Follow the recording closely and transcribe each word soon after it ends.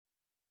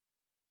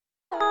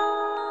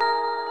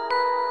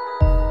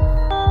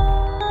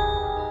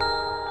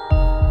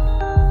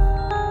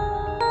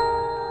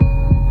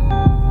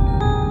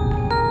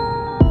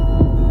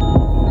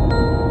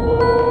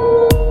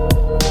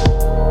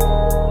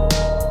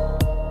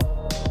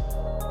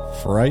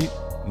Fright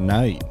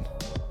Night.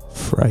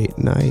 Fright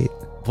Night.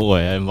 Boy,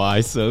 am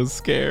I so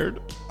scared.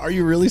 Are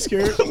you really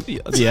scared?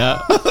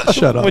 Yeah.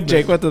 Shut up. When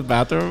Jake went to the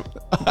bathroom,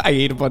 I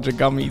ate a bunch of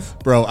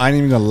gummies. Bro, I ain't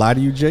even gonna lie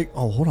to you, Jake.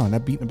 Oh, hold on.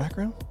 That beat in the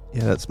background?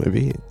 Yeah, that's my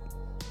beat.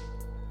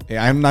 Hey,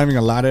 I'm not even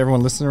gonna lie to everyone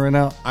listening right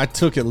now. I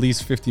took at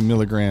least 50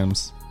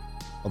 milligrams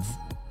of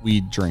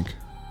weed drink.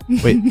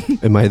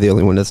 Wait, am I the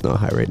only one that's not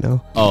high right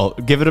now? Oh,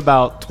 give it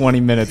about 20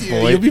 minutes,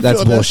 boy. you'll be That's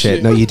feeling that bullshit.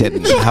 shit. No, you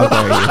didn't. How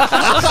dare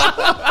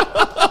you?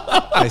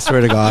 I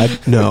swear to God.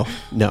 No.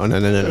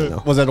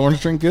 Was that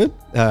orange drink good?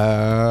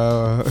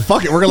 No.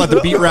 Fuck it. We're gonna let the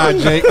beat ride,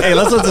 Jake. Hey,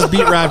 let's let this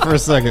beat ride for a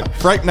second.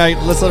 Fright Night.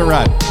 Let's let it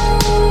ride.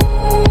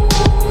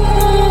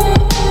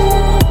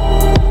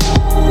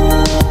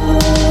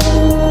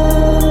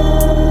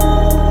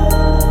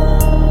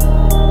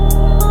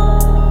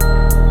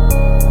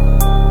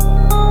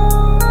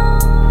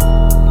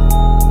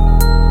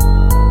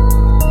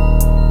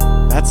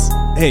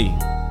 Hey,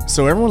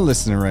 so everyone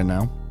listening right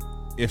now,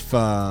 if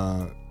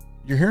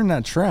you're hearing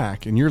that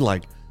track and you're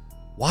like,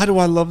 why do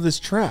I love this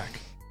track?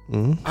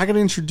 Mm-hmm. I got to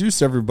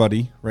introduce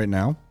everybody right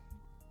now.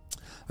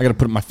 I got to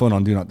put my phone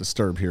on Do Not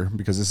Disturb here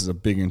because this is a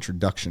big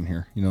introduction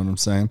here. You know what I'm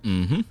saying?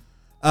 Mm-hmm.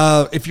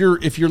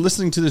 If you're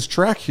listening to this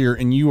track here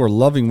and you are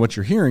loving what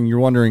you're hearing, you're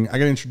wondering, I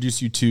got to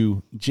introduce you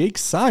to Jake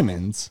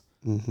Simons,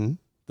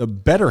 the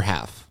better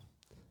half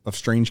of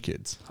Strange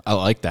Kids. I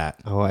like that.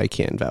 Oh, I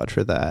can't vouch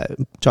for that.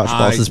 Josh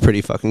Balls is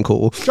pretty fucking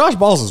cool. Josh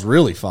Balls is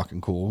really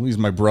fucking cool. He's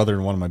my brother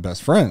and one of my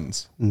best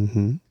friends.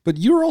 Mm-hmm. But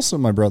you're also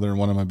my brother and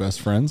one of my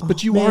best friends.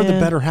 But you are the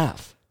better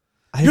half.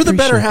 You're the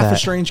better half of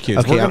Strange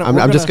Kids. Okay,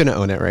 I'm just going to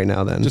own it right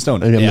now then. Just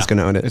own it. I'm just going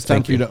to own it. It's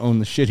time for you to own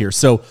the shit here.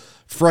 So,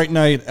 Fright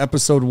Night,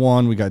 episode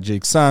 1. We got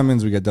Jake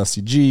Simons. We got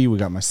Dusty G. We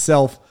got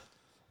myself.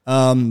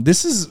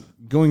 This is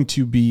going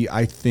to be,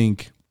 I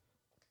think,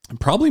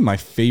 probably my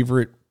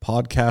favorite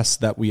podcast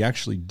that we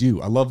actually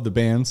do. I love the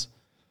bands.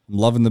 I'm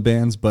loving the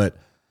bands, but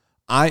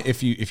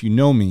if you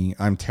know me,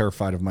 I'm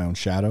terrified of my own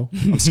shadow.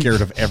 I'm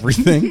scared of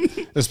everything,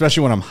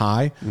 especially when I'm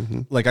high.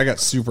 Mm-hmm. Like I got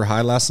super high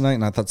last night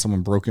and I thought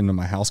someone broke into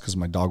my house because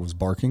my dog was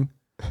barking.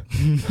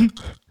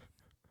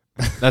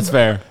 That's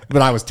fair.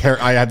 But I was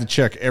I had to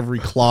check every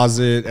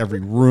closet,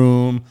 every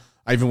room.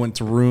 I even went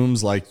to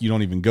rooms like you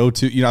don't even go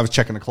to. You know, I was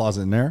checking the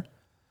closet in there.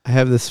 I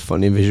have this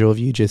funny visual of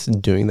you just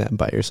doing that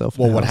by yourself.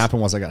 Well, what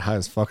happened was I got high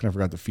as fuck and I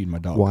forgot to feed my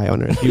dog. Why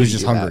on earth? He was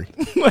just hungry.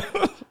 What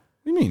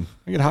do you mean?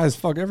 I get high as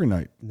fuck every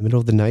night. In the middle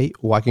of the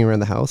night, walking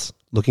around the house,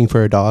 looking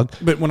for a dog.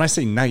 But when I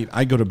say night,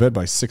 I go to bed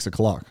by 6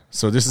 o'clock.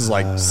 So this is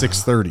like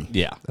 6:30.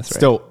 Yeah. That's right.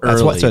 Still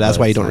early. That's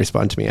why you don't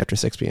respond to me after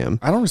 6 p.m.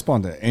 I don't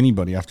respond to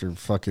anybody after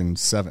fucking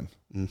 7.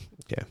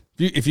 Okay.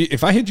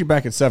 If I hit you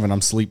back at 7, I'm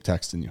sleep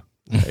texting you.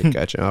 Okay,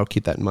 gotcha. I'll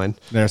keep that in mind.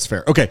 That's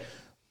fair. Okay.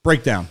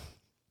 Breakdown.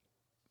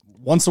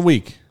 Once a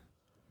week.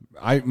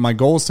 My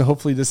goal is to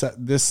hopefully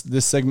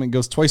this segment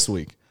goes twice a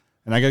week,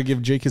 and I got to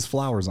give Jake his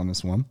flowers on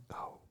this one.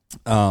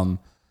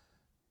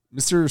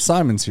 Mr.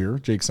 Simons here,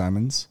 Jake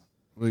Simons.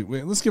 Wait,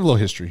 let's give a little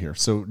history here.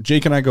 So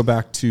Jake and I go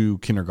back to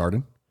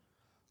kindergarten.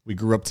 We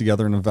grew up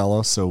together in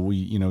Novella, so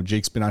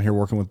Jake's been out here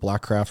working with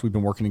Blackcraft. We've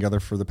been working together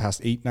for the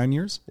past 8-9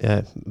 years.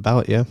 Yeah,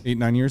 about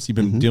 8-9 years. You've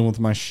been dealing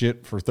with my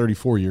shit for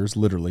 34 years,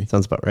 literally.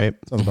 Sounds about right.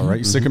 Sounds about right.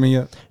 You sick of me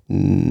yet?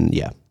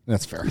 Yeah.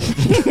 That's fair.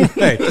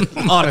 Hey,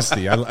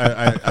 honesty.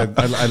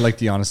 I like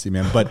the honesty,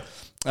 man. But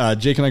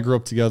Jake and I grew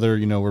up together.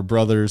 You know, we're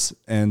brothers,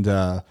 and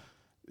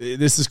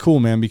this is cool,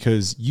 man,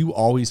 because you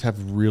always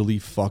have really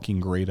fucking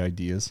great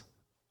ideas.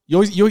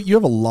 You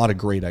have a lot of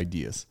great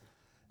ideas,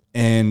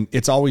 and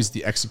it's always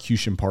the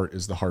execution part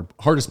is the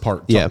hardest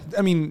part. Yeah.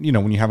 I mean,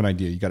 when you have an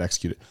idea, you got to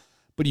execute it.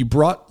 But you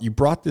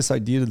brought this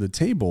idea to the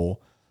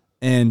table,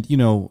 and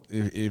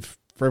if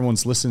for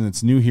everyone's listening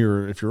that's new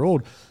here, if you're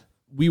old.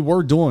 We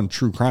were doing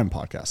true crime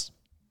podcasts.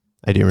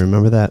 I do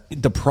remember that.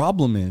 The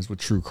problem is with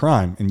true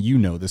crime, and you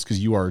know this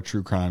because you are a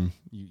true crime,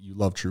 you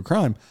love true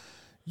crime.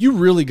 You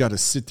really got to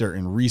sit there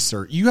and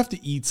research. You have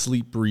to eat,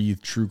 sleep,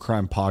 breathe true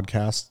crime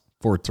podcast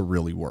for it to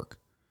really work.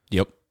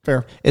 Yep.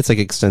 Fair. It's like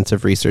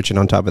extensive research, and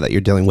on top of that, you're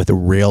dealing with a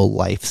real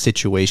life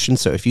situation.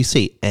 So if you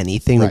say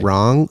anything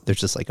wrong,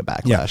 there's just like a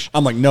backlash. Yeah.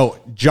 I'm like, no,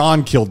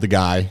 John killed the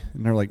guy.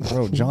 And they're like,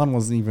 bro, John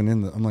wasn't even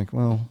in the... I'm like,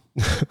 well,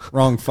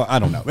 wrong. I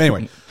don't know.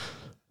 Anyway.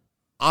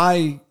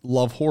 I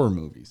love horror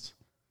movies,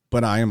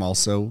 but I am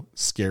also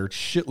scared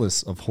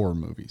shitless of horror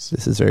movies.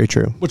 This is very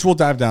true. Which we'll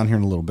dive down here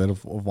in a little bit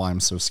of why I'm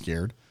so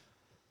scared.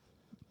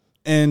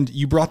 And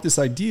you brought this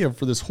idea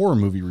for this horror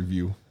movie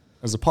review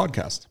as a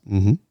podcast.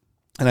 Mm-hmm.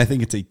 And I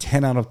think it's a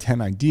 10 out of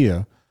 10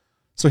 idea.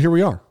 So here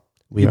we are.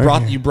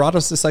 You brought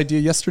us this idea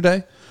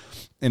yesterday.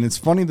 And it's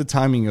funny the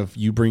timing of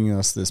you bringing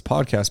us this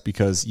podcast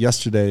because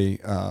yesterday,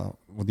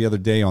 the other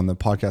day on the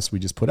podcast we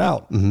just put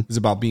out is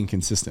about being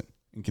consistent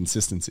and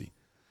consistency.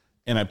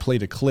 And I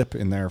played a clip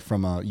in there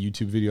from a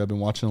YouTube video I've been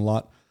watching a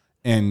lot.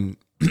 And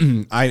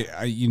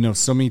I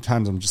so many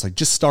times I'm just like,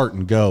 just start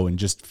and go and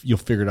you'll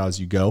figure it out as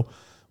you go,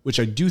 which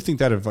I do think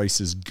that advice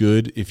is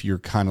good if you're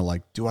kind of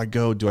like, do I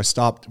go? Do I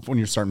stop when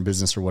you're starting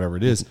business or whatever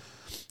it is?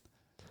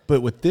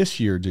 But with this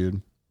year,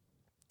 dude,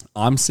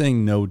 I'm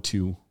saying no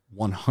to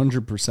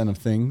 100% of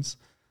things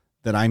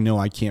that I know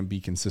I can't be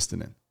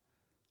consistent in.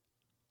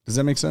 Does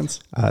that make sense?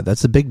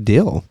 That's a big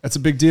deal. That's a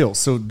big deal.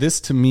 So this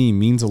to me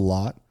means a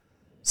lot.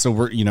 So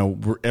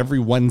we're every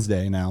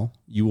Wednesday now,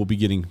 you will be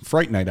getting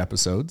Fright Night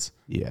episodes.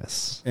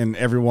 Yes. And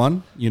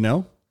everyone,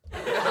 damn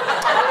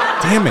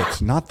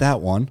it, not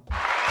that one.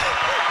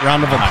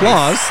 Round of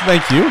applause.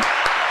 Thank you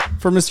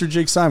for Mr.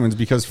 Jake Simons,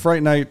 because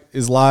Fright Night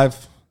is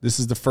live. This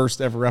is the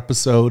first ever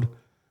episode.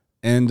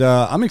 And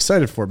I'm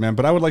excited for it, man.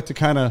 But I would like to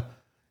kind of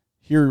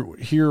hear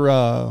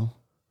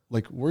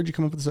where'd you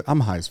come up with this?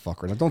 I'm high as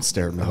fuck right now. Don't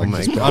stare at me.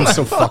 I'm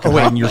so fucking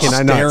high and you're Can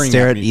I staring not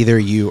stare at at me. either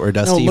you or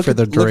Dusty for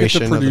the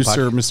duration Look at the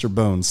producer, of the Mr.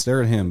 Bones.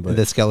 Stare at him. But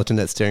the skeleton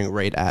that's staring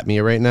right at me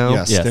right now?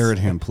 yeah, stare at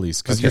him,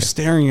 please. Because you're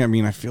staring at me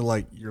and I feel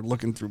like you're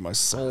looking through my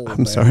soul.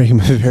 I'm sorry.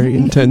 I'm a very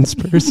intense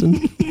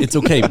person. It's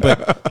okay.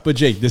 But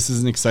Jake, this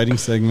is an exciting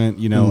segment.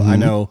 I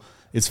know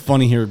it's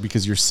funny here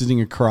because you're sitting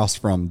across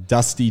from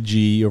Dusty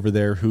G over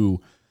there,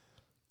 who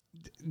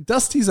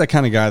Dusty's that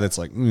kind of guy that's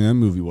like, that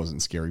movie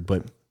wasn't scary,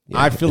 but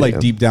I feel like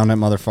deep down that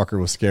motherfucker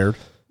was scared.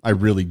 I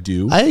really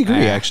do. I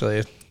agree,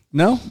 actually.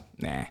 No?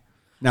 Nah.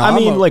 Now, I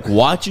mean,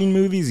 watching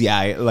movies,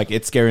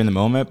 it's scary in the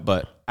moment,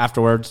 but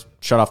afterwards,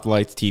 shut off the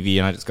lights, TV,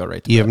 and I just go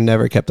right to bed. You have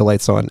never kept the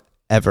lights on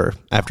ever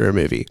after a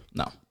movie.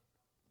 No.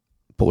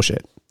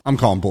 Bullshit. I'm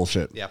calling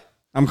bullshit. Yeah.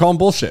 I'm calling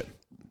bullshit.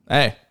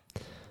 Hey,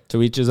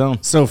 to each his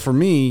own. So for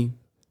me,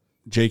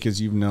 Jake, as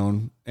you've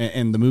known,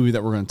 and the movie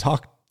that we're going to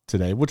talk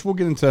today, which we'll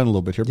get into that in a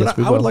little bit here, but Yes,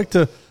 we I would will. like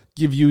to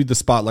give you the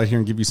spotlight here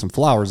and give you some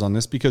flowers on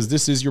this because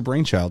this is your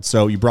brainchild.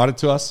 So you brought it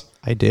to us.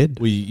 I did.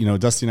 We,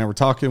 Dusty and I were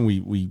talking.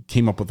 We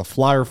came up with a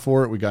flyer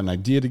for it. We got an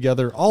idea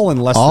together, all in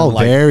less All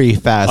than very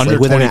fast, under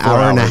like within an 24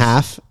 hour and a hours.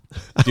 half.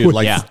 dude.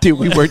 Like, Yeah. Dude,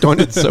 we worked on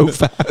it so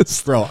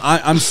fast. bro,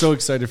 I'm so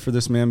excited for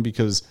this, man,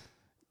 because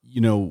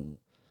you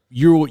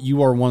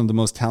are one of the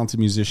most talented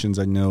musicians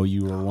I know.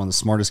 You are one of the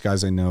smartest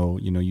guys I know.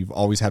 You've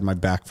always had my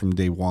back from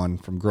day one,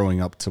 from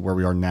growing up to where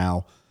we are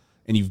now.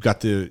 And you've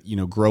got to,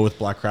 grow with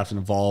Blackcraft and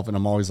evolve. And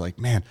I'm always like,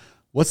 man,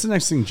 what's the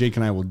next thing Jake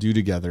and I will do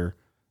together?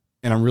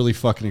 And I'm really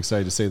fucking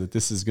excited to say that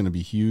this is going to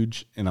be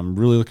huge. And I'm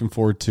really looking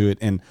forward to it.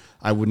 And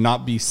I would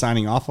not be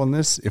signing off on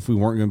this if we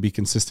weren't going to be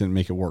consistent and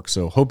make it work.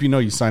 So hope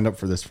you signed up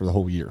for this for the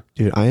whole year.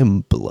 Dude, I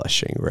am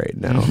blushing right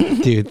now.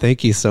 Dude,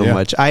 thank you so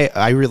much.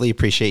 I really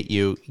appreciate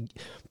you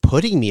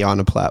putting me on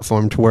a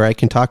platform to where I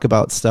can talk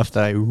about stuff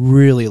that I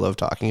really love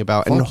talking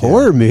about. And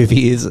horror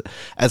movies,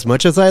 as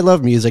much as I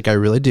love music, I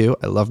really do.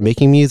 I love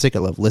making music. I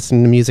love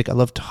listening to music. I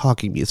love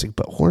talking music.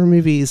 But horror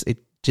movies, it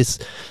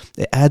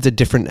adds a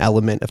different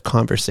element of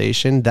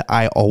conversation that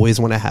I always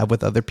want to have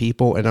with other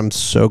people. And I'm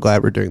so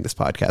glad we're doing this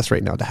podcast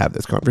right now to have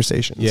this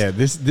conversation. Yeah,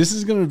 this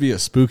is going to be a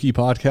spooky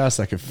podcast.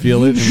 I could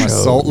feel it in my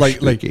soul.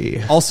 Spooky.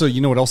 Like also,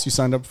 you know what else you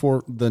signed up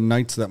for? The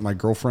nights that my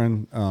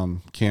girlfriend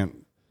can't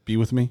be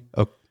with me.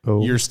 Oh.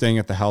 You're staying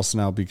at the house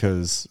now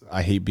because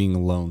I hate being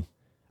alone.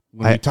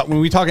 When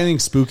we talk anything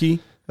spooky,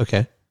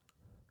 Okay.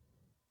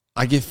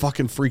 I get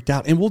fucking freaked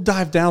out. And we'll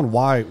dive down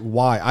why.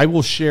 I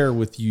will share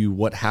with you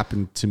what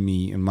happened to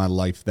me in my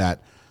life.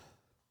 That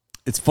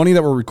it's funny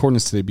that we're recording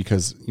this today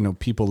because,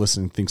 people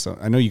listening think so.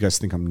 I know you guys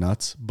think I'm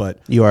nuts, but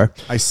You are.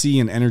 I see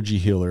an energy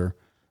healer,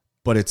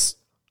 but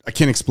I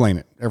can't explain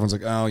it. Everyone's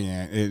like, oh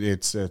yeah,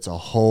 it's a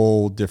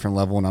whole different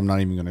level. And I'm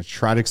not even going to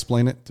try to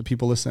explain it to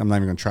people listening. I'm not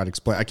even going to try to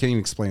explain. I can't even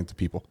explain it to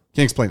people.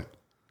 Can't explain it.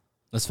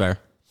 That's fair.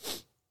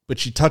 But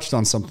she touched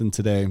on something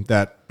today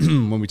that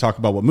when we talk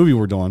about what movie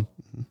we're doing,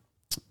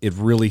 it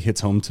really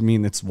hits home to me.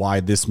 And it's why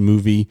this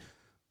movie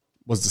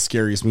was the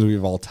scariest movie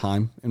of all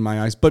time in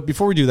my eyes. But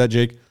before we do that,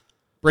 Jake,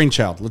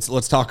 brainchild,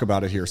 let's talk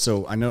about it here.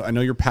 So I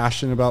know you're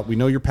passionate we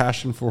know your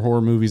passion for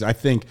horror movies.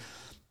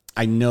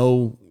 I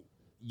know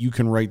you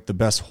can write the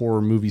best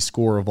horror movie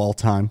score of all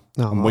time.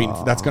 I'm waiting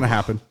for that's going to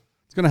happen.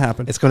 It's going to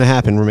happen. It's going to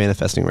happen. We're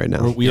manifesting right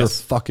now. We are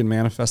fucking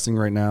manifesting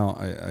right now.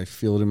 I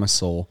feel it in my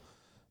soul.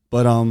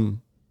 But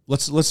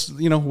let's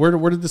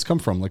where did this come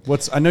from? Like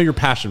I know your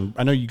passion.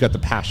 I know you got the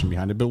passion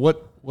behind it, but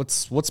what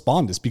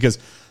spawned this? Because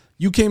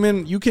you came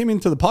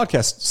into the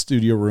podcast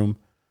studio room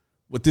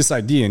with this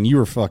idea and you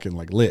were fucking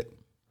like lit.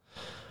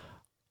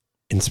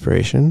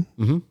 Inspiration.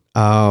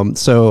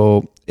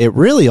 So it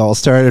really all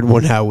started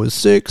when I was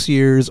 6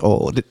 years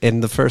old,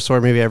 and the first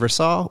horror movie I ever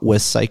saw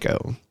was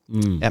Psycho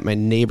at my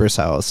neighbor's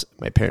house.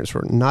 My parents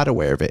were not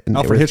aware of it. And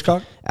Alfred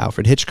Hitchcock?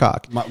 Alfred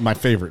Hitchcock. My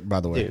favorite, by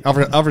the way. Dude.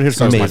 Alfred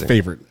Hitchcock is my Amazing.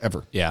 favorite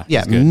ever. Yeah.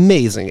 Yeah,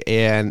 amazing.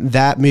 And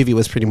that movie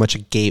was pretty much a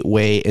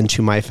gateway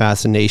into my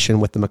fascination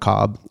with the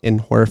macabre in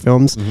horror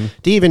films.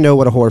 Didn't even know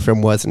what a horror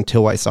film was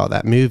until I saw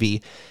that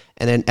movie.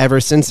 And then ever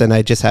since then,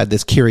 I just had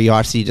this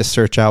curiosity to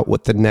search out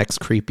what the next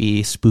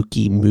creepy,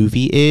 spooky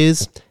movie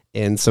is.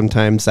 And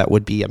sometimes that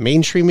would be a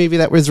mainstream movie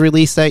that was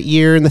released that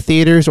year in the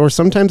theaters, or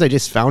sometimes I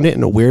just found it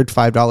in a weird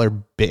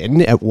 $5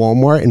 bin at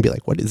Walmart and be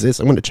like, what is this?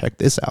 I'm going to check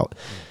this out.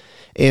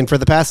 And for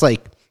the past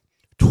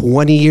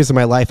 20 years of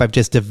my life, I've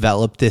just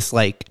developed this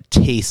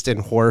taste in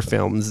horror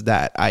films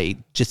that I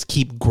just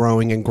keep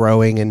growing and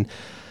growing. And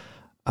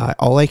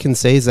all I can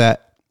say is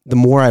that the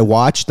more I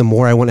watch, the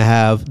more I want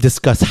to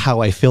discuss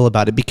how I feel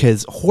about it,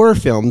 because horror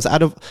films,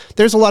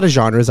 there's a lot of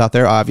genres out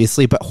there,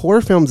 obviously, but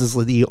horror films is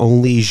the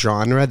only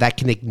genre that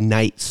can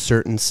ignite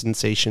certain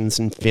sensations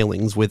and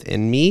feelings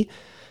within me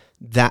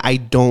that I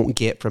don't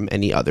get from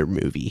any other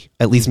movie,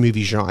 at least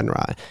movie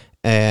genre.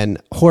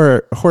 And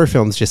horror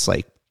films just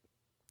like,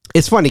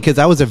 it's funny because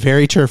I was a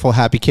very cheerful,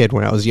 happy kid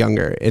when I was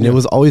younger. And it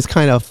was always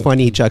kind of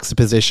funny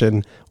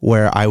juxtaposition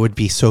where I would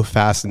be so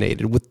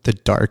fascinated with the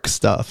dark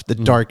stuff, the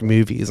dark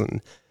movies.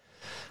 And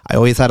I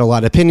always had a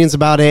lot of opinions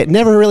about it.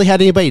 Never really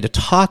had anybody to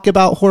talk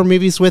about horror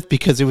movies with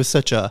because it was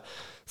such a,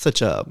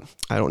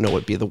 I don't know what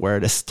would be the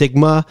word, a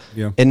stigma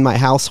in my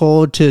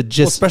household to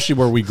just... Well, especially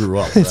where we grew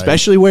up. Right?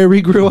 Especially where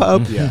we grew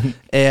up.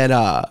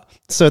 And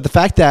so the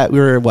fact that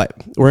we're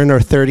in our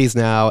 30s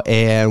now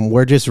and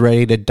we're just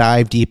ready to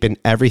dive deep in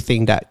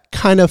everything that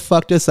kind of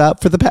fucked us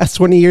up for the past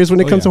 20 years when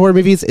it comes to horror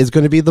movies is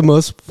going to be the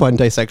most fun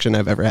dissection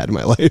I've ever had in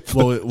my life.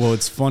 Well,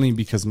 it's funny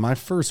because my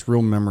first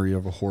real memory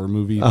of a horror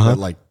movie that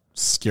like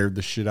scared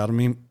the shit out of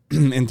me,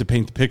 and to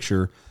paint the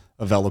picture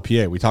of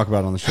LOPA, we talk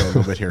about it on the show a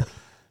little bit here.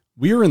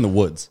 We are in the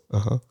woods.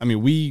 I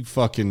mean,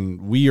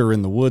 we are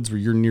in the woods where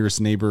your nearest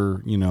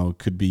neighbor,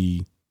 could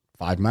be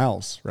 5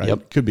 miles, right?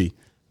 Yep. Could be,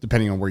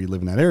 depending on where you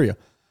live in that area.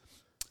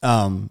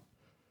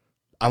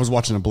 I was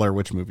watching a Blair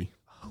Witch movie.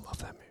 I love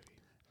that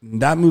movie.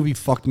 That movie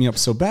fucked me up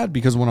so bad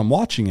because when I'm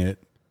watching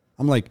it,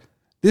 I'm like,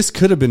 this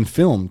could have been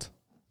filmed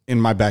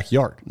in my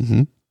backyard.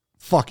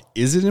 Fuck,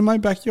 is it in my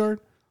backyard?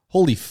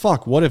 Holy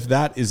fuck, what if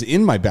that is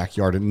in my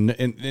backyard?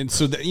 And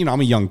so,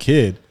 I'm a young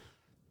kid.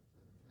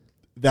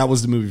 That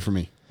was the movie for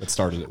me that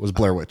started it, was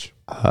Blair Witch.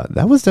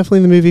 That was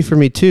definitely the movie for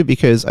me too,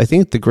 because I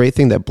think the great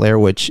thing that Blair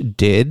Witch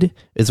did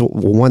is,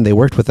 one, they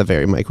worked with a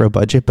very micro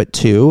budget, but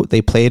two,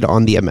 they played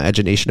on the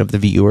imagination of the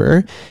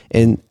viewer.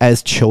 And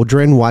as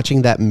children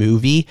watching that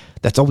movie,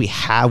 that's all we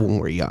have when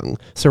we're young.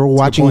 So we're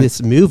watching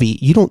this movie,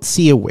 you don't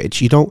see a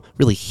witch, you don't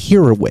really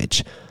hear a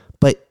witch,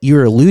 but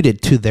you're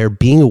alluded to there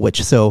being a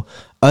witch. So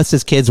us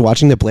as kids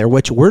watching the Blair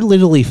Witch, we're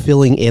literally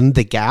filling in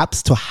the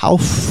gaps to how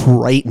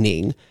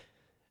frightening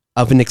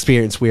of an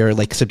experience we are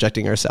like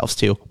subjecting ourselves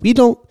to.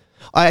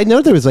 I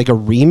know there was like a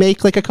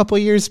remake like a couple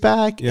of years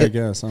back. Yeah, I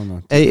guess. I'm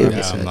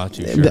not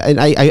too sure. And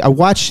I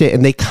watched it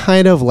and they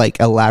kind of like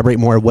elaborate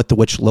more of what the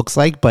witch looks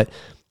like, but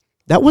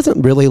that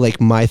wasn't really like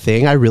my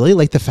thing. I really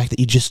like the fact that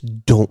you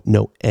just don't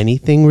know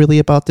anything really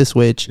about this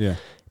witch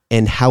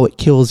and how it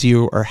kills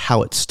you or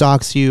how it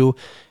stalks you.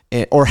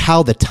 Or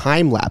how the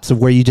time lapse of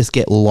where you just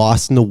get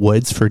lost in the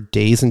woods for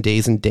days and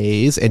days and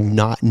days and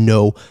not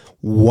know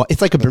what it's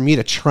like, a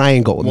Bermuda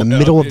Triangle in the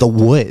middle of the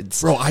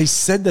woods. Bro, I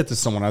said that to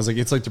someone. I was like,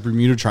 it's like the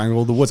Bermuda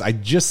Triangle of the woods. I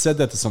just said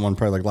that to someone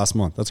probably like last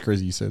month. That's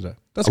crazy you said that.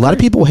 That's a lot of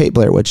people hate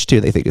Blair Witch too.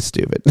 They think it's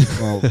stupid.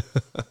 Well,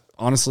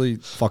 honestly,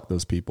 fuck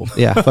those people.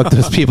 Yeah, fuck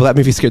those people. That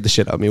movie scared the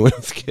shit out of me when I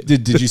was a kid.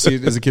 Did you see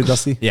it as a kid,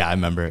 Dusty? Yeah, I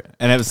remember it.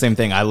 And it was the same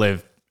thing. I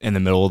live in the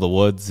middle of the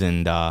woods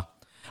and I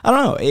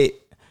don't know.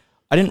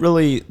 I didn't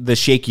really, the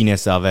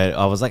shakiness of it,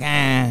 I was like,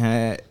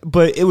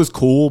 but it was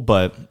cool,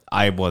 but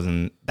I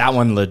wasn't, that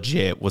one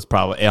legit was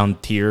probably on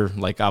tier.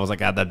 Like, I was like,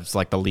 that's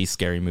like the least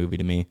scary movie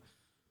to me.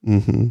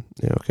 Mm-hmm.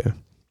 Yeah, okay.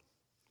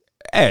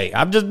 Hey,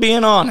 I'm just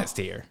being honest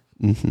here.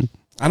 Mm-hmm.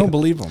 I don't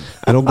believe him.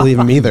 I don't believe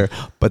him either,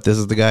 but this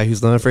is the guy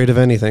who's not afraid of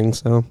anything,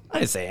 so. I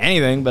didn't say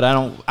anything, but I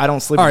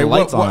don't sleep with the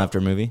lights on after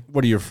a movie.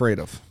 What are you afraid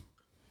of?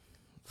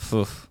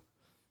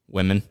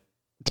 Women.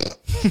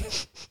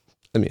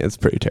 I mean, it's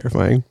pretty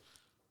terrifying.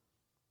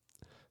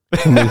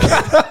 Coming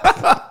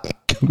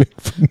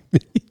from me.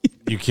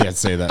 You can't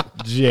say that,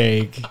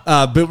 Jake.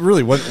 But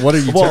really, what are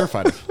you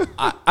terrified of?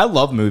 I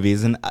love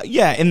movies, and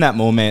in that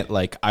moment,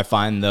 like I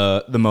find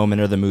the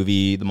moment or the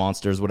movie, the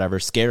monsters, whatever,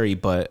 scary.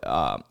 But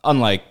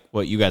unlike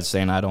what you guys are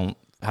saying, I don't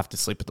have to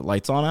sleep with the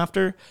lights on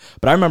after.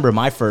 But I remember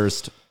my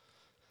first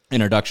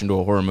introduction to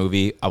a horror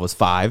movie. I was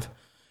 5.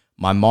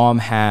 My mom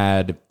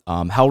had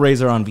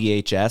Hellraiser on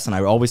VHS, and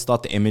I always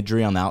thought the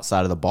imagery on the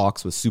outside of the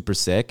box was super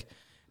sick.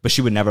 But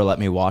she would never let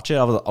me watch it.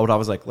 I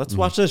was like, let's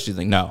watch this. She's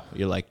like, no,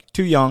 you're like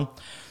too young.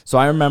 So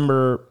I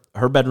remember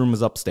her bedroom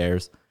was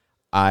upstairs.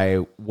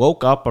 I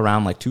woke up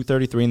around like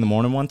 2:33 in the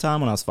morning one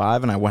time when I was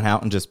 5, and I went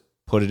out and just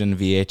put it in a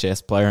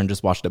VHS player and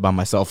just watched it by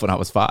myself when I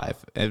was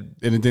 5. And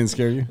it didn't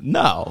scare you?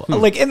 No.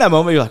 Like in that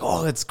moment, you're like,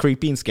 oh, it's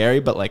creepy and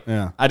scary. But like,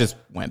 I just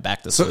went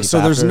back to sleep.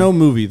 So there's no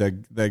movie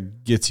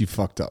that gets you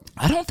fucked up?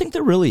 I don't think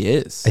there really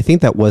is. I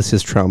think that was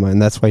his trauma,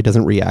 and that's why he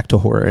doesn't react to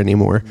horror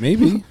anymore.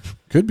 Maybe.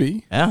 Could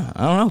be. Yeah,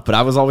 I don't know. But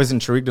I was always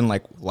intrigued and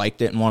like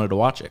liked it and wanted to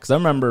watch it. Because I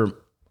remember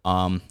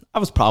I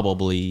was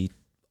probably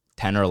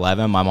 10 or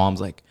 11. My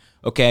mom's like,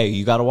 okay,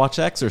 you got to watch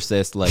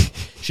Exorcist. Like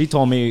she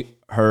told me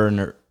her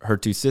and her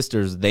 2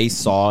 sisters, they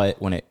saw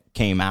it when it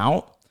came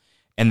out.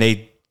 And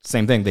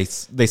same thing. They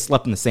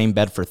slept in the same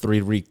bed for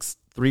 3 weeks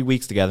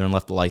together and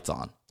left the lights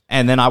on.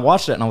 And then I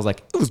watched it and I was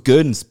like, it was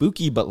good and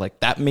spooky. But like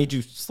that made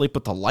you sleep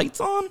with the lights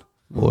on?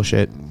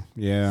 Bullshit.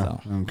 Yeah. So.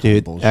 I'm calling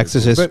Dude, bullshit.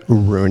 Exorcist But,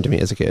 ruined me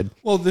as a kid.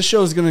 well, this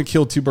show is going to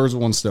kill two birds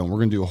with one stone. We're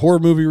going to do a horror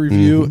movie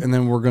review, and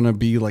then we're going to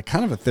be like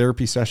kind of a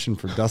therapy session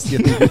for Dusty, I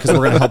think, because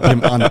we're going to help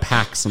him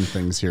unpack some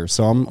things here.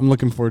 So I'm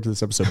looking forward to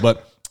this episode.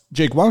 But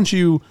Jake, why don't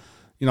you,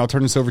 I'll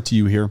turn this over to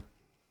you here.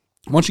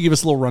 Why don't you give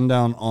us a little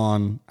rundown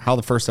on how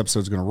the first episode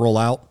is going to roll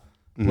out,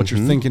 what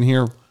you're thinking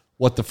here,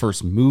 what the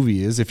first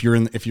movie is. If you're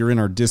in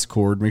our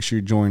Discord, make sure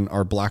you join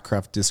our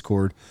Blackcraft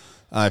Discord.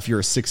 If you're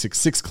a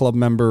 666 Club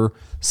member,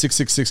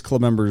 666 Club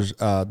members,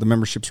 the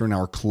memberships right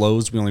now are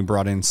closed. We only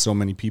brought in so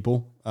many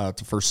people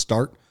to first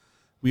start.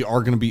 We are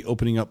going to be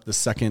opening up the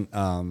second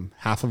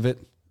half of it.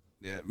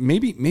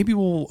 Maybe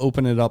we'll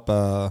open it up.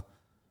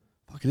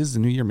 It is the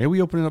new year. Maybe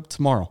we open it up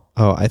tomorrow.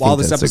 Oh, I think while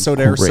this that's episode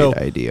a airs. great So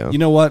idea. you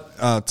know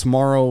what?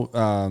 Tomorrow.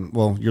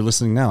 Well, you're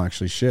listening now.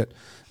 Actually, shit.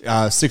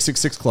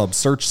 666 Club.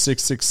 Search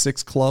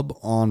 666 Club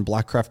on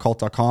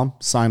blackcraftcult.com.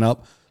 Sign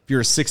up. If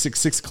you're a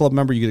 666 Club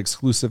member, you get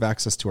exclusive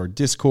access to our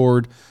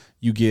Discord.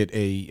 You get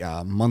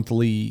a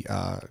monthly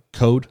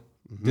code,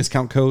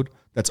 discount code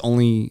that's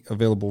only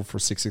available for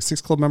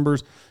 666 Club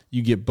members.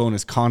 You get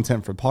bonus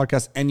content for the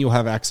podcast, and you'll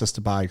have access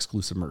to buy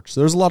exclusive merch. So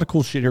there's a lot of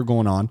cool shit here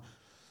going on.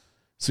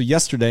 So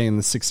yesterday in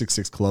the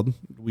 666 Club,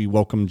 we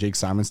welcomed Jake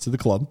Simons to the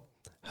club.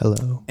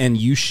 Hello. And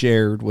you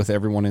shared with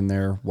everyone in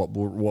there what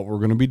we're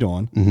going to be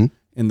doing.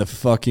 And the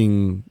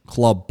fucking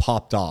club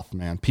popped off,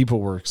 man. People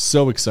were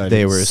so excited.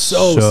 They were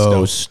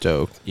so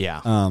stoked.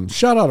 Yeah.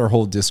 Shout out our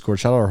whole Discord.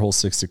 Shout out our whole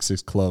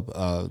 666 Club.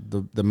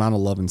 The amount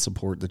of love and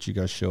support that you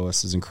guys show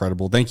us is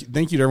incredible. Thank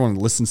you to everyone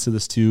that listens to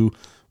this too.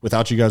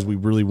 Without you guys,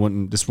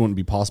 this wouldn't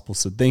be possible.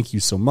 So thank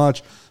you so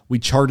much. We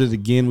charted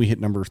again. We hit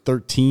number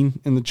 13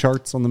 in the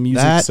charts on the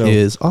music. That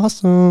is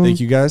awesome. Thank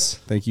you guys.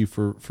 Thank you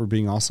for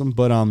being awesome.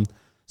 But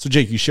so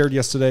Jake, you shared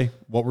yesterday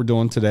what we're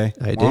doing today.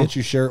 I did. Why don't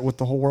you share it with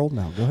the whole world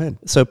now? Go ahead.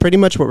 So pretty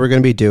much what we're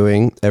going to be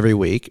doing every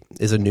week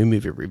is a new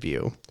movie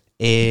review.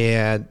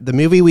 And the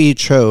movie we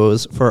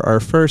chose for our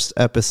first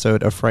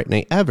episode of Fright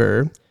Night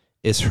Ever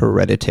is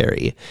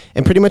Hereditary.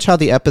 And pretty much how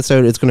the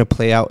episode is going to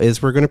play out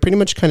is we're going to pretty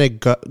much kind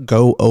of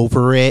go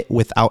over it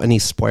without any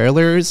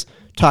spoilers,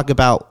 talk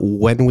about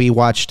when we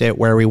watched it,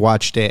 where we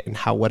watched it, and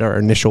what our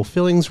initial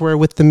feelings were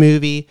with the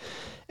movie.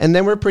 And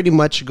then we're pretty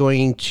much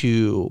going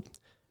to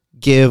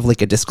give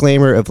like a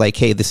disclaimer of like,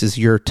 hey, this is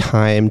your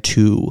time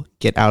to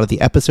get out of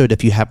the episode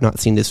if you have not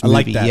seen this movie I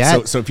like that.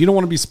 yet. So if you don't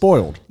want to be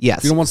spoiled, Yes.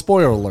 if you don't want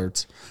spoiler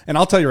alerts, and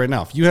I'll tell you right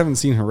now, if you haven't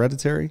seen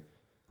Hereditary,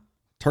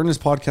 turn this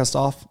podcast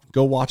off,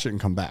 go watch it, and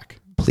come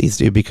back. Please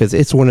do, because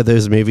it's one of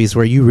those movies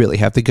where you really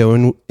have to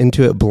go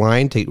into it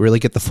blind to really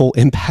get the full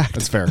impact.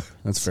 That's fair.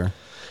 That's fair.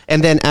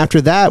 And then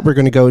after that, we're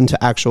going to go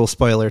into actual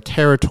spoiler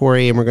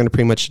territory, and we're going to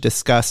pretty much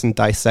discuss and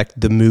dissect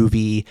the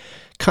movie,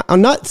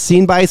 not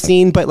scene by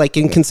scene, but like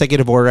in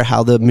consecutive order,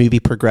 how the movie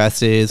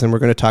progresses. And we're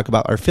going to talk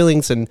about our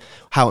feelings and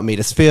how it made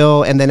us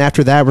feel. And then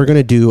after that, we're going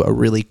to do a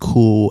really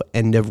cool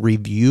end of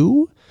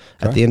review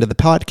at the end of the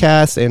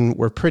podcast. And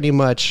we're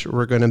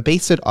going to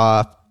base it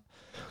off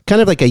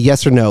kind of like a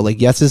yes or no,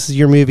 like yes, this is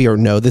your movie, or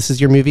no, this is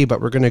your movie.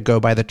 But we're going to go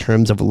by the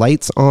terms of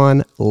lights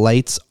on,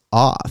 lights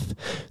off.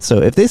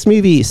 So if this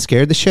movie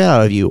scared the shit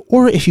out of you,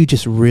 or if you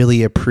just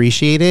really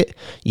appreciate it,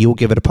 you will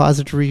give it a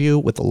positive review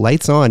with the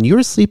lights on.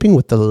 You're sleeping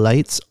with the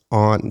lights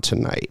on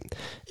tonight.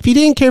 If you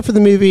didn't care for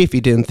the movie, if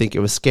you didn't think it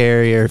was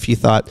scary, or if you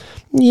thought,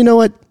 you know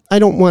what, I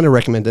don't want to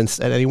recommend this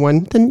to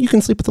anyone, then you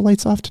can sleep with the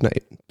lights off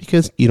tonight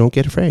because you don't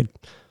get afraid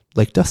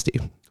like Dusty.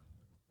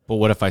 But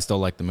what if I still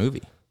like the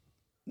movie?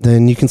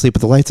 Then you can sleep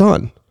with the lights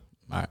on.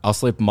 All right, I'll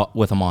sleep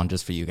with them on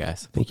just for you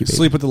guys. Thank you, baby.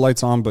 Sleep with the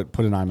lights on, but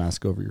put an eye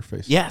mask over your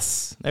face.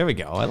 Yes, there we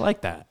go. I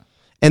like that.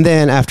 And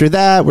then after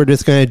that, we're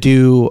just going to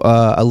do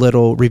a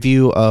little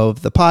review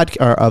of the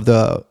of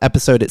the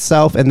episode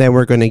itself, and then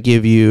we're going to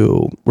give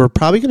you. We're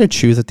probably going to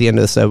choose at the end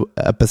of this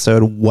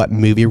episode what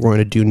movie we're going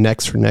to do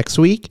next for next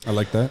week. I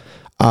like that.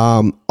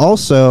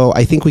 Also,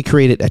 I think we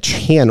created a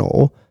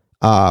channel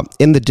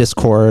in the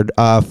Discord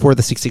for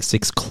the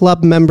 666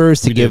 Club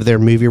members to give their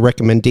movie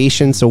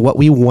recommendations. So what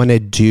we want to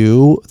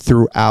do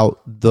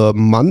throughout the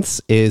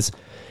months is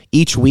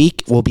each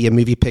week will be a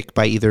movie picked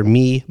by either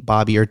me,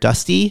 Bobby, or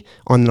Dusty.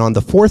 On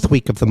the fourth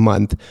week of the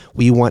month,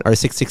 we want our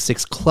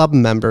 666 Club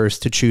members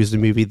to choose the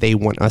movie they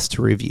want us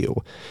to review.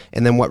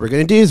 And then what we're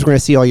going to do is we're going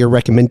to see all your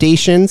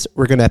recommendations.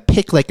 We're going to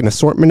pick like an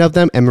assortment of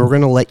them, and we're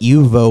going to let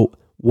you vote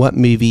what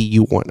movie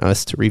you want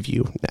us to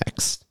review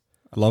next.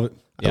 I love it.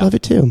 I love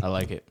it too. I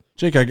like it.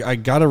 Jake, I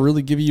gotta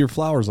really give you your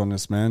flowers on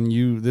this, man.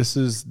 This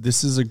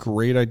is a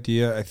great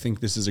idea. I think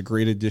this is a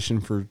great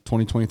addition for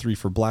 2023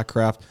 for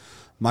Blackcraft.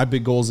 My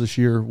big goals this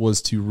year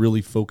was to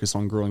really focus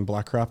on growing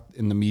Blackcraft,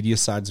 and the media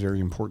side is very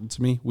important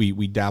to me.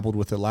 We dabbled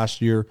with it last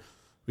year.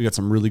 We got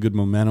some really good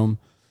momentum,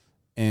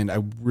 and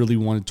I really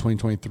wanted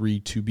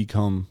 2023 to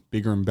become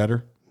bigger and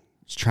better.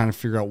 Just trying to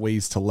figure out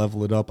ways to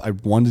level it up. I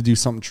wanted to do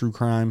something true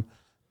crime,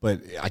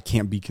 but I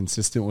can't be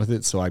consistent with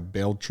it, so I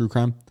bailed true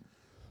crime.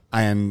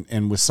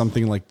 And with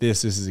something like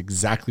this is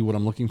exactly what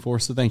I'm looking for.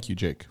 So thank you,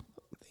 Jake.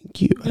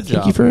 Thank you. Good Thank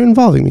job. you for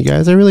involving me,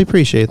 guys. I really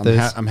appreciate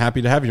this. I'm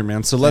happy to have you here,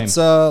 man. So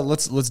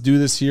let's do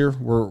this here.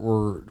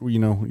 We're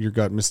you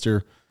got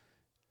Mr.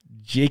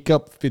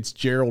 Jacob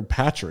Fitzgerald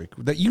Patrick.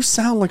 That you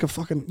sound like a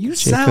fucking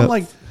sound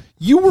like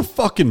you were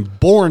fucking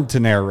born to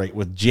narrate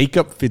with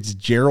Jacob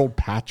Fitzgerald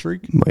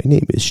Patrick. My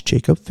name is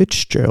Jacob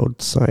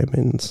Fitzgerald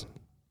Simons,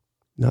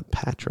 not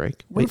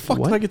Patrick. Where the fuck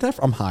did I get that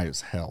from? I'm high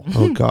as hell.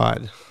 Oh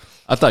God.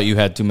 I thought you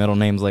had two middle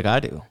names like I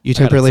do. You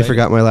temporarily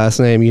forgot my last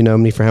name. You know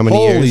me for how many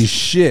years? Holy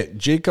shit.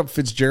 Jacob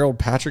Fitzgerald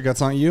Patrick,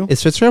 that's not you?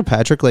 Is Fitzgerald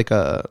Patrick like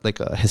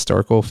a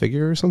historical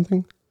figure or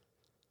something?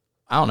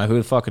 I don't know who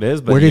the fuck it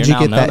is, but Where did you now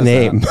get that known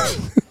name?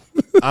 as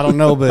I don't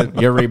know, but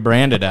that. You're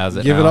rebranded as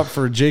it give now. it up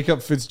for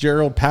Jacob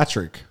Fitzgerald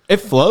Patrick. It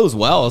flows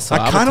well, so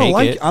I kind of would take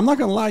like it. I'm not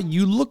going to lie.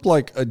 You look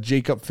like a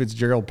Jacob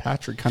Fitzgerald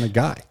Patrick kind of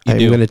guy. I'm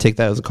do. going to take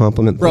that as a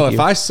compliment. Bro, Thank if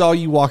you. I saw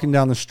you walking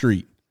down the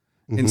street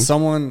and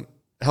someone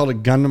held a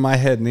gun to my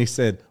head and they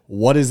said,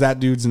 "What is that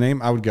dude's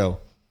name?" I would go,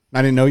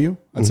 I didn't know you.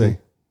 I'd say,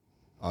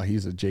 "Oh,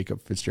 he's a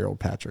Jacob Fitzgerald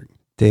Patrick."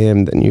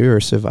 Damn, then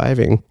you're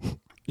surviving.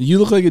 You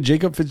look like a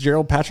Jacob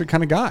Fitzgerald Patrick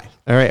kind of guy.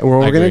 All right, well,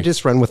 we're going to agree.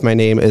 just run with my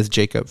name as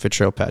Jacob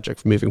Fitzgerald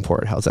Patrick moving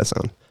forward. How's that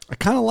sound? I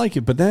kind of like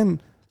it, but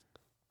then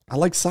I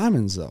like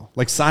Simon's though.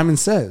 Like Simon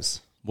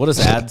says, We'll just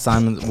add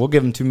Simon. We'll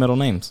give him two middle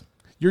names.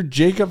 you're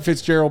Jacob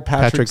Fitzgerald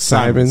Patrick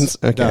Simons.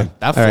 Okay. Done.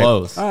 That All right.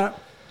 flows.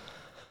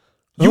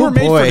 You Oh, were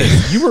made boy. for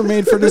this. You were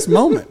made for this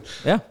moment.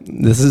 Yeah.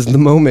 This is the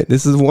moment.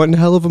 This is one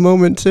hell of a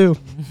moment too.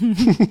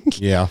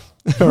 Yeah.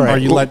 All right. Are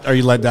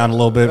you let down a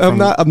little bit? I'm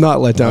not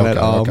let down at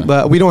Okay, all. okay.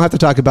 But we don't have to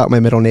talk about my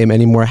middle name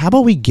anymore. How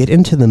about we get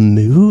into the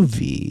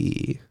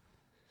movie?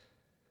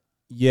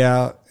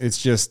 Yeah,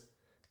 it's just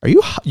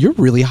You're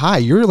really high.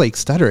 You're like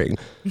stuttering.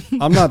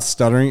 I'm not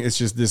stuttering. It's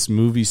just this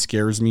movie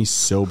scares me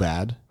so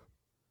bad.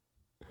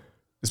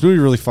 This movie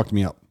really fucked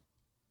me up.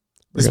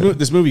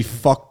 This movie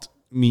fucked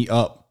me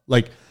up.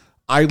 Like,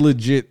 I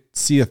legit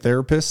see a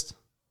therapist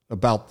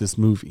about this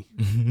movie.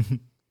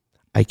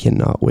 I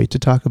cannot wait to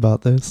talk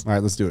about this. All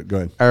right, let's do it. Go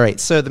ahead. All right,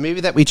 so the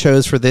movie that we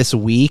chose for this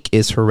week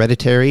is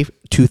Hereditary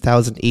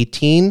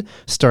 2018,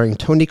 starring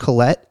Toni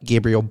Collette,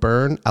 Gabriel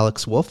Byrne,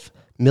 Alex Wolff,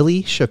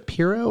 Millie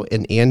Shapiro,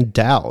 and Ann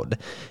Dowd.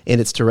 And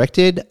it's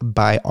directed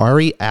by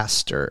Ari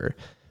Aster.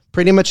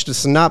 Pretty much the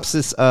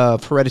synopsis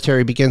of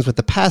Hereditary begins with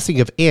the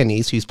passing of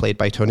Annie's, who's played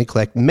by Toni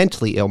Collette,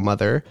 mentally ill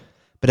mother.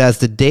 But as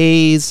the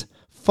days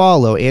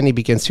follow, Annie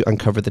begins to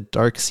uncover the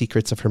dark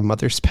secrets of her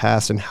mother's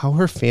past and how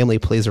her family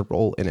plays a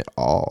role in it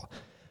all.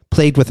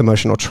 Plagued with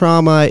emotional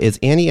trauma, is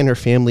Annie and her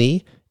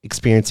family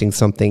experiencing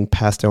something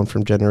passed down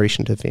from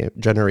generation to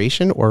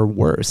generation, or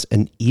worse,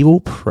 an evil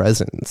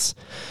presence?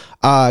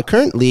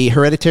 Currently,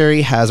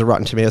 Hereditary has a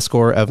Rotten Tomato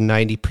score of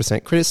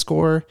 90% critic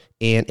score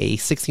and a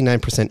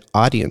 69%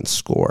 audience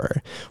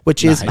score,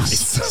 which is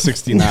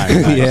 69.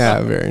 Nice.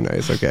 yeah, very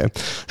nice. Okay.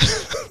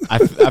 I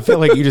feel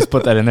like you just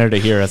put that in there to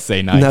hear us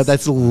say nice. No,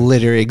 that's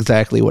literally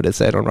exactly what it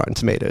said on Rotten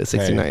Tomatoes,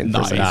 69%.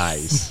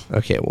 Nice.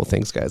 Okay, well,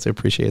 thanks, guys. I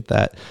appreciate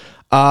that.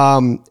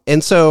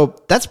 And so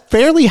that's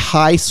fairly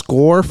high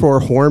score for a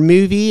horror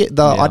movie.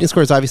 The audience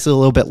score is obviously a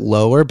little bit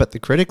lower, but the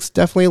critics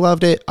definitely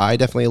loved it. I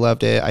definitely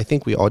loved it. I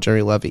think we all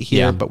generally love it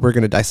here, but we're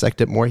going to dissect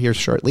it more here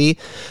shortly.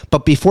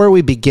 But before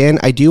we begin,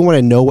 I do want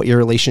to know what your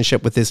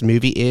relationship with this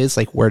movie is.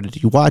 Like, where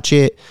did you watch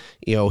it?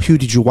 You know, who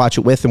did you watch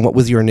it with? And what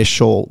was your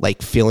initial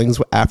like feelings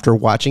after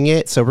watching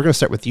it? So we're going to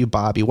start with you,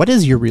 Bobby. What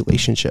is your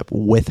relationship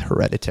with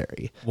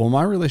Hereditary? Well,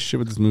 my relationship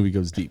with this movie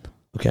goes deep.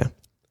 Okay.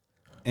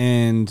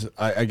 And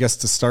I guess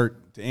to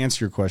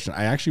answer your question,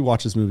 I actually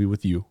watched this movie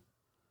with you.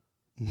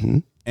 Mm-hmm.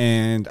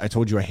 And I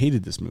told you I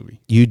hated this movie.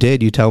 You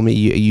did. You tell me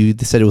you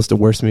said it was the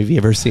worst movie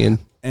you've ever seen.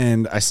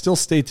 And I still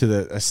stay to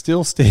that. I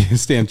still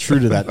stand true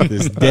to that to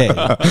this day.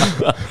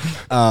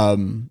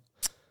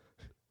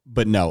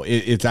 But no,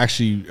 it's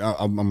actually,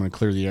 I'm going to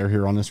clear the air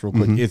here on this real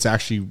quick. It's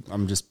actually,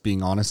 I'm just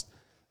being honest.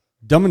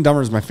 Dumb and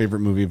Dumber is my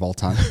favorite movie of all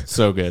time.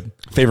 so good.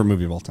 Favorite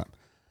movie of all time.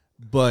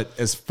 But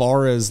as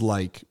far as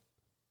like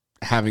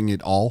having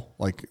it all,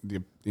 like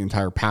the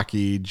entire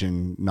package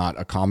and not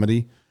a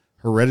comedy,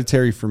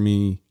 Hereditary for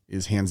me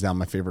is hands down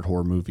my favorite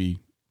horror movie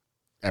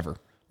ever.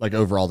 Like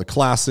overall, the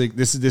classic.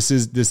 This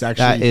actually,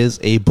 That is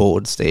a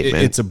bold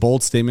statement. it's a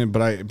bold statement,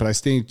 but I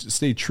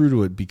stay true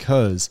to it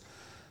because,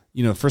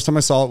 you know, first time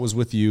I saw it was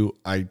with you.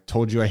 I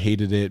told you I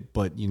hated it,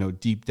 but you know,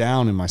 deep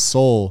down in my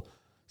soul,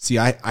 see,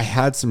 I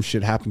had some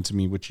shit happen to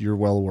me, which you're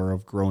well aware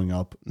of growing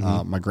up.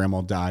 My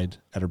grandma died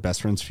at her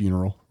best friend's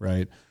funeral,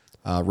 right?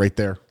 Right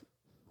there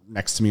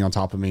next to me, on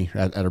top of me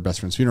at her best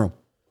friend's funeral.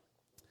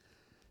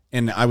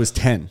 And I was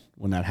 10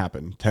 when that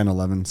happened, 10,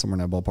 11, somewhere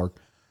in that ballpark.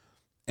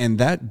 And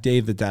that day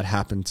that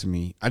happened to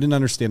me, I didn't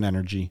understand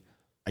energy.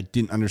 I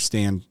didn't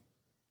understand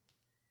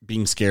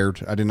being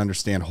scared. I didn't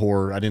understand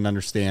horror. I didn't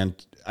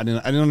understand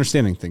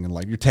anything in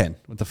life. You're 10.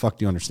 What the fuck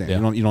do you understand? Yeah.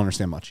 You don't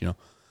understand much, you know?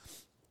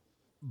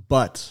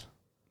 But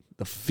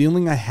the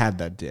feeling I had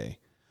that day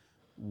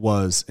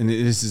was, and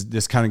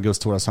this kind of goes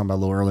to what I was talking about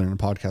a little earlier in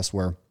the podcast,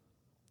 where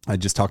I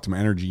just talked to my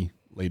energy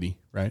lady,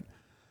 right?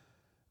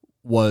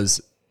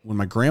 Was when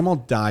my grandma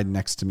died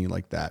next to me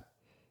like that,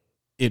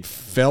 it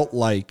felt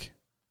like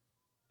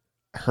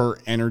her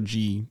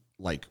energy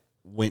like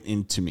went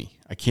into me.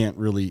 I can't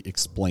really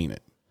explain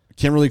it.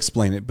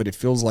 But it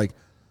feels like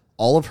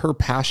all of her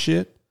past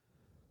shit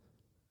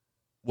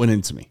went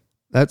into me.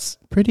 That's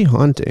pretty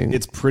haunting.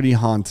 It's pretty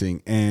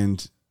haunting.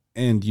 And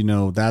you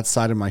know, that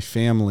side of my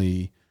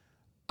family,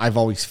 I've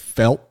always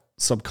felt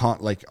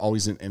like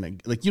always in a,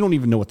 like, you don't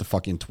even know what the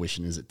fuck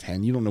intuition is at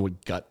 10. You don't know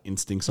what gut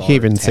instincts are. You can't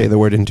even say the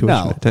word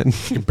intuition at 10. You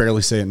can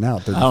barely say it now.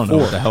 I don't know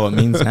what the hell it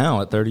means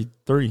now at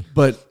 33.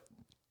 But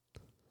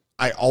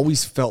I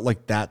always felt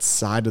like that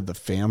side of the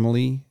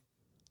family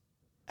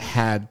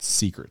had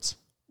secrets.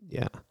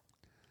 Yeah.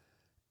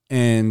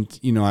 And,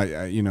 you know,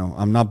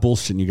 I'm not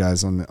bullshitting you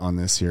guys on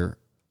this here.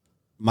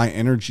 My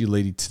energy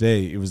lady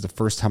today, it was the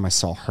first time I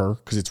saw her,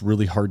 because it's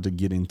really hard to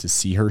get in to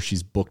see her.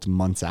 She's booked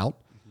months out.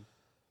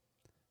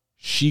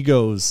 She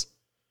goes,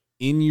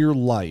 in your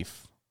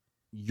life,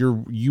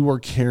 you are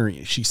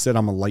carrying, she said,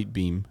 I'm a light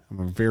beam. I'm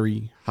a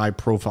very high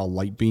profile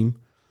light beam.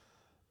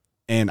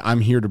 And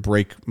I'm here to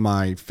break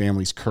my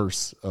family's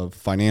curse of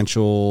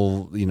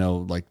financial, you know,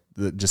 like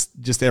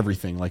just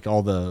everything, like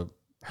all the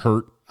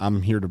hurt.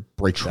 I'm here to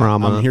break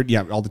trauma. I'm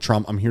here, all the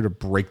trauma. I'm here to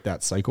break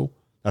that cycle.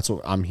 That's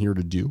what I'm here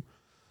to do.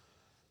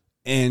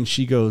 And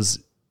she goes,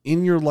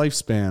 in your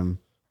lifespan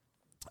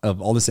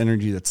of all this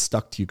energy that's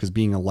stuck to you, because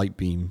being a light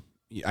beam,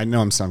 I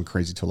know I'm sounding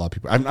crazy to a lot of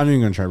people. I'm not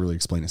even going to try to really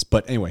explain this.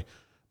 But anyway,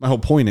 my whole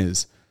point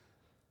is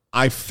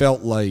I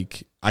felt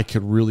like I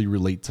could really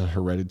relate to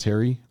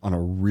Hereditary on a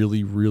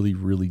really, really,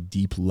 really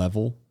deep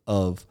level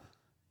of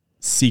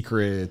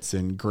secrets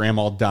and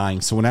grandma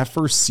dying. So when that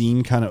first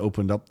scene kind of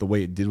opened up the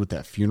way it did with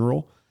that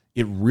funeral,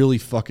 it really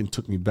fucking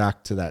took me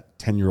back to that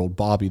 10-year-old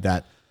Bobby.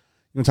 That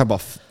you want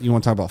to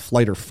talk about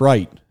flight or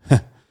fright?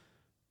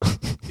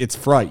 It's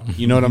Fright.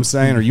 You know what I'm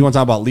saying? Or you want to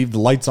talk about leave the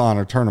lights on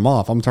or turn them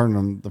off? I'm turning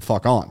them the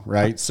fuck on,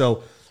 right?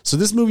 So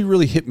this movie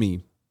really hit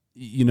me,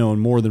 you know, in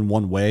more than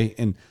one way.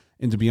 And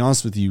to be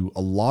honest with you,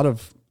 a lot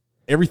of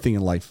everything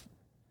in life,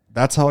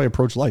 that's how I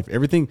approach life.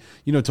 Everything,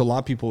 you know, to a lot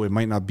of people, it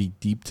might not be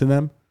deep to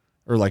them,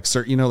 or like,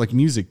 you know, like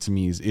music to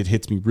me it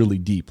hits me really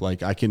deep.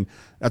 Like I can,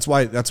 that's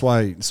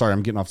why, sorry,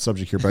 I'm getting off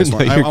subject here, but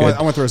I want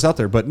to throw this out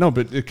there, but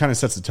it kind of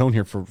sets the tone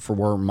here for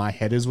where my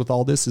head is with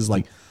all this is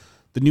like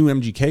the new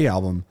MGK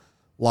album.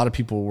 A lot of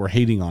people were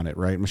hating on it,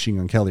 right? Machine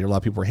Gun Kelly, a lot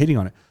of people were hating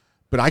on it,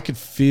 but I could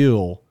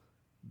feel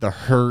the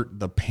hurt,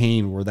 the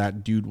pain where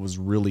that dude was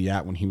really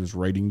at when he was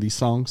writing these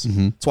songs.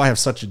 Mm-hmm. That's why I have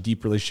such a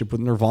deep relationship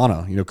with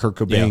Nirvana, you know, Kurt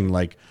Cobain. Yeah.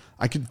 Like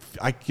I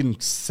can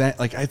set,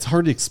 like, it's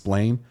hard to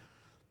explain.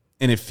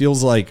 And it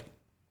feels like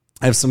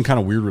I have some kind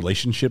of weird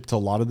relationship to a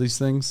lot of these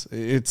things.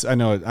 I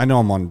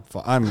know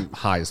I'm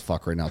high as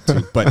fuck right now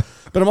too, but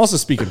I'm also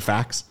speaking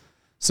facts.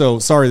 So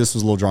sorry, this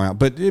was a little drawn out,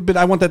 but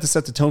I want that to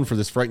set the tone for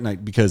this Fright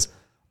Night, because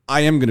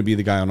I am going to be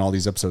the guy on all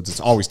these episodes that's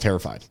always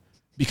terrified,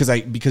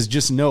 because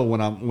just know when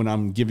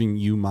I'm giving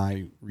you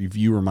my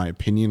review or my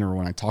opinion, or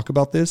when I talk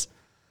about this,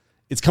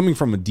 it's coming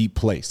from a deep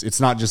place. It's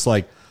not just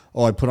like,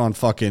 oh, I put on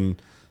fucking,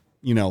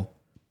 you know,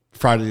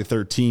 Friday the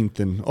 13th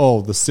and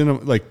the cinema,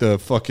 like the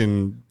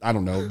fucking, I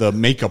don't know, the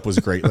makeup was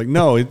great. Like,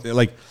 no,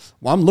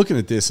 I'm looking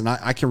at this and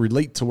I can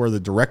relate to where the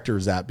director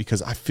is at,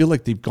 because I feel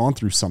like they've gone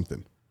through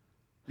something.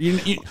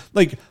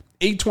 Like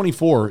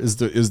A24 is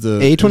the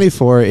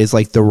A24 is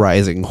like the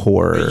rising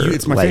horror.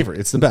 It's my favorite.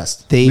 It's the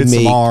best. They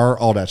Midsommar,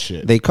 all that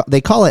shit. They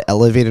call it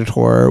elevated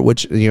horror,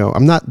 which, you know,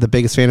 I'm not the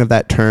biggest fan of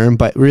that term,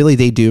 but really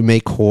they do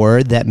make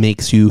horror that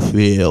makes you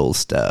feel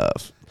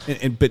stuff.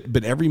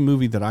 But every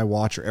movie that I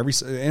watch, or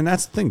and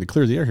that's the thing, to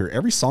clear the air here,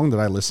 every song that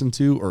I listen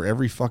to or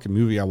every fucking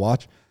movie I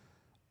watch,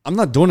 I'm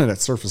not doing it at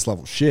surface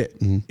level shit.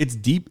 Mm-hmm. It's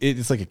deep.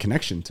 It's like a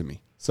connection to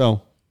me.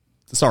 So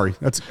sorry.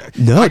 That's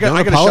no. I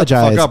gotta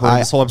apologize. Shut the fuck up,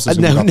 this whole episode's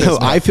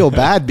I feel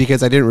bad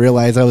because I didn't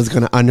realize I was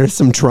going to under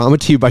some trauma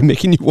to you by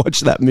making you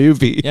watch that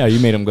movie. Yeah, you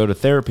made him go to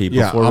therapy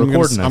before recording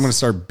this. I'm going to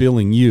start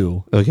billing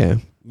you. Okay.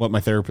 What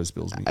my therapist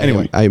bills me.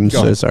 Anyway, I'm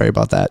so sorry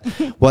about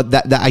that. Well,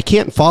 that I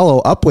can't follow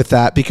up with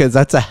that, because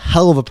that's a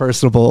hell of a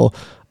personable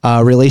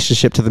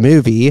relationship to the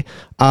movie.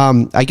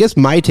 I guess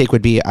my take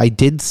would be I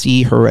did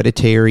see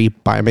Hereditary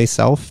by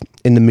myself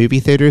in the movie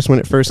theaters when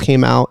it first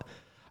came out.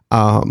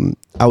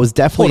 I was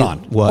definitely...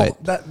 Hold on.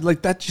 What?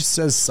 That just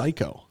says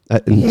Psycho.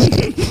 That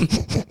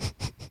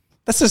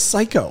says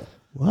Psycho.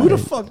 What? Who the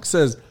fuck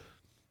says,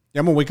 yeah,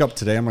 I'm going to wake up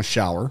today, I'm going to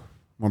shower,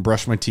 I'm going to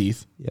brush my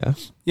teeth. Yeah.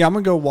 Yeah, I'm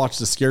going to go watch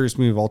the scariest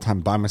movie of all time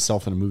by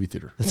myself in a movie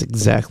theater. That's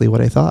exactly what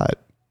I thought.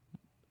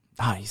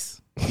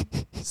 Nice.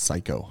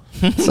 Psycho.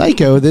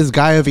 Psycho, this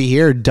guy over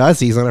here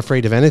he's not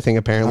afraid of anything,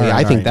 apparently.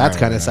 I think that's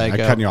kind of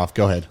psycho. I cut you off.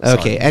 Go ahead.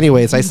 Okay,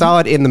 anyways, I saw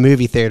it in the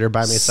movie theater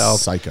by myself.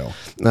 Psycho.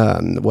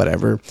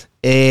 Whatever.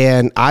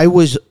 And I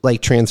was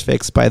like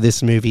transfixed by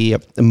this movie,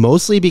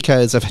 mostly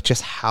because of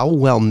just how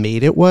well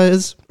made it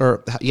was,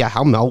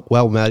 how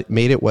well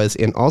made it was.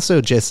 And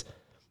also just,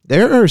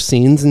 there are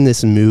scenes in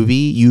this movie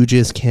you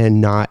just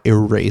cannot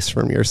erase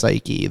from your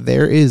psyche.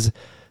 There is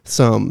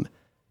some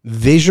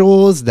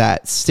visuals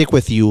that stick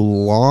with you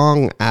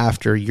long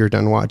after you're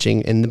done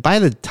watching. And by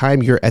the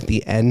time you're at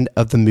the end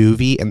of the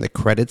movie and the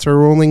credits are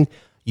rolling,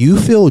 you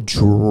feel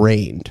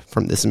drained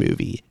from this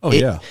movie.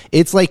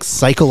 It's like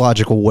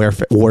psychological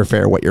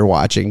warfare what you're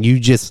watching.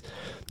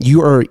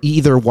 You are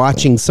either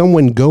watching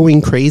someone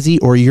going crazy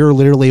or you're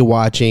literally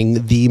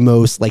watching the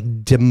most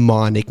like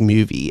demonic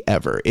movie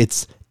ever.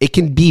 It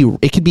can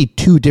be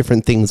two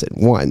different things at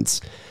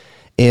once.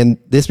 And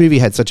this movie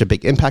had such a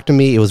big impact on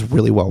me. It was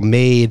really well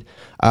made.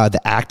 The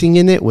acting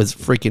in it was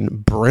freaking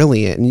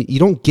brilliant. And you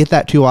don't get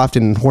that too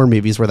often in horror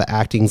movies where the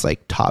acting's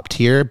like top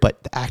tier,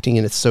 but the acting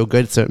in it's so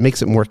good, so it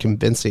makes it more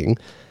convincing.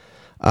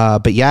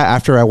 But yeah,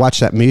 after I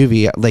watched that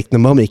movie, like the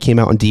moment it came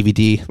out on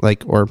DVD,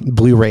 like, or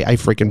Blu-ray, I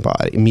freaking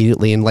bought it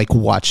immediately and like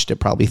watched it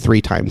probably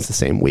 3 times the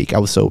same week. I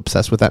was so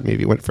obsessed with that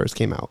movie when it first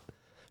came out.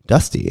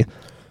 Dusty.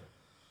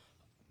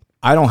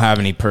 I don't have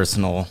any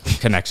personal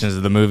connections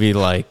to the movie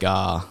like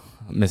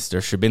Mr.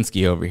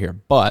 Shabinsky over here,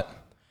 but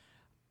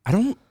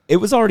it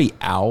was already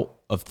out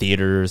of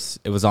theaters.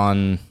 It was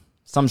on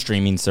some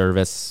streaming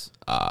service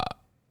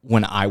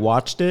when I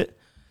watched it.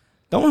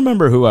 Don't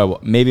remember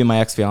maybe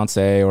my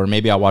ex-fiance, or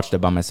maybe I watched it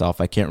by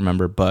myself. I can't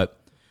remember, but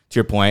to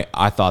your point,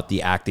 I thought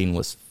the acting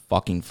was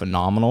fucking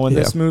phenomenal in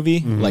this movie.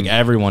 Mm-hmm. Like,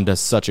 everyone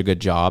does such a good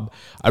job.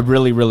 I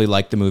really, really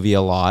liked the movie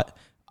a lot.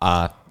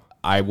 I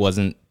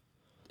wasn't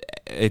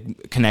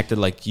connected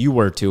like you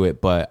were to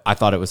it, but I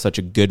thought it was such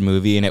a good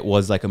movie, and it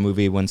was like a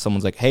movie when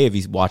someone's like, hey, have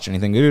you watched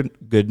anything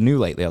good new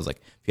lately? I was like,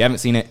 if you haven't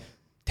seen it,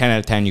 10 out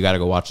of 10, you got to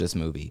go watch this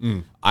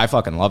movie. I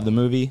fucking love the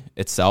movie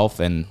itself,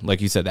 and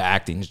like you said, the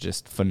acting is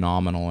just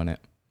phenomenal in it.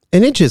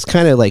 And it just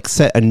kind of like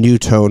set a new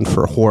tone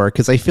for horror,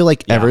 because I feel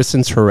like ever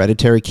since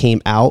Hereditary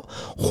came out,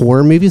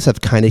 horror movies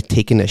have kind of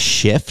taken a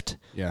shift.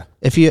 Yeah.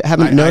 If you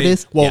haven't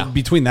noticed.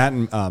 Between that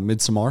and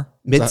Midsommar,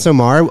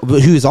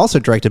 who's also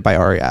directed by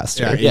Ari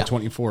Aster. Yeah,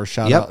 A24.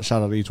 Shout out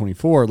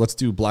A24. Let's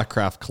do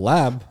Blackcraft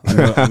collab.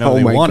 I know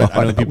they want it.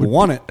 I know people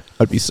want it.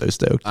 I'd be so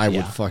stoked. I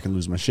would fucking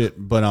lose my shit.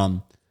 But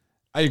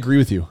I agree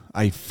with you.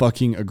 I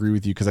fucking agree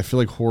with you, because I feel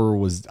like horror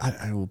was.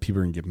 I know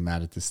people are gonna get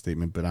mad at this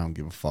statement, but I don't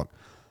give a fuck.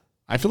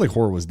 I feel like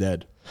horror was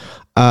dead.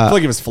 I feel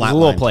like it was flat. A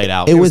little played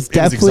out. It was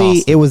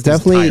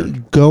definitely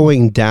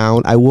going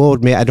down. I will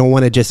admit, I don't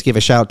want to just give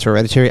a shout out to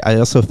Hereditary. I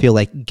also feel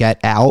like Get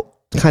Out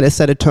kind of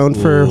set a tone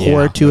for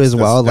horror too as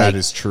well. That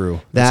is true.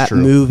 That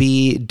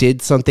movie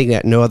did something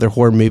that no other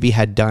horror movie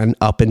had done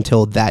up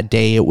until that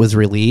day it was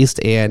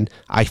released. And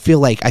I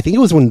think it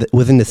was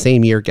within the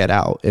same year Get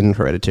Out and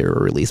Hereditary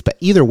were released. But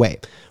either way,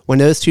 when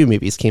those two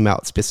movies came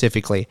out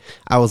specifically,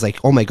 I was like,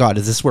 oh my God,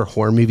 is this where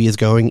horror movie is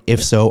going?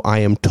 If so, I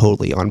am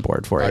totally on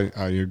board for it.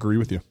 I agree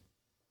with you.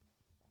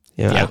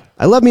 Yeah.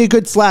 I love me a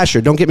good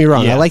slasher. Don't get me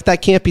wrong. I like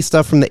that campy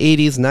stuff from the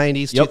 80s,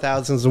 90s,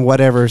 2000s, and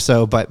whatever.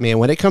 So, but man,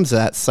 when it comes to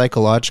that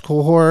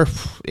psychological horror,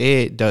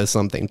 it does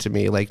something to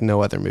me like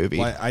no other movie.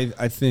 Well,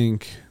 I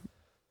think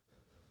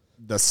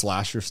the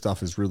slasher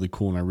stuff is really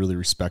cool, and I really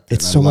respect it.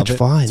 It's so much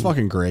fun. It's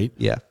fucking great.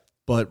 Yeah.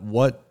 But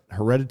what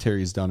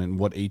Hereditary has done and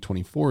what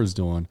A24 is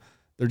doing,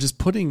 they're just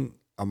putting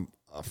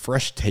a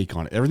fresh take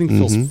on it. Everything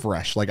feels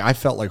fresh. Like, I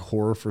felt like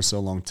horror for so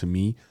long, to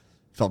me,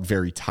 felt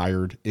very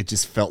tired. It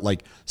just felt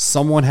like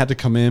someone had to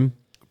come in,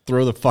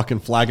 throw the fucking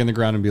flag in the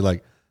ground, and be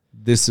like,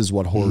 this is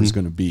what horror is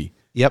going to be.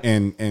 Yep.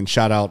 And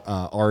shout out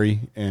Ari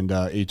and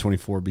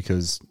A24,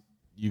 because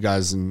you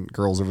guys and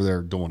girls over there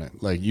are doing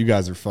it. Like, you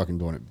guys are fucking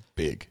doing it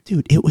big.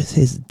 Dude, it was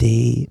his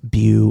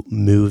debut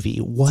movie.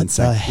 What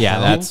the hell? Yeah,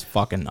 that's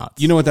fucking nuts.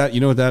 You know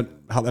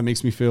how that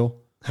makes me feel?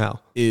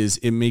 How? Is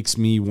it makes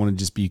me want to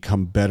just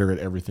become better at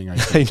everything I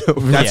do. I know.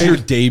 That's your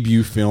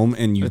debut film,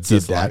 and you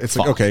did that. Like, it's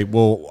like, okay,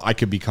 well, I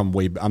could become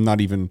I'm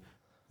not even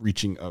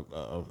reaching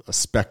a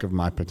speck of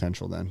my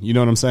potential then. You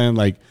know what I'm saying?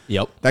 Like,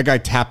 that guy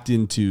tapped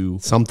into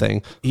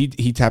something.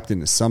 He tapped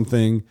into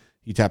something.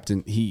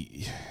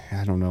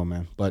 I don't know,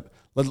 man. But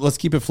let's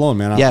keep it flowing,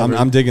 man.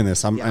 I'm digging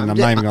this. I'm not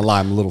even gonna lie.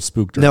 I'm a little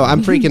spooked. No,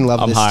 I'm freaking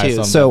loving this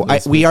too. So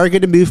we are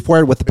going to move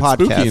forward with the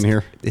podcast. Spooky in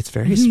here. It's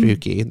very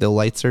spooky. The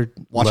lights are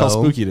Watch low. how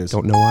spooky it is.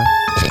 Don't know why.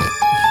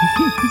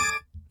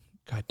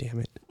 God damn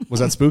it.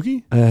 Was that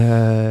spooky?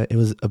 It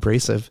was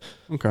abrasive.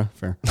 Okay,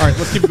 fair. All right,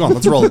 let's keep it going.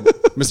 Let's roll it,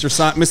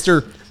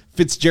 Mr.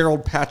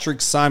 Fitzgerald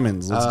Patrick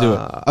Simons. Let's do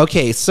it.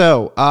 Okay,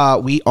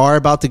 so we are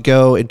about to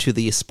go into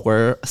the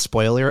spoiler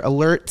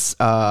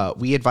alerts.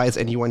 We advise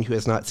anyone who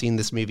has not seen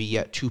this movie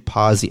yet to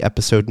pause the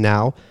episode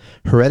now.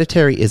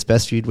 Hereditary is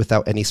best viewed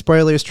without any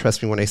spoilers.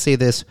 Trust me when I say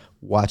this.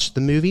 Watch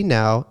the movie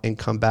now and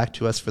come back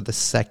to us for the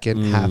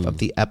second half of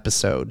the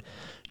episode.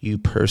 You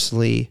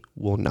personally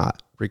will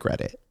not regret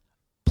it.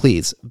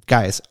 Please,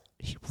 guys,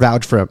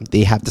 vouch for them.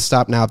 They have to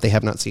stop now if they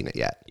have not seen it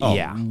yet. Oh,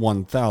 yeah,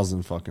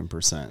 1,000 fucking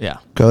 %. Yeah,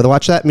 go to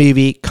watch that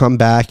movie, come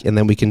back, and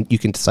then you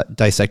can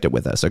dissect it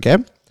with us. Okay.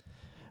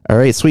 All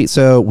right, sweet.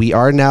 So we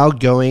are now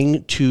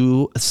going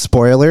to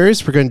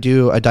spoilers. We're going to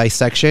do a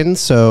dissection.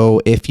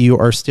 So if you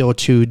are still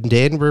tuned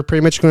in, we're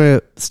pretty much going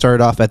to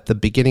start off at the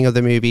beginning of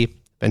the movie,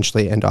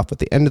 eventually end off at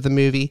the end of the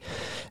movie,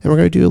 and we're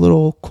going to do a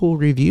little cool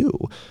review.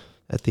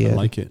 at the end.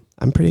 like it.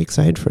 I'm pretty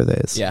excited for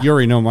this. Yeah. You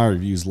already know my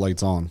reviews.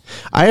 Lights on.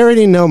 I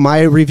already know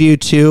my review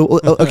too.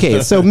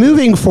 Okay, so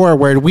moving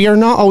forward, we are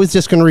not always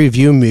just going to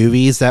review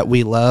movies that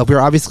we love.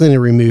 We're obviously going to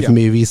remove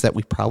movies that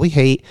we probably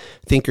hate,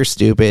 think are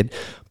stupid,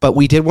 but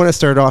we did want to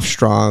start off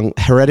strong.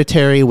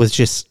 Hereditary was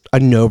just a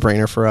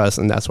no-brainer for us,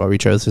 and that's why we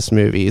chose this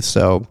movie.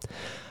 So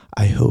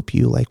I hope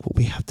you like what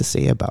we have to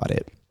say about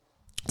it.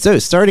 So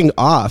starting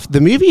off,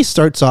 the movie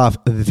starts off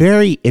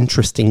very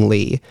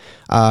interestingly.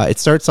 It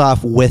starts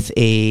off with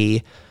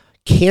a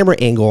camera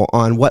angle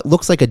on what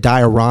looks like a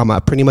diorama,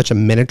 pretty much a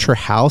miniature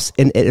house,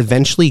 and it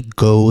eventually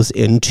goes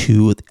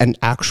into an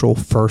actual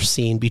first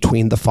scene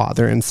between the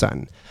father and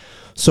son.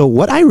 So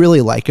what I really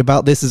like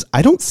about this is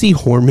I don't see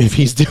horror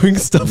movies doing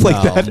stuff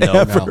like that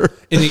ever.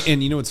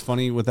 And you know what's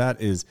funny with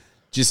that is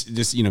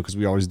just you know, because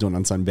we always do it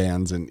on Sun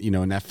Bands, and you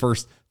know, in that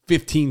first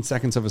 15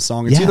 seconds of a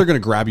song, it's either going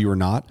to grab you or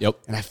not. Yep.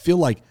 And I feel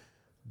like,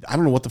 I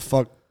don't know what the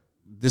fuck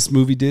this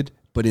movie did,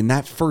 but in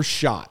that first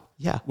shot,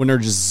 when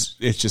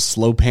it's just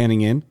slow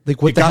panning in,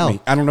 like what it the got hell? me.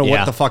 I don't know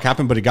what the fuck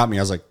happened, but it got me.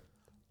 I was like,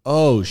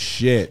 oh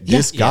shit,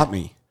 this got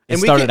me. It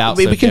started out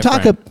so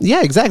different.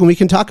 Exactly. We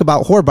can talk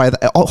about horror.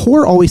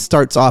 Horror always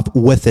starts off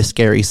with a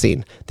scary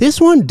scene.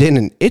 This one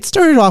didn't. It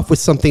started off with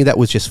something that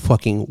was just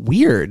fucking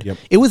weird. Yep.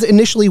 It was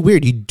initially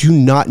weird. You do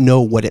not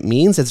know what it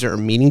means. Is there a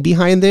meaning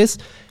behind this?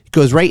 It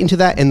goes right into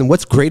that. And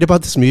what's great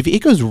about this movie, it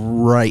goes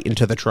right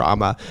into the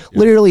trauma. Yep.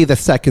 Literally, the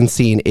second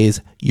scene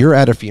is you're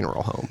at a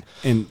funeral home.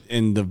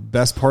 And the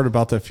best part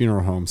about that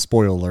funeral home,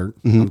 spoiler alert,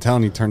 I'm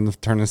telling you, turn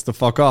this the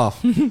fuck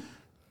off,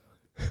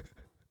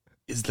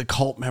 is the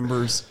cult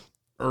members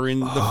are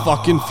in the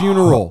fucking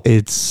funeral.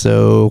 It's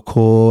so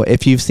cool.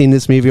 If you've seen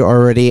this movie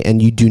already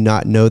and you do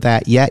not know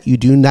that yet, you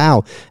do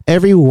now.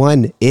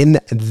 Everyone in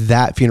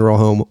that funeral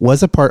home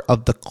was a part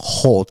of the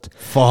cult.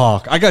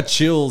 Fuck. I got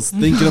chills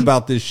thinking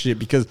about this shit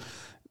because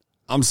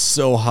I'm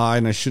so high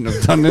and I shouldn't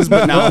have done this,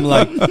 but now I'm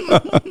like,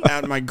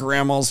 at my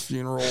grandma's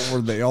funeral, were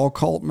they all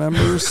cult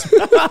members?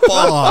 Fuck.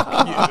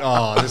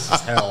 Oh, this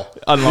is hell.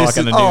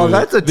 Unlocking a new. Oh,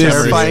 that's a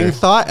terrifying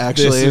thought,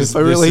 actually. If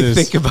I really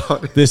think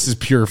about it. This is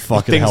pure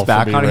fucking hell. Thinks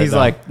back on it. He's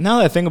like, now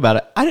that I think about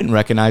it, I didn't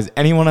recognize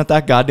anyone at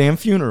that goddamn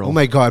funeral. Oh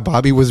my God,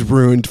 Bobby was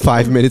ruined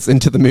 5 minutes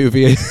into the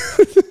movie.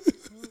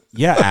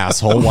 Yeah,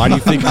 asshole. Why do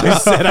you think I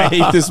said I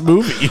hate this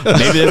movie?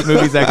 Maybe this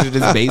movie's actually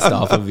just based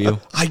off of you.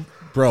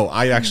 Bro,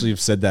 I actually have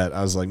said that.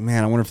 I was like,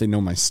 man, I wonder if they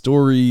know my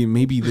story.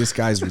 Maybe this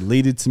guy's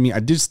related to me. I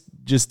just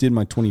did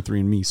my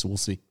 23andMe, so we'll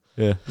see.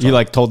 Yeah. You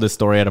like told this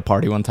story at a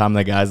party one time.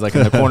 The guy's like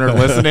in the corner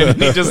listening,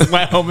 and he just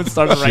went home and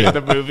started writing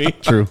the movie.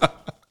 True.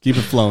 Keep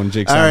it flowing,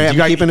 Jake. All right,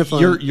 I'm keeping it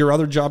flowing. Your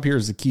other job here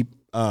is to keep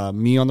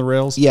me on the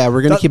rails. Yeah,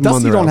 we're going to keep him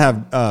on the rails. You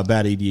don't have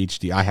bad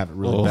ADHD. I have it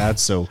really bad,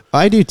 so.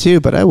 I do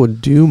too, but I will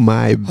do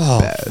my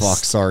best. Fuck,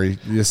 sorry.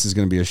 This is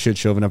going to be a shit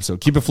show of an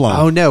episode. Keep it flowing.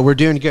 Oh, no, we're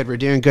doing good. We're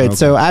doing good. Okay.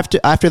 So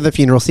after the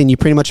funeral scene, you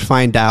pretty much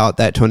find out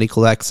that Toni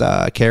Collette's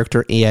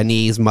character,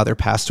 Annie's mother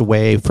passed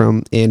away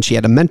and she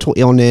had a mental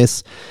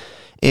illness.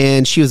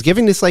 And she was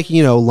giving this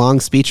long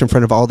speech in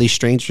front of all these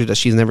strangers that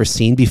she's never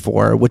seen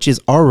before, which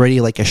is already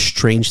like a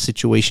strange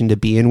situation to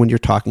be in when you're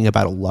talking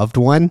about a loved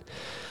one.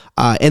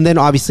 And then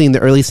obviously in the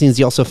early scenes,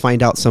 you also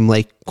find out some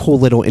like cool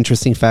little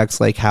interesting facts,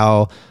 like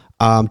how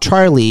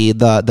Charlie,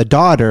 the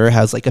daughter,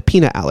 has like a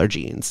peanut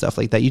allergy and stuff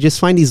like that. You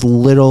just find these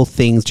little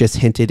things just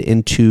hinted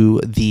into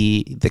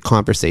the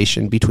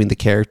conversation between the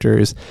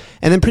characters.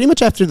 And then pretty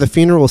much after the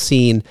funeral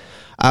scene,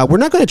 we're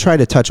not going to try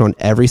to touch on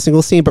every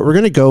single scene, but we're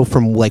going to go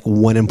from like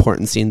one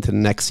important scene to the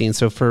next scene.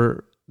 So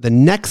for the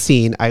next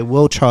scene, I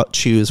will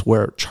choose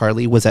where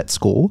Charlie was at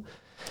school.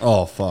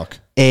 Oh, fuck.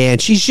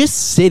 And she's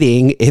just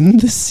sitting in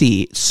the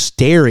seat,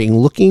 staring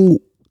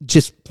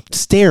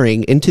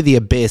into the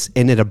abyss,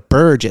 and then a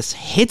bird just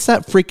hits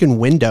that freaking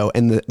window,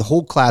 and the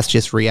whole class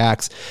just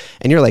reacts.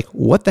 And you're like,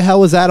 what the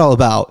hell was that all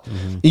about?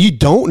 Mm-hmm. You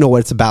don't know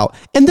what it's about.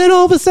 And then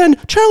all of a sudden,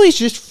 Charlie's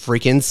just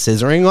freaking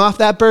scissoring off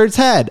that bird's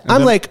head.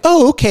 I'm like,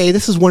 oh, okay,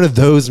 this is one of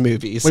those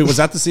movies. Wait, was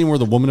that the scene where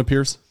the woman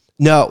appears?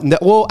 No.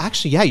 Well,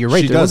 actually, yeah, you're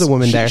right. There was a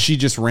woman there. She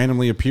just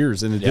randomly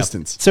appears in the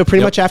distance. So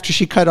pretty much after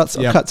she cuts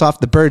off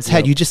the bird's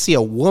head, you just see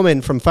a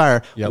woman from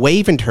fire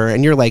waving to her,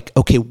 and you're like,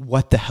 okay,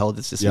 what the hell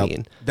does this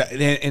mean?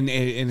 And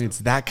it's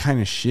that kind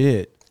of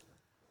shit.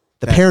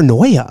 The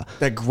paranoia.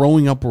 That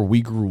growing up where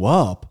we grew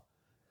up,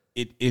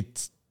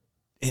 it's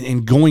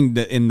going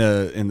in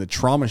the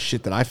trauma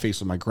shit that I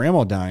faced with my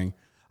grandma dying.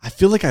 I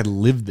feel like I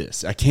lived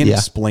this. I can't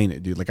explain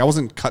it, dude. Like, I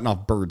wasn't cutting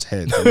off birds'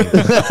 heads.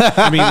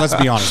 I mean, let's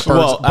be honest.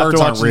 Birds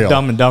aren't real.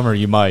 Dumb and Dumber,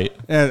 you might.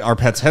 And our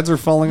pets' heads are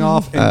falling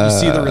off, and you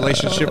see the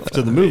relationship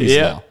to the movies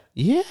now.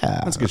 Yeah,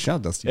 that's a good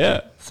shout, Dusty.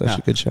 Yeah, such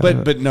a good shout.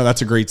 But no,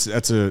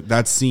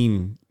 that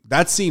scene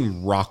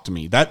rocked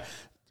me. That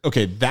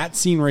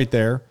scene right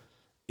there,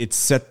 it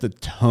set the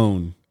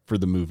tone for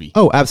the movie.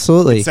 Oh,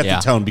 absolutely. It set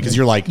the tone because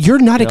you're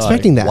not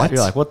expecting that. You're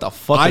like, what the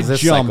fuck is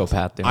this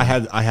psychopath doing? I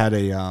had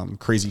a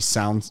crazy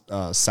sound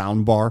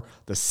bar.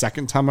 The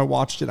second time I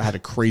watched it,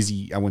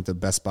 I went to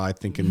Best Buy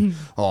thinking,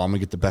 oh, I'm gonna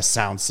get the best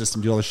sound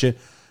system, do all this shit.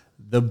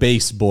 The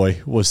bass,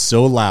 boy, was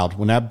so loud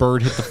when that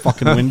bird hit the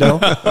fucking window.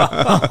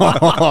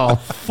 Oh,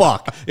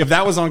 fuck. If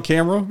that was on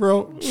camera,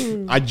 bro,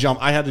 I'd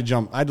jump. I had to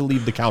jump. I had to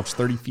leave the couch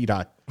 30 feet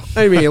high.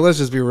 I mean, let's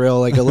just be real.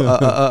 Like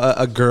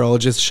a girl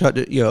just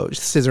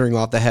scissoring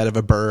off the head of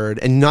a bird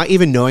and not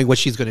even knowing what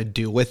she's going to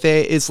do with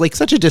it is like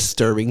such a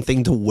disturbing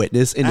thing to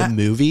witness in a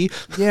movie.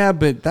 Yeah,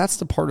 but that's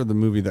the part of the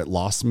movie that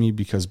lost me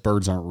because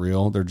birds aren't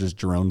real. They're just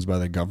drones by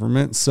the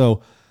government.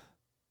 So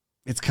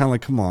it's kind of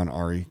like, come on,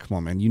 Ari. Come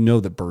on, man. You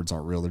know that birds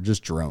aren't real. They're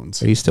just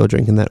drones. Are you still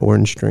drinking that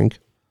orange drink?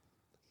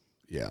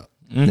 Yeah.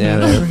 Yeah,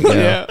 there we go.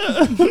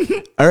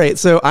 Yeah. All right,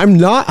 so I'm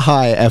not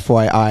high,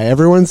 FYI.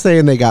 Everyone's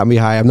saying they got me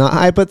high. I'm not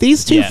high, but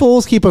these two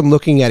fools keep on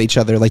looking at each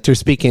other like they're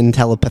speaking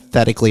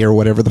telepathically or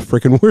whatever the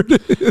freaking word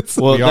is.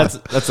 Well,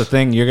 that's the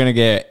thing. You're going to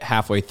get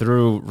halfway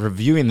through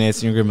reviewing this,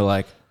 and you're going to be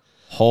like,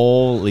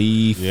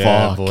 holy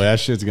fuck. Boy, that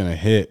shit's going to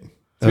hit.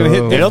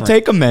 It'll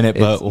take a minute,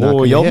 but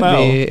you'll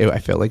know. I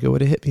feel like it would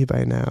have hit me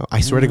by now.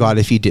 I swear to God,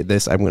 if you did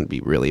this, I'm going to be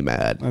really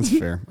mad. That's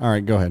fair. All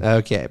right, go ahead.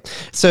 Okay.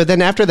 So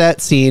then after that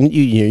scene,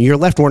 you're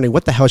left wondering,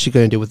 what the hell is she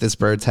going to do with this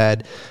bird's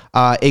head?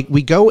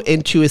 We go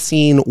into a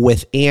scene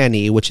with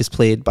Annie, who is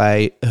played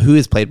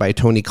by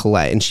Toni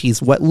Collette. And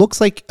she's what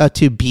looks like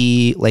to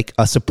be like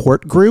a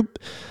support group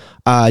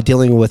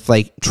dealing with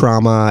like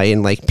trauma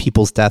and like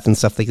people's death and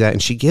stuff like that.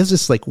 And she gives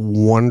this like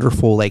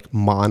wonderful like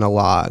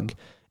monologue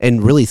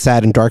and really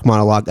sad and dark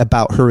monologue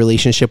about her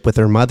relationship with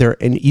her mother.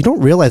 And you don't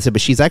realize it, but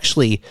she's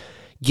actually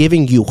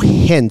giving you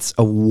hints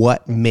of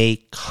what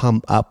may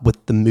come up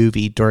with the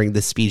movie during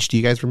the speech. Do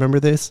you guys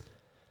remember this?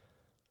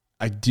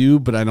 I do,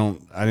 but I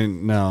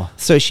didn't know.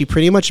 So she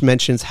pretty much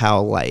mentions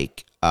how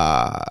like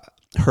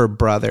her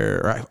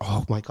brother,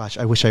 oh my gosh,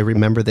 I wish I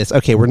remember this.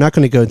 Okay, we're not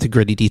going to go into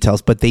gritty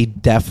details, but they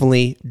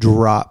definitely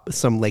drop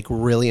some like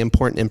really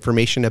important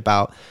information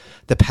about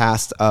the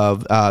past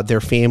of their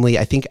family.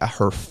 I think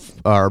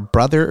her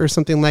brother or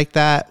something like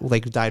that,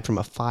 like died from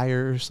a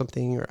fire or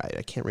something, or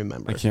I can't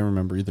remember. I can't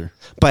remember either.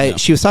 But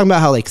she was talking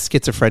about how like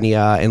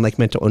schizophrenia and like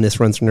mental illness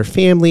runs in her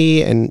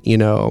family, and you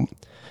know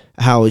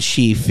how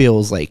she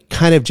feels like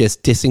kind of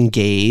just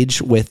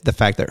disengaged with the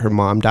fact that her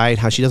mom died,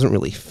 how she doesn't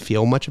really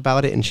feel much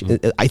about it.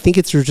 And I think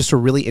it's just a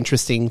really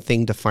interesting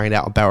thing to find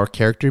out about her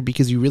character,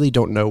 because you really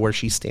don't know where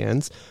she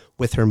stands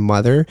with her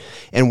mother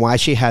and why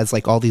she has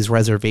like all these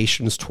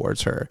reservations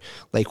towards her.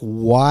 Like,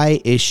 why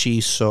is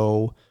she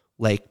so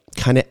like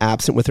kind of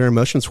absent with her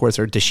emotions towards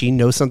her? Does she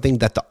know something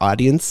that the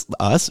audience,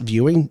 us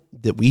viewing,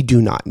 that we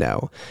do not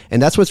know? And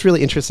that's what's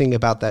really interesting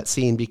about that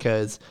scene,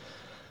 because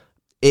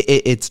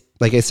it's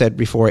like I said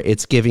before,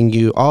 it's giving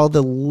you all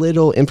the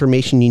little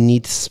information you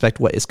need to suspect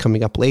what is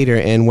coming up later.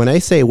 And when I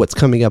say what's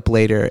coming up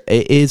later,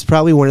 it is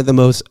probably one of the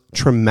most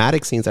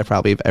traumatic scenes I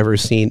probably have ever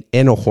seen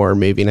in a horror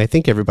movie. And I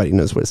think everybody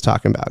knows what it's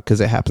talking about, because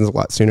it happens a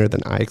lot sooner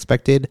than I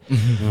expected.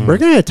 Mm-hmm. We're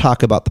going to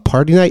talk about the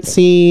party night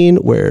scene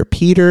where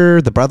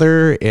Peter, the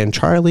brother, and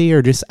Charlie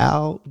are just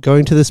out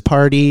going to this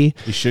party.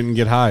 He shouldn't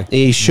get high.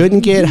 He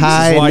shouldn't get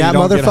high. And that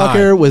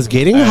motherfucker was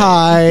getting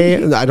high.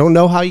 I don't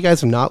know how you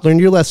guys have not learned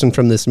your lesson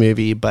from this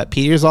movie, but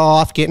Peter's all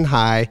off getting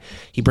high.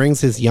 He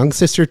brings his young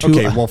sister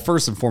to well,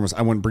 first and foremost,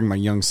 I wouldn't bring my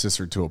young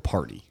sister to a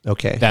party.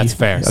 Okay. That's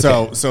fair.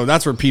 Okay. So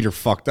that's where Peter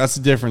fucked. That's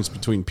the difference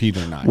between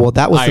Peter and I. Well,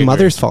 that was the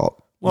mother's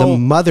fault. Well, the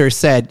mother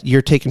said,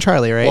 "You're taking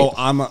Charlie, right?" Well,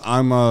 I'm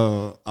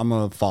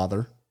a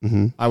father.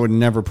 Mm-hmm. I would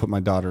never put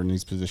my daughter in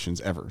these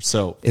positions ever.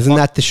 So isn't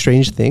that the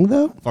strange thing,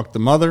 though? Fuck the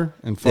mother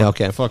and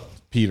fuck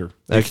Peter.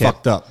 They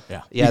fucked up.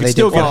 Yeah, they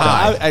still did. Get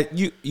high.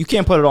 You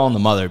can't put it all on the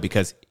mother,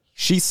 because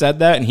she said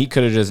that and he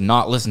could have just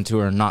not listened to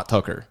her and not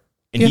took her.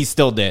 And he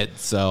still did.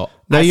 So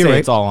I say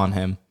it's all on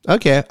him.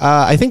 Okay.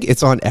 I think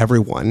it's on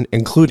everyone,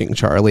 including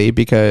Charlie,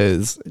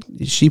 because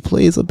she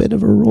plays a bit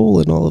of a role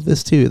in all of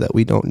this too that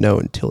we don't know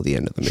until the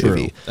end of the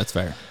movie. True. That's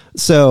fair.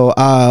 So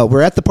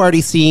we're at the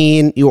party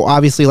scene. You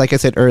obviously, like I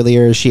said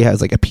earlier, she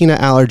has like a peanut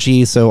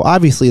allergy. So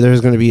obviously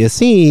there's going to be a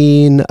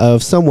scene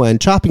of someone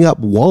chopping up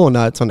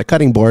walnuts on a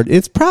cutting board.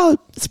 It's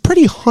a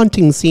pretty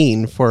haunting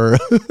scene for...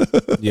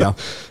 Yeah.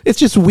 It's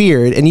just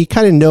weird. And you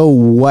kind of know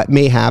what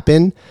may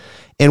happen.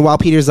 And while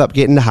Peter's up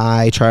getting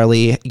high,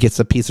 Charlie gets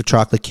a piece of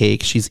chocolate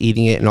cake. She's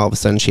eating it, and all of a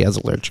sudden she has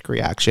an allergic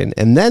reaction.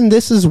 And then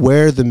this is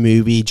where the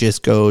movie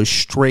just goes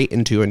straight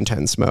into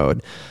intense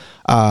mode.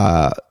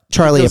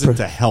 Charlie goes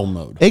into hell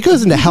mode. It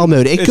goes into hell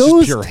mode. It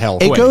goes pure hell.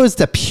 It goes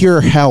to pure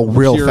hell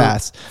real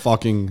fast.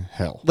 Fucking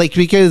hell. Like,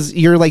 because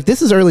you're like,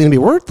 this is early in the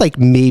movie. We're like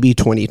maybe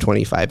 20,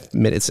 25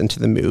 minutes into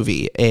the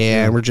movie,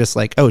 and we're just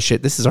like, oh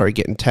shit, this is already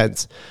getting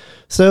tense.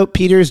 So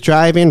Peter's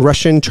driving,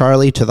 rushing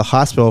Charlie to the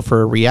hospital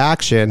for a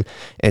reaction,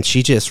 and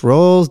she just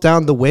rolls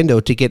down the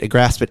window to get a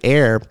grasp of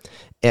air,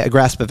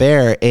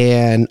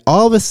 and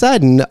all of a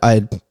sudden,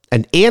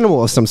 an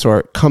animal of some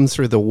sort comes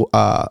through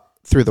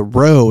the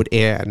road,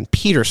 and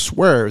Peter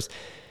swerves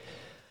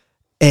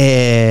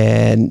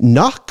and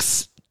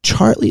knocks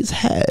Charlie's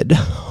head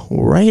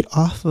right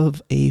off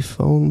of a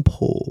phone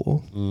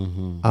pole.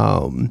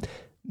 Mm-hmm.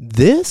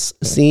 This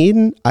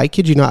scene, I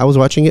kid you not, I was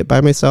watching it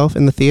by myself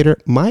in the theater.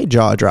 My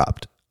jaw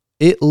dropped.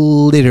 It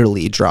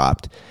literally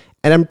dropped.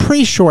 And I'm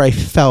pretty sure I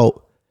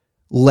felt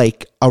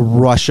like a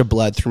rush of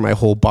blood through my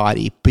whole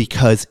body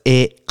because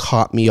it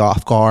caught me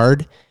off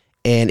guard.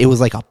 And it was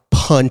like a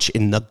punch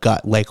in the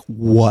gut. Like,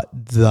 what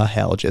the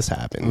hell just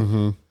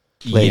happened?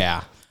 Like,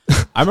 yeah.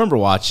 I remember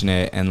watching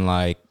it and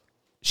like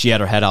she had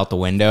her head out the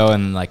window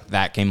and like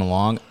that came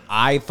along.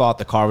 I thought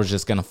the car was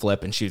just going to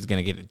flip and she was going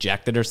to get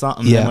ejected or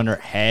something. Yeah. Then when her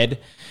head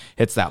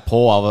hits that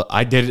pole,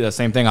 I did the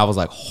same thing. I was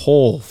like,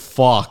 oh,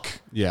 fuck.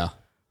 Yeah.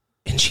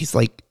 And she's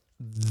like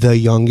the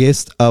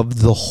youngest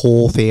of the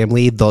whole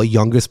family. The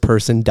youngest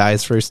person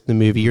dies first in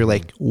the movie. You're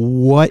like,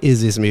 what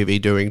is this movie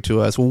doing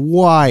to us?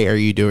 Why are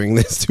you doing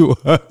this to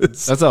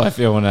us? That's how I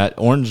feel when that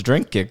orange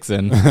drink kicks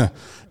in.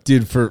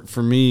 Dude,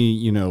 for me,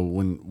 you know,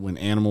 when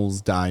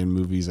animals die in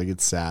movies, I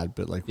get sad.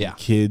 But like when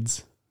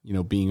kids, you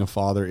know, being a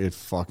father, it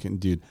fucking,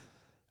 dude,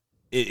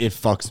 it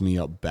fucks me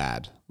up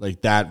bad.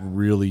 Like that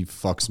really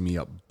fucks me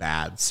up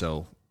bad.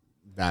 So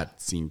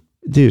that scene,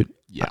 dude.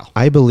 Yeah,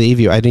 I believe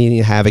you. I didn't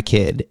even have a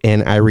kid,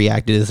 and I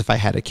reacted as if I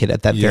had a kid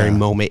at that very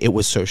moment. It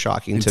was so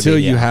shocking to me. Until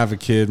you have a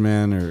kid,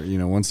 man, or you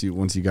know, once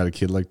you got a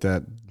kid like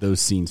that, those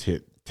scenes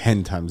hit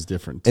 10 times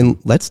different. And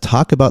let's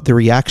talk about the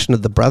reaction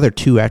of the brother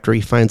too after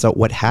he finds out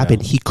what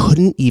happened. He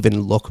couldn't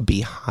even look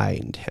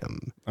behind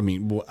him. I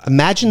mean,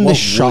 imagine the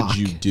shock. What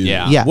would you do?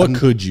 Yeah. What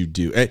could you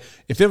do?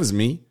 If it was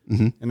me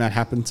and that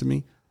happened to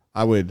me,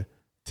 I would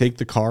take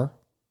the car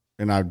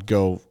and I'd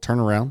go turn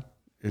around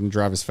and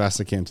drive as fast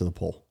as I can to the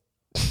pole.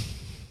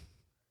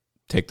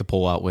 Take the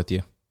pole out with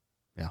you.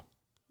 Yeah.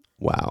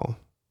 Wow.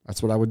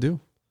 That's what I would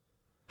do.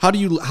 How do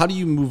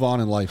you move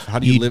on in life? How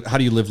do you live? How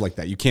do you live like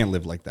that? You can't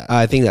live like that.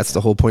 I think that's the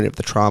whole point of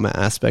the trauma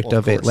aspect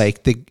of it.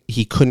 Like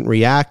he couldn't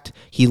react.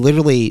 He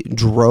literally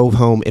drove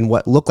home in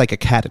what looked like a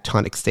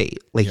catatonic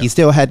state. Like he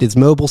still had his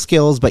mobile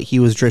skills, but he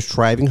was just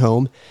driving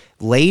home,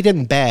 laid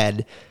in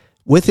bed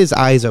with his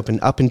eyes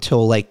open up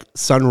until like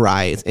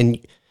sunrise. And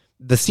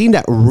the scene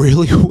that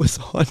really was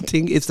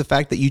haunting is the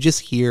fact that you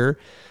just hear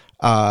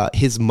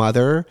his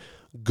mother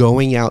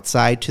going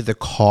outside to the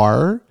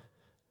car,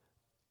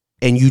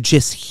 and you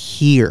just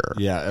hear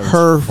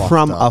her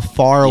from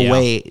afar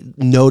away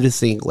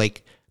noticing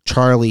like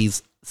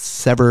Charlie's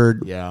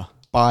severed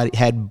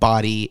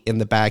body in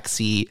the back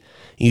seat.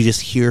 And you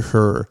just hear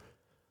her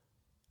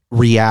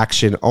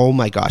reaction. Oh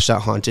my gosh,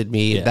 that haunted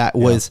me. That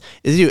was,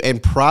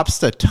 and props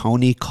to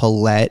Toni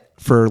Collette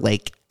for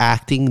like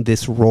acting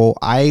this role.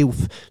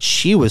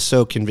 She was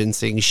so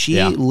convincing.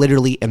 She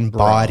literally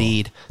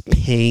embodied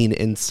pain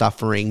and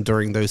suffering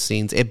during those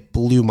scenes. It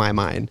blew my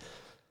mind.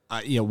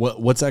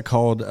 What's that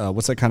called?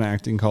 What's that kind of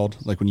acting called?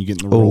 Like when you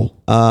get in the role?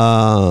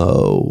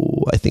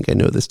 I think I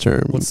know this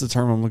term. What's the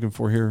term I'm looking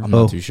for here? I'm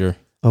not too sure.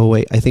 Oh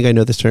wait, I think I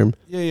know this term.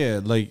 Yeah.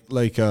 Hold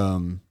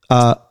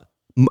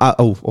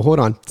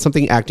on.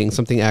 Something acting.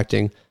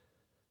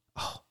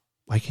 Oh,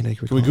 why can't I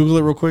recall? Can we Google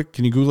it real quick?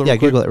 Can you Google it? Yeah,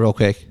 Google it real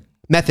quick.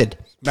 Method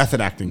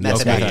acting.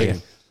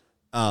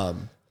 I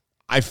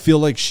feel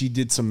like she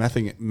did some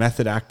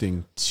method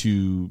acting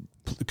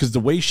because the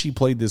way she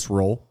played this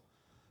role,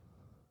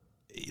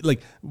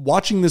 like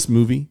watching this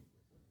movie,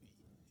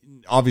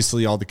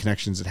 obviously all the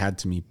connections it had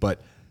to me, but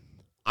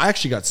I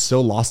actually got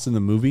so lost in the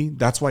movie.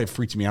 That's why it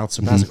freaked me out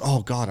so bad. I was like,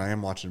 oh God, I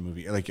am watching a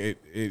movie. Like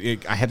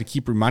I had to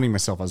keep reminding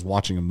myself I was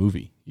watching a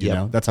movie. You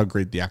know, that's how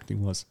great the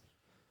acting was.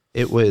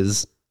 It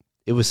was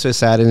so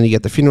sad. And then you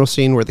get the funeral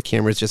scene where the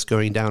camera's just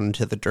going down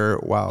into the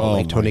dirt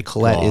while Toni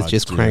Collette is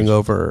just crying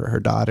over her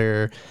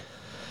daughter.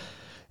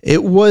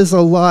 It was a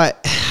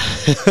lot.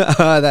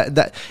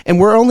 And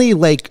we're only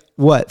like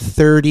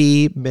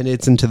 30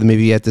 minutes into the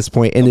movie at this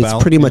point, and it's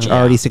pretty much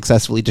already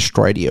successfully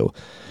destroyed you.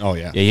 Oh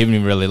yeah. Yeah, you haven't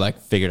even really like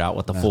figured out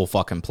what the full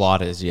fucking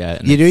plot is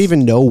yet. You don't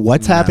even know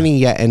what's happening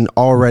yet, and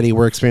already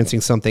we're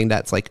experiencing something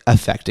that's like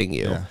affecting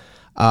you.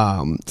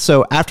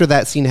 So after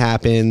that scene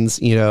happens,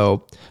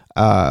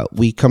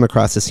 we come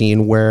across a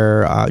scene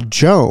where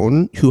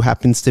Joan, who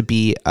happens to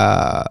be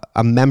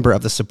a member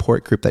of the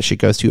support group that she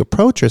goes to,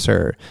 approaches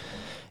her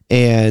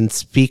and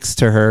speaks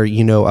to her,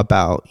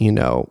 about,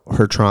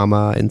 her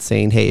trauma and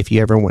saying, hey, if you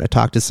ever want to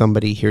talk to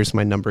somebody, here's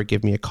my number,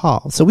 give me a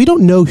call. So we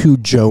don't know who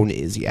Joan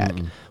is yet.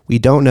 We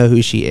don't know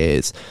who she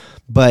is,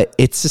 but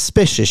it's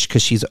suspicious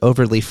because she's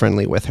overly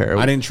friendly with her.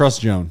 I didn't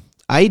trust Joan.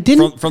 I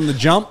didn't from the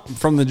jump.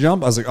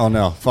 I was like, oh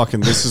no, fucking,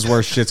 this is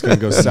where shit's gonna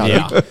go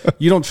south.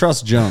 You don't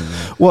trust Joan,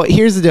 man. Well,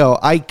 here's the deal.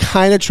 I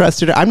kind of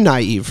trusted her. I'm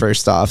naive,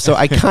 first off, so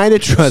I kind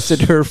of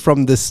trusted her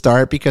from the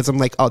start because I'm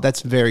like, oh,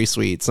 that's very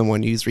sweet.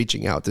 Someone who's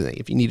reaching out to me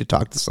if you need to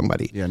talk to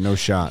somebody. Yeah, no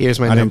shot. Here's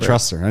my number. number. Didn't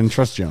trust her. I didn't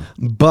trust Joan.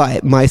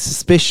 But my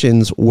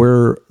suspicions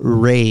were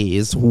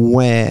raised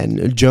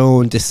when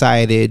Joan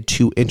decided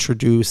to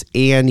introduce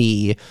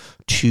Annie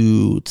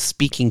to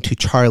speaking to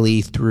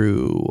Charlie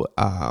through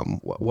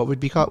what would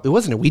be called? It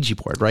wasn't a Ouija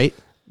board, right?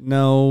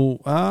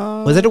 No.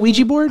 Was it a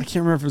Ouija board? I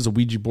can't remember if it was a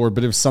Ouija board,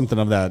 but it was something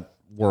of that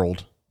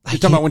world. You're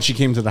talking about when she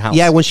came to the house.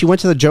 Yeah, when she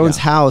went to the Jones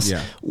house,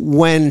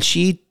 when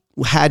she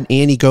had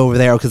Annie go over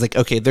there, because like,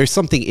 okay, there's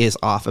something is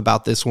off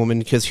about this woman,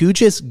 because who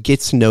just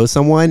gets to know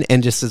someone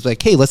and just is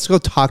like, hey, let's go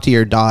talk to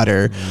your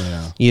daughter,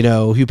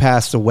 who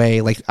passed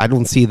away. Like, I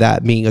don't see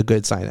that being a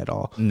good sign at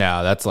all.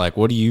 No, that's like,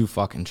 what are you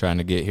fucking trying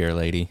to get here,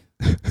 lady?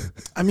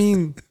 I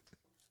mean,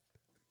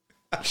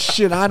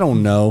 shit, I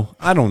don't know.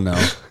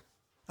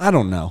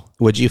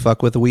 Would you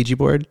fuck with a Ouija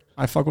board?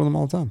 I fuck with them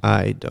all the time.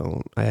 I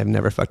don't. I have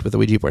never fucked with a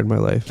Ouija board in my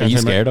life. Are you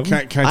scared of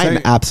them? Can I tell I'm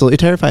you? absolutely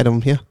terrified of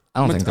them. Yeah. I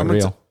don't think they're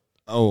real.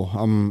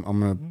 I'm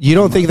gonna. You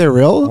don't think they're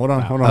real? Hold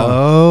on.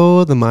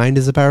 Oh, the mind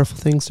is a powerful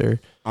thing, sir.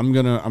 I'm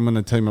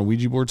gonna tell you my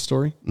Ouija board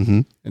story,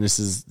 and this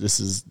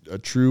is a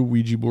true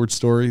Ouija board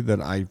story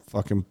that I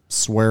fucking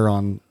swear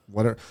on.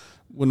 Whatever.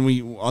 When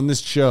we on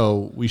this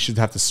show, we should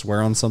have to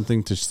swear on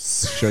something to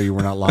show you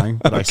we're not lying.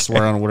 But I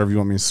swear on whatever you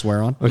want me to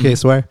swear on. Okay,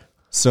 swear.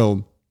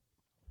 So,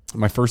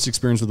 my first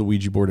experience with a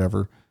Ouija board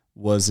ever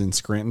was in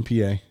Scranton,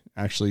 PA.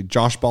 Actually,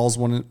 Josh Balls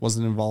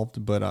wasn't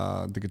involved, but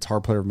the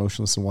guitar player of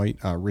Motionless in White,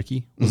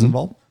 Ricky, was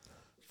involved.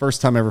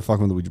 First time ever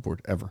fucking with the Ouija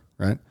board ever,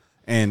 right?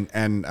 And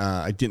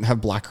I didn't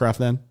have Blackcraft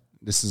then.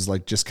 This is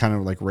like just kind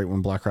of like right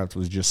when Blackcraft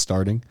was just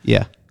starting.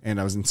 Yeah. And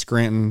I was in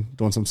Scranton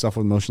doing some stuff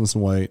with Motionless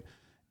in White,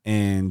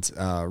 and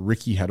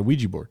Ricky had a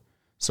Ouija board.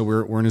 So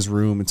we're in his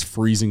room. It's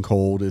freezing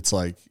cold. It's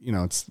like,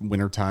 it's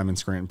wintertime in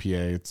Scranton,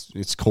 PA.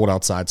 It's cold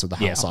outside, so the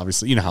house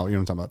obviously, you know what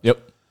I'm talking about.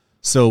 Yep.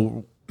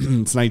 So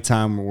it's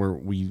nighttime where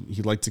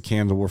he lights a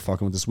candle. We're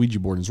fucking with this Ouija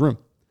board in his room.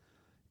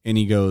 And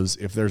he goes,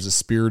 if there's a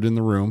spirit in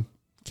the room,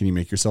 can you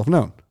make yourself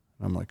known?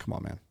 And I'm like, come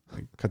on, man.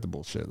 Like, cut the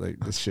bullshit. Like,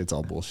 this shit's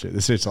all bullshit.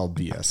 This shit's all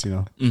BS,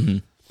 Mm-hmm.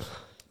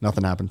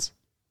 Nothing happens.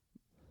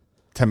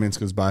 10 minutes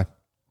goes by.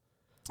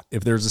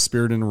 If there's a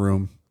spirit in the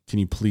room, can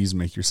you please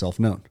make yourself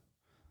known?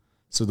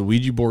 So the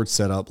Ouija board's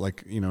set up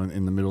like, in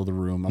the middle of the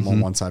room. I'm on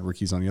one side,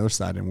 Ricky's on the other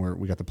side, and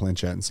we got the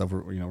planchette and stuff.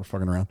 We're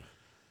fucking around.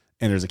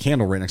 And there's a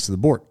candle right next to the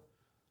board.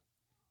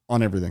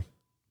 On everything.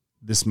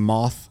 This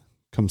moth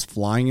comes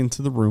flying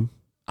into the room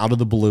out of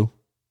the blue.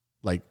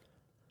 Like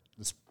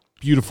this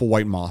beautiful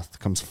white moth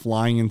comes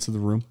flying into the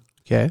room.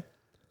 Okay.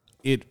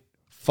 It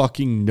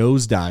fucking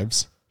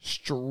nosedives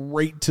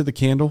straight to the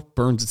candle,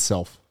 burns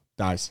itself,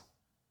 dies.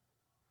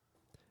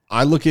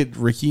 I look at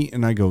Ricky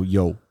and I go,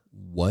 yo,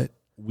 what?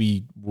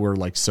 We were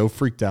like so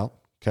freaked out.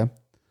 Okay.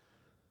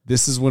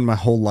 This is when my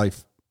whole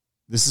life,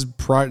 this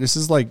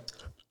is like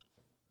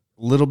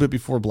a little bit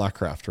before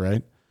Blackcraft,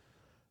 right?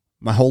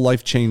 My whole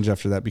life changed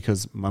after that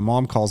because my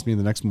mom calls me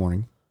the next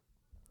morning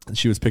and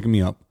she was picking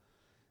me up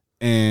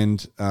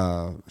and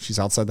she's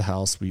outside the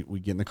house. We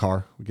get in the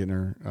car, we get in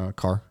her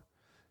car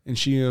and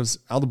she goes,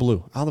 out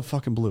of the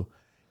fucking blue.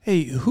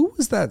 Hey, who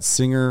was that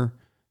singer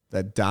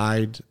that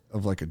died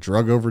of like a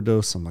drug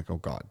overdose? I'm like, oh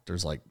God,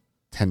 there's like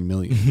 10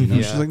 million.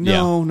 She's like,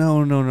 no.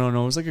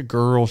 It was like a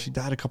girl. She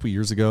died a couple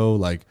years ago.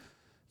 Like,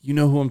 you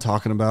know who I'm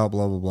talking about,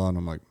 blah, blah, blah. And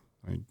I'm like,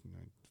 I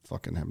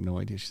fucking have no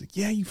idea. She's like,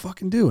 yeah, you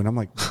fucking do. And I'm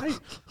like,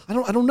 I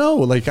don't know.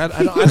 Like, I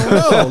don't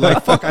know.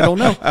 Like, fuck, I don't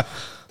know.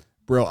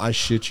 Bro, I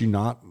shit you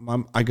not.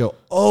 I go,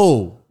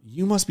 oh,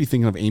 you must be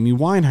thinking of Amy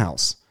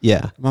Winehouse.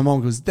 Yeah. My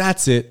mom goes,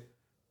 that's it.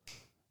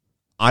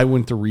 I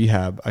went to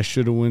rehab. I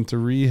should have went to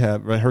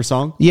rehab. Right? Her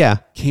song? Yeah.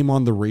 Came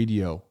on the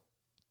radio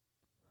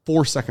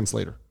 4 seconds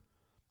later.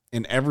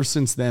 And ever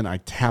since then, I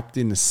tapped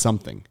into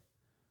something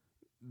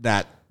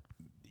that,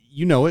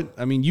 it.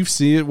 I mean, you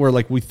see it where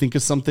like we think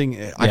of something.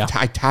 Yeah.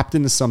 I tapped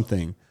into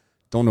something.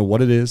 Don't know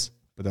what it is,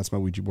 but that's my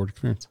Ouija board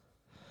experience.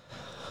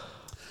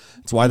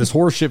 That's why this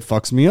horror shit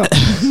fucks me up.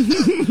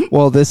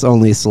 Well, this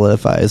only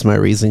solidifies my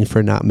reasoning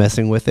for not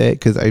messing with it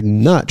because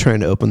I'm not trying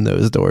to open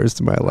those doors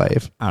to my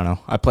life. I don't know.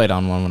 I played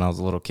on one when I was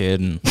a little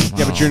kid, and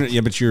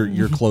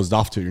you're closed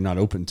off to it. You're not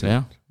open to it.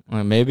 Yeah,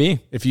 well,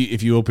 maybe if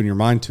you open your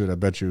mind to it, I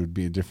bet you it would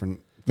be a different.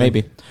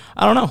 Maybe.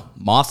 I don't know.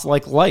 Moths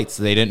like lights.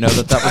 They didn't know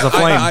that was a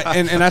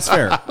flame. And that's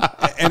fair.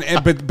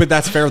 But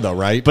that's fair though,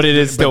 right? But it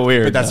is still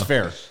weird. But that's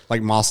fair.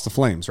 Like moths to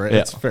flames, right? Yeah.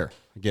 That's fair.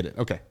 I get it.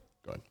 Okay.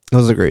 Go ahead. That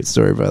was a great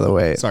story, by the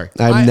way. Sorry.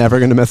 I'm never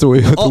going to mess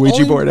with the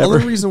Ouija board ever. The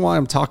only reason why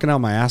I'm talking out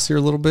my ass here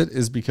a little bit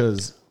is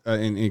because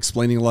in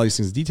explaining a lot of these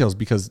things details,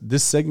 because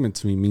this segment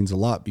to me means a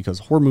lot because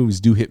horror movies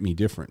do hit me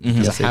different.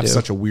 Because Yes, I have they do.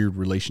 such a weird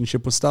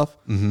relationship with stuff.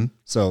 Mm-hmm.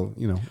 So,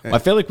 I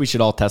feel like we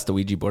should all test a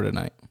Ouija board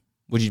tonight.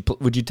 Would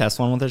you test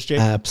one with us, Jake?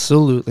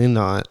 Absolutely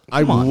not.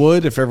 I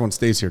would if everyone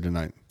stays here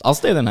tonight. I'll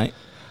stay the night.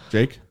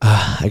 Jake?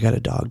 I got a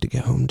dog to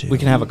get home to. We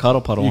can have a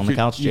cuddle puddle on the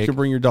couch, You Jake. could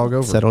bring your dog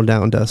over. Settle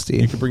down, Dusty.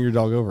 You could bring your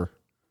dog over.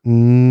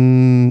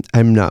 I'm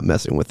not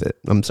messing with it.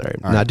 I'm sorry.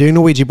 I'm not doing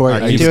a Ouija board. All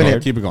right, I'm doing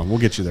it. Keep it going. We'll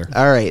get you there.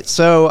 All right.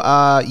 So,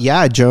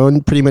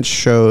 Joan pretty much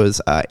shows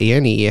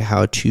Annie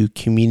how to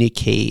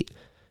communicate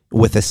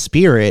with a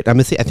spirit. I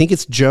think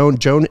it's Joan.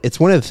 It's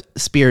one of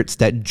spirits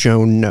that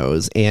Joan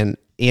knows, and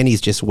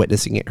Annie's just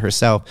witnessing it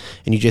herself.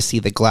 And you just see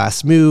the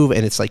glass move,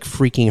 and it's like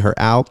freaking her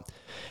out.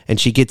 And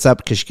she gets up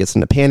because she gets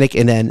into panic.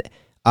 And then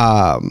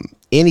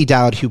Annie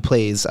Dowd, who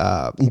plays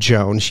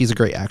Joan, she's a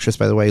great actress,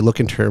 by the way. Look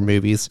into her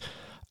movies.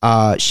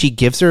 She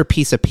gives her a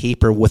piece of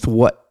paper with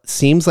what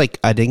seems like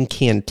an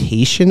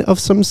incantation of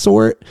some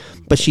sort,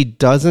 but she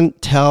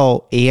doesn't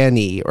tell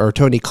Annie or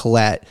Toni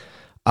Collette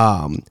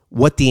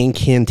what the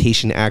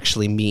incantation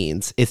actually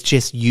means. It's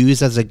just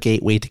used as a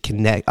gateway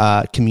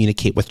to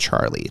communicate with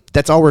Charlie.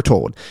 That's all we're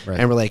told. Right.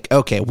 And we're like,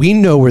 okay, we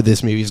know where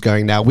this movie's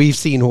going now. We've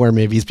seen horror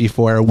movies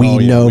before. We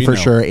know for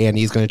sure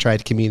Annie's going to try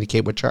to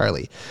communicate with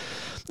Charlie.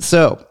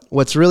 So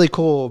what's really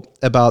cool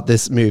about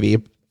this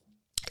movie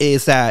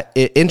is that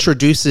it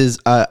introduces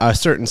a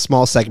certain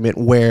small segment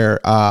where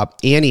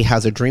Annie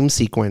has a dream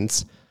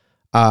sequence.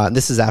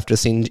 This is after the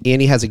scene.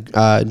 Annie has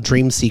a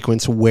dream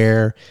sequence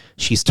where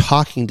she's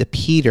talking to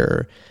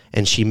Peter,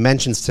 and she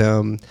mentions to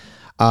him,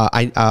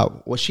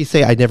 what she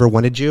say? I never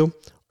wanted you.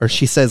 Or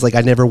she says, like,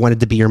 I never wanted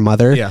to be your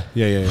mother. Yeah.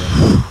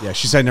 Yeah,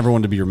 she said, I never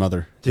wanted to be your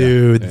mother.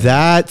 Dude,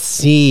 that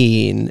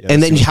scene. Yeah,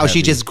 and then how heavy.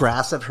 she just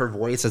grasps up her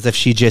voice as if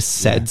she just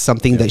said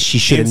something that she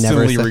should have never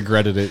said. Instantly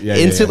regretted it.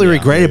 Instantly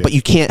regretted it, but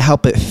you can't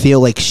help but feel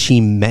like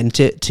she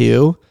meant it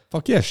too.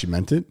 Fuck yeah, she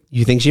meant it.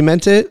 You think she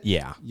meant it?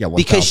 Yeah. Yeah,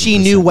 because she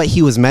knew what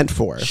he was meant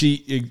for.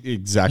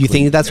 Exactly. You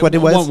think that's what it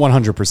was?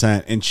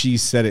 100%. And she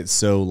said it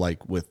so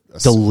like with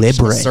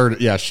deliberate. Assertive.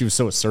 Yeah, she was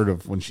so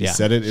assertive when she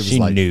said it. It was she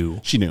like knew.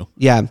 She knew.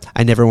 Yeah,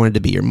 I never wanted to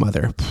be your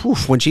mother.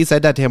 Poof. When she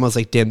said that to him, I was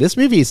like, damn, this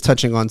movie is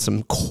touching on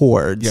some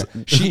chords.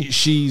 Yeah,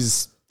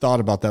 she's thought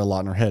about that a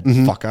lot in her head.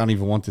 Fuck, I don't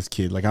even want this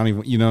kid. Like I don't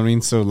even, you know what I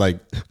mean? So like,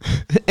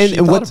 she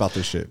thought about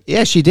this shit.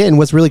 Yeah, she did. And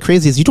what's really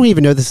crazy is you don't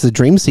even know this is a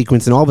dream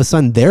sequence, and all of a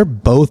sudden they're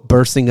both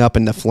bursting up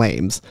into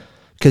flames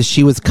because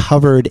she was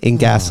covered in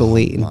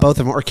gasoline, both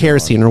of them, or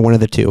kerosene, or one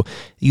of the two.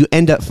 You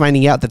end up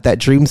finding out that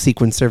dream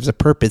sequence serves a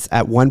purpose.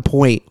 At one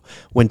point,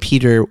 when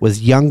Peter was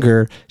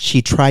younger,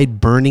 she tried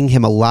burning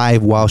him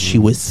alive while she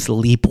was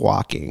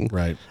sleepwalking.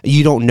 Right.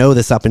 You don't know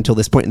this up until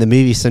this point in the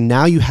movie. So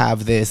now you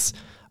have this.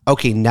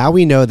 Okay, now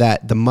we know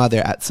that the mother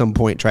at some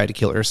point tried to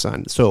kill her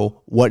son.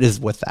 So what is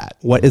with that?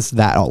 What is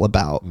that all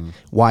about?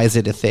 Why is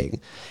it a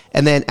thing?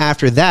 And then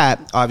after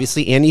that,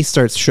 obviously Annie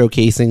starts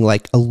showcasing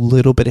like a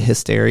little bit of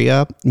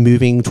hysteria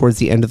moving towards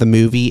the end of the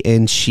movie.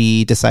 And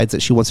she decides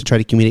that she wants to try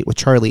to communicate with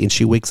Charlie, and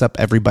she wakes up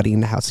everybody in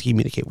the house to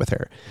communicate with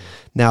her.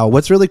 Now,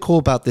 what's really cool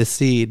about this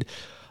scene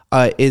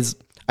is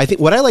I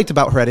think what I liked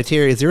about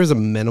Hereditary is there was a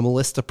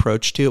minimalist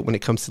approach to it when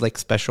it comes to like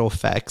special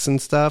effects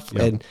and stuff,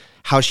 and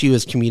how she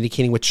was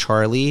communicating with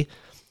Charlie.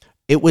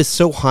 It was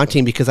so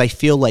haunting because I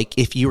feel like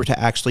if you were to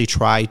actually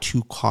try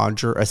to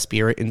conjure a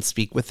spirit and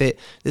speak with it,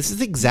 this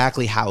is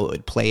exactly how it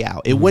would play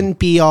out. It wouldn't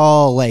be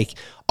all like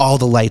all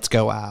the lights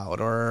go out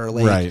or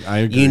like, Right, I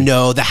agree. you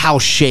know, the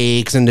house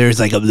shakes and there's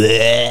like a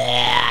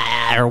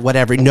bleh or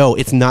whatever. No,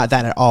 it's not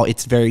that at all.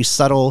 It's very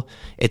subtle.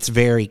 It's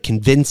very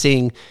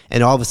convincing.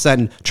 And all of a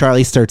sudden,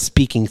 Charlie starts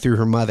speaking through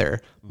her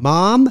mother.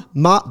 Mom,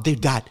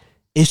 dude, that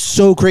is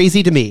so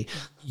crazy to me.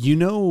 You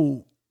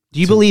know, do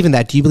you believe in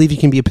that? Do you believe you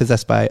can be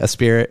possessed by a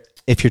spirit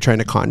if you're trying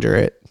to conjure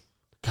it?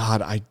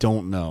 God, I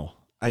don't know.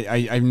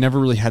 I've never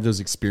really had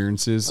those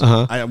experiences.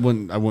 I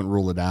wouldn't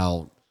rule it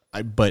out.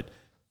 But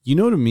you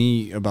know, to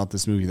me about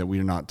this movie that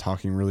we're not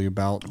talking really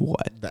about,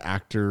 what the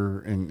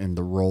actor and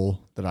the role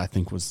that I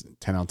think was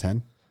 10 out of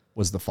 10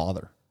 was the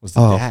father, was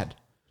the dad.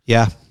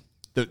 Yeah.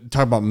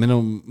 Talk about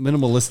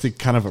minimalistic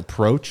kind of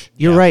approach.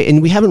 You're right. And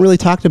we haven't really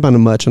talked about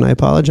him much, and I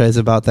apologize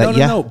about that.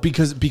 No,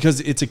 because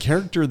it's a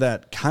character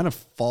that kind of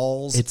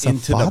falls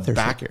into the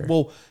back. Figure.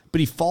 Well, but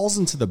he falls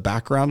into the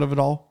background of it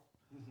all.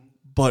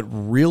 But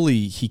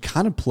really, he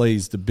kind of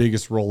plays the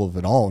biggest role of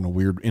it all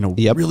in a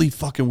really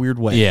fucking weird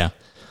way. Yeah.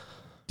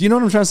 Do you know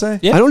what I'm trying to say?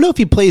 Yeah. I don't know if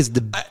he plays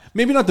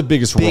maybe not the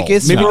biggest role.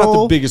 Biggest Maybe not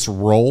role. the biggest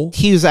role.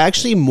 He was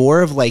actually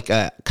more of like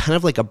a kind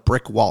of like a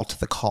brick wall to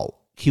the cult.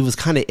 He was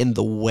kind of in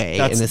the way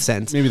in a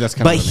sense. Maybe that's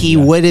kind but of. But he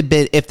would have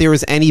been, if there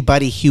was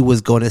anybody who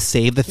was going to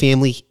save the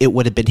family, it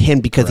would have been him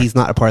because he's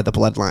not a part of the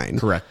bloodline.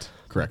 Correct.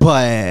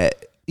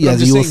 But yeah, I'm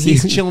just you will saying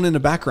see. he's chilling in the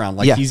background.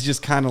 Like he's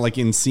just kind of like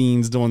in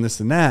scenes doing this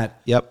and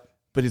that. Yep.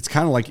 But it's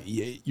kind of like,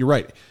 you're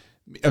right.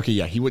 Okay,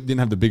 yeah, he didn't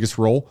have the biggest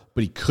role,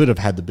 but he could have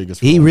had the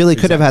biggest role. He really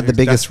could have had the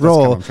biggest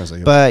role,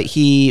 but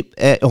you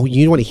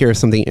want to hear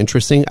something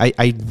interesting?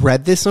 I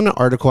read this on an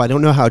article. I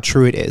don't know how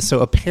true it is. So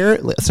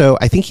apparently,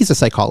 I think he's a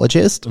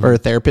psychologist or a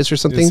therapist or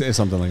something. It's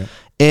something like that.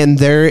 And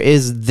there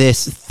is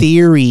this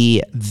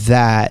theory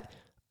that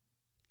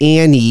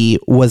Annie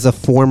was a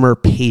former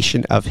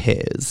patient of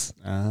his.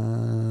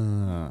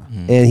 And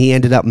he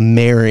ended up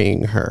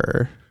marrying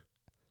her.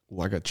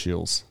 Well, I got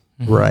chills.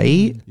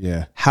 Right?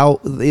 Yeah.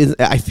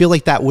 I feel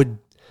like that would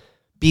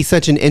be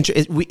such an I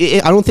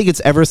don't think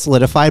it's ever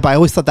solidified, but I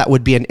always thought that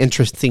would be an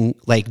interesting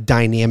like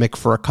dynamic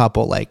for a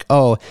couple. Like,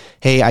 oh,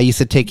 hey, I used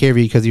to take care of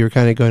you because you were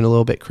kind of going a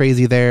little bit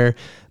crazy there,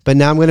 but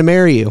now I'm going to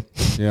marry you.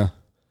 Yeah.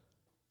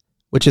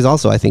 Which is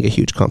also, I think, a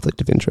huge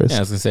conflict of interest. Yeah, I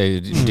was gonna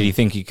say, did he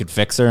think he could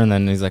fix her? And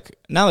then he's like,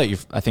 now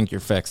that I think you're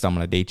fixed, I'm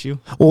gonna date you.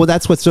 Well,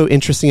 that's what's so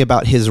interesting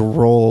about his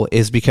role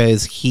is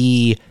because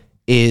he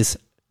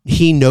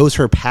knows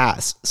her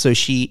past, so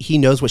he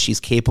knows what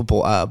she's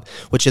capable of,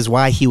 which is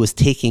why he was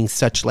taking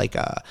such like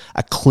a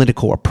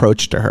clinical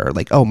approach to her.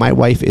 Like, oh, my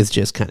wife is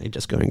just kind of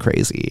just going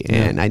crazy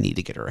and I need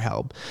to get her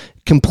help.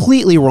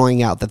 Completely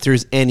ruling out that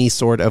there's any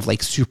sort of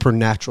like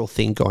supernatural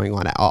thing going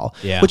on at all.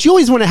 Yeah. But you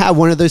always want to have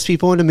one of those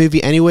people in a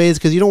movie anyways,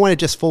 because you don't want to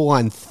just full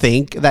on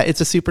think that it's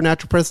a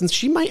supernatural presence.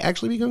 She might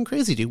actually be going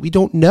crazy, dude. We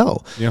don't know.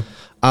 Yeah.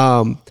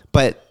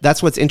 But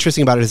that's what's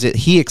interesting about it is that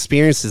he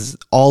experiences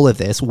all of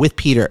this with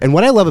Peter. And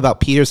what I love about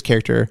Peter's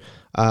character,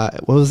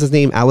 what was his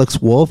name?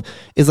 Alex Wolff,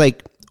 is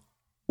like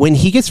when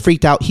he gets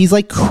freaked out, he's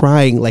like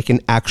crying like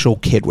an actual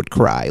kid would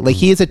cry. Like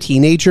he is a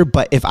teenager,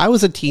 but if I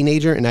was a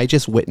teenager and I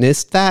just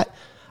witnessed that,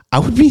 I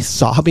would be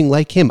sobbing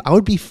like him. I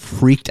would be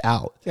freaked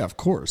out. Yeah, of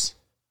course.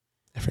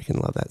 I freaking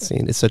love that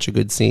scene. It's such a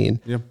good scene.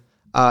 Yep.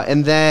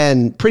 And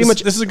then pretty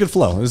much this is a good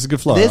flow. This is a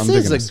good flow. This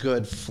is a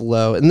good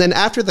flow. And then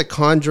after the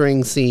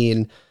Conjuring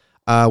scene,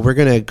 we're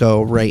going to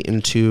go right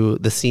into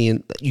the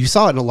scene. You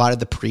saw it in a lot of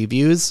the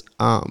previews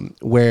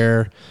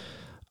where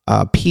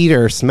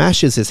Peter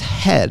smashes his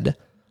head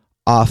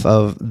off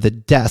of the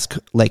desk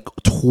like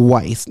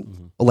twice,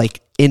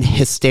 like in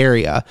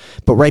hysteria.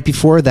 But right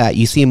before that,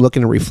 you see him look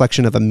in a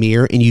reflection of a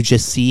mirror and you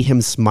just see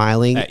him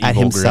smiling at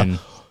himself. Grin.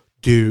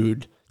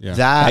 Dude. Yeah.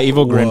 That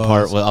evil grin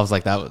part, I was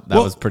like, that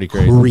was pretty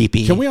crazy.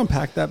 Creepy. Can we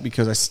unpack that?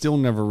 Because I still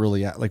never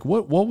really, like,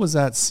 what was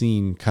that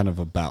scene kind of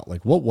about?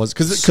 Like, what was,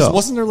 because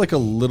wasn't there like a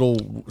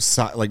little,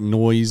 like,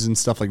 noise and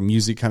stuff, like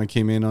music kind of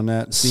came in on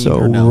that scene? So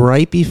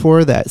right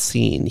before that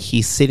scene,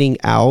 he's sitting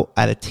out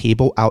at a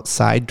table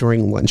outside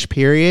during lunch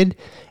period,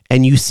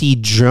 and you see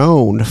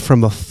Joan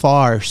from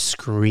afar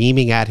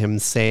screaming at him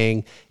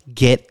saying,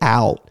 "Get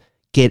out.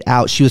 Get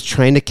out." She was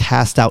trying to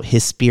cast out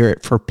his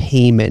spirit for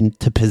Payman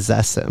to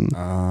possess him.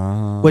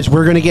 Which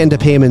we're going to get into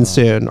Payman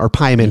soon, or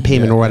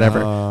Payman or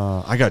whatever.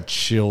 I got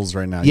chills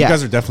right now. Yeah. You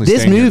guys are definitely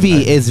this staying movie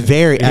here tonight. is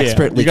very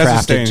expertly You guys crafted.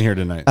 are staying here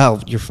tonight.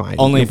 Oh, you're fine.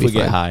 Only You'll if we be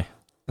get fine.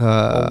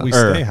 high. We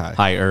stay high.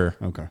 Higher.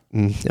 Okay.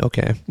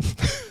 Okay.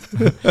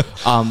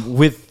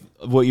 With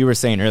what you were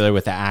saying earlier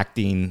with the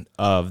acting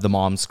of the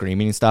mom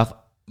screaming and stuff,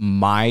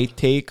 my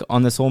take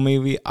on this whole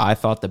movie, I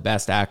thought the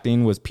best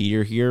acting was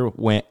Peter here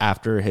when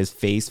after his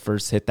face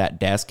first hit that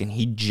desk and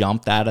he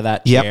jumped out of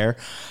that chair.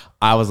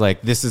 I was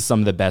like, this is some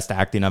of the best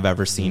acting I've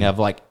ever seen. Of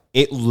like,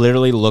 it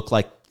literally looked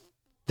like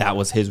that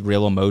was his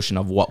real emotion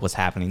of what was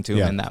happening to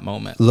him in that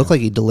moment. It looked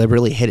like he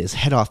deliberately hit his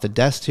head off the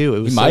desk too. It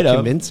was so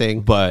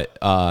convincing. But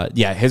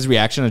his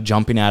reaction of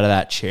jumping out of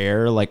that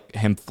chair, like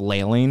him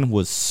flailing,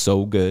 was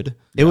so good.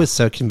 It was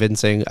so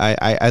convincing.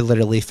 I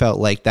literally felt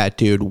like that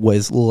dude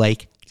was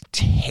like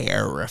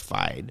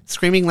terrified.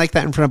 Screaming like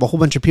that in front of a whole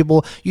bunch of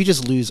people, you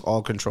just lose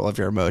all control of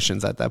your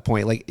emotions at that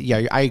point. Like,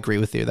 yeah, I agree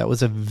with you. That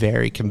was a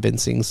very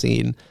convincing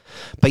scene.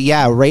 But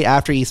yeah, right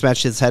after he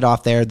smashed his head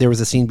off there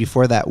was a scene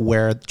before that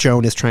where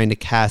Joan is trying to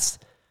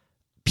cast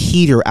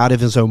Peter out of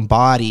his own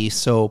body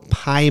so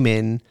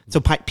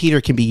Peter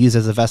can be used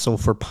as a vessel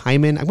for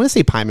Payman. I'm going to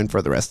say Payman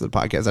for the rest of the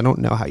podcast. I don't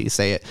know how you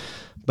say it.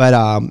 But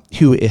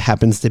who it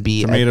happens to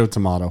be.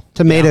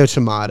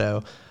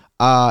 Tomato.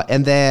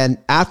 And then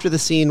after the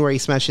scene where he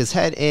smashed his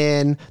head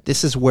in,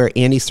 this is where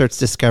Andy starts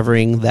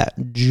discovering that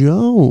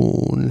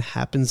Joan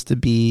happens to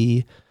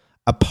be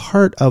a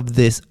part of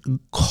this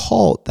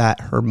cult that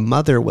her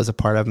mother was a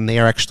part of, and they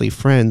are actually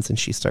friends, and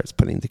she starts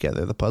putting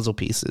together the puzzle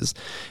pieces.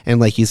 And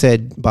like you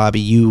said, Bobby,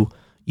 you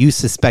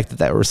suspected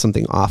that there was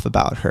something off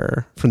about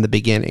her from the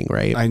beginning,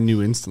 right? I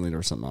knew instantly there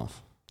was something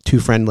off. Too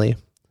friendly.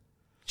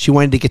 She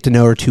wanted to get to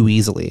know her too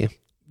easily.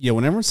 Yeah,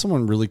 whenever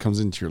someone really comes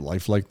into your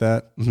life like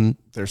that,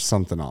 there's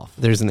something off.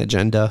 There's an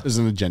agenda. There's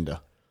an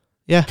agenda.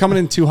 Yeah. Coming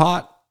in too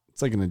hot,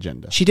 it's like an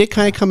agenda. She did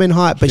kind of come in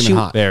hot, but she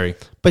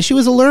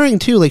was alluring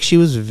too. Like, she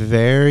was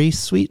very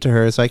sweet to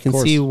her. So I can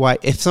see why,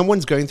 if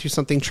someone's going through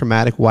something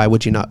traumatic, why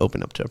would you not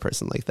open up to a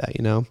person like that,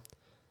 you know?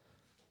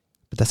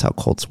 But that's how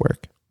cults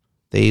work.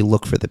 They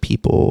look for the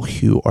people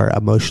who are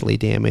emotionally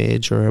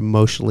damaged or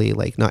emotionally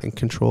like not in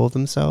control of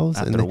themselves.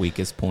 At their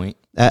weakest point.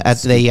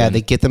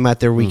 They get them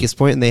at their weakest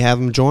point and they have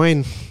them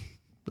join.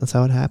 That's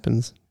how it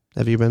happens.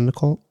 Have you been in a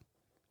cult?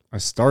 I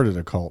started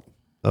a cult.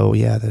 Oh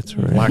yeah, that's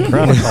right. Black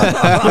Crown cult.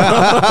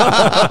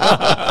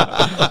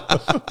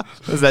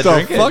 Was that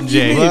drink it,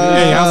 Jay?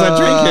 Hey, how's that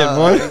drink it,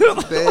 boy?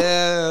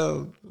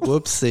 Damn.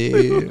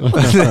 Whoopsie.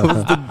 That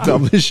was the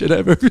dumbest shit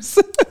I've ever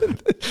said.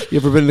 You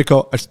ever been in a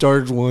cult? I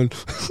started one.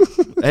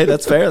 Hey,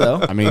 that's fair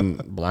though. I mean,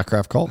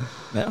 Blackcraft cult.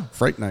 Yeah.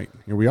 Fright night.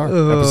 Here we are.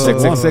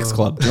 Episode 666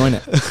 Club. Join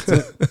it.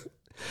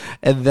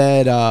 And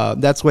then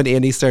that's when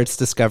Andy starts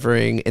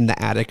discovering in the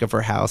attic of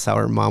her house how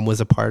her mom was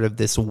a part of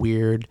this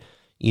weird,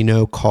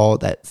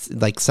 cult that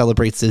like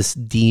celebrates this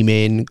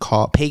demon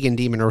called pagan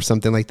demon or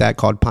something like that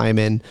called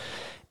Payman.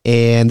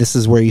 And this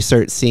is where you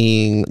start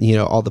seeing,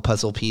 all the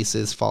puzzle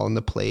pieces fall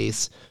into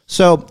place.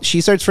 So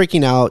she starts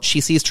freaking out. She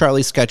sees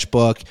Charlie's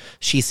sketchbook.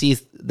 She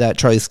sees that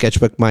Charlie's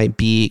sketchbook might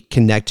be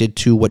connected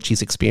to what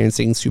she's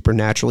experiencing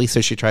supernaturally.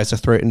 So she tries to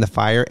throw it in the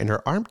fire and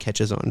her arm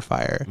catches on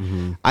fire.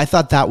 Mm-hmm. I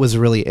thought that was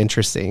really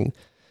interesting.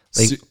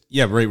 Like,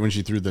 right when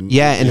she threw the...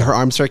 and her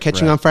arm started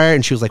catching on fire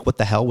and she was like, what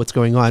the hell? What's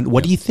going on?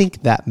 What do you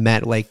think that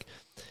meant? Like,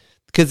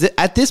 because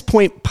at this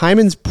point,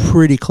 Payman's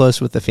pretty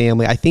close with the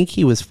family. I think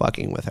he was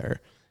fucking with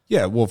her.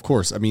 Yeah, well, of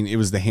course. I mean, it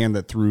was the hand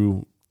that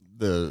threw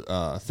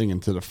the thing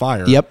into the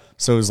fire. Yep.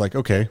 So it was like,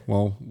 okay,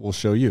 well, we'll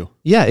show you.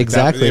 Yeah,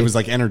 exactly. It was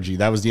like energy.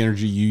 That was the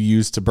energy you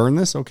used to burn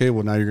this. Okay,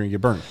 well, now you're going to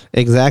get burned.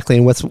 Exactly.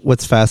 And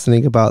what's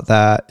fascinating about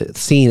that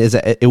scene is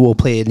that it will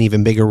play an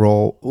even bigger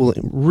role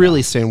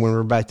really soon when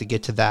we're about to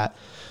get to that.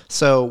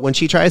 So when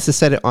she tries to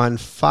set it on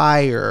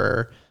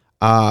fire,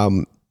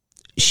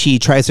 she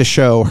tries to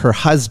show her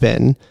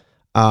husband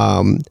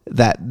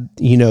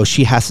that,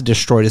 she has to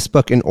destroy this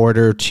book in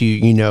order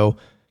to,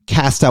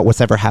 cast out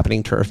what's ever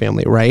happening to her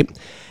family, right?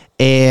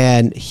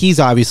 And he's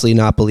obviously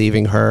not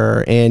believing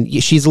her, and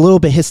she's a little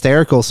bit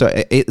hysterical, so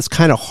it's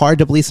kind of hard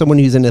to believe someone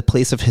who's in a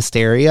place of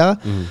hysteria.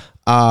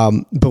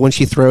 But when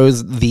she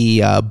throws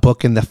the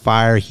book in the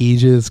fire, he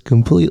just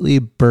completely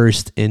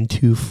burst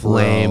into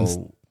flames.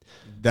 Bro,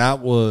 that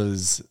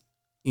was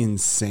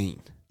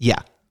insane. Yeah.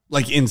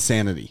 Like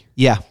insanity.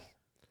 Yeah.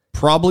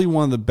 Probably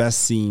one of the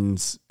best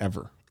scenes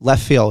ever.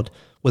 Left field.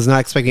 Was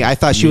not expecting. I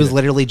thought she was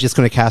literally just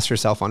going to cast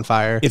herself on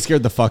fire. It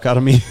scared the fuck out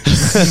of me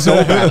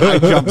so bad. I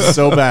jumped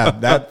so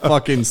bad. That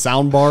fucking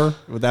sound bar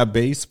with that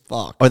bass,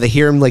 fuck. Or they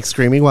hear him like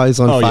screaming while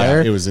he's on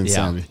fire. Yeah, it was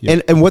insanity.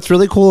 Yeah. And what's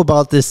really cool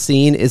about this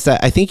scene is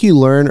that I think you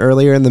learn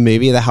earlier in the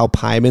movie that how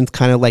Pyman's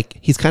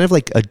he's kind of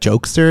like a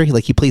jokester.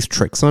 He plays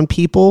tricks on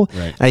people.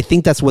 Right. And I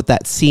think that's what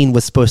that scene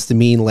was supposed to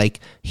mean.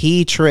 Like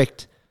he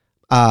tricked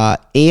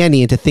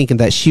Annie into thinking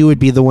that she would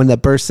be the one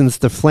that bursts into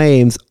the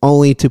flames,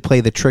 only to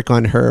play the trick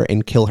on her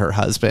and kill her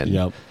husband.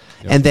 Yep.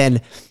 And then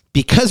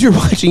because you're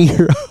watching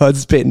your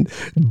husband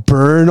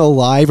burn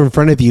alive in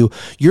front of you,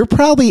 you're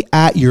probably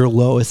at your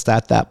lowest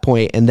at that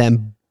point. And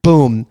then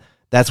boom,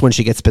 that's when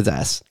she gets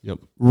possessed. Yep.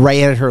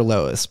 Right at her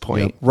lowest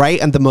point. Yep. Right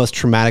at the most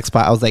traumatic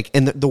spot. I was like,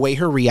 and the way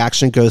her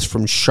reaction goes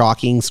from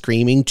shocking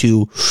screaming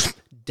to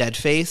dead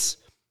face,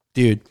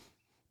 dude.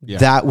 Yeah.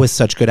 That was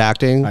such good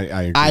acting. I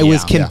agree. I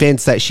was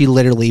convinced that she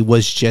literally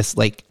was just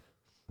like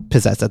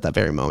possessed at that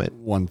very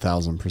moment.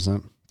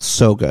 1000%.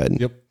 So good.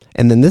 Yep.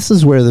 And then this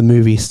is where the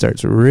movie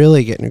starts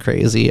really getting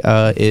crazy.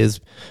 Is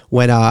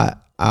when oh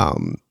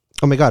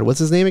my god, what's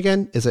his name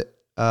again? Is it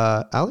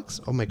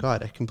Alex? Oh my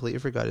god, I completely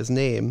forgot his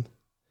name.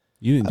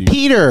 You didn't do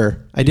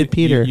Peter. I did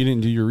Peter. You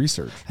didn't do your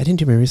research. I didn't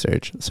do my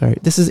research. Sorry.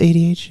 This is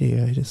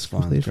ADHD. I just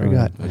completely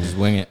forgot. I just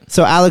wing it.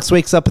 So Alex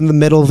wakes up in the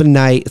middle of the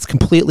night. It's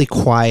completely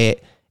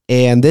quiet.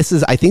 And I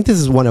think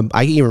this is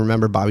I even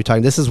remember Bobby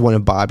talking. This is one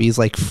of Bobby's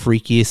like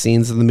freakiest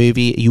scenes in the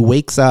movie. He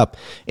wakes up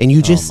and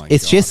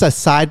it's just a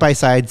side by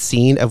side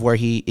scene of where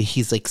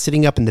he's like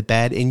sitting up in the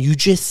bed and you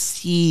just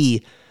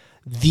see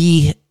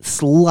the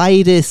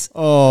slightest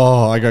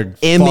I got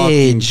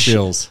image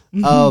chills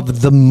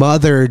of the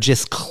mother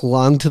just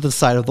clung to the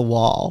side of the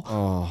wall.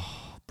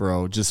 Oh,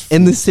 bro, just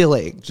in the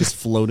ceiling, just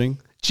floating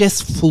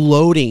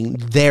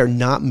there,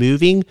 not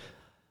moving.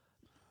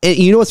 And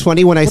you know what's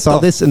funny? When I saw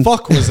this, and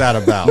fuck was that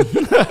about?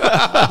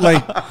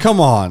 Like, come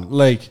on,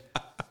 like,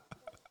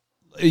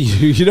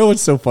 you know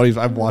what's so funny?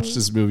 I've watched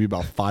this movie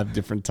about 5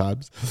 different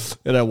times,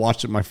 and I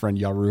watched it with my friend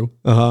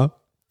Yaru.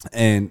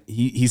 And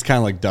he's kind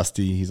of like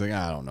Dusty. He's like,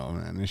 I don't know,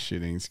 man, this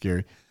shit ain't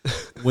scary.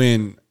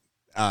 When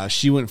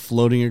she went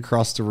floating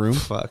across the room,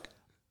 fuck.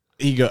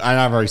 He go, and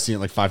I've already seen it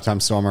like 5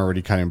 times, so I'm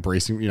already kind of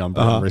embracing. I'm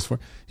embraced for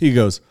it. He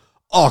goes,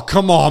 oh,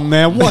 come on,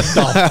 man. What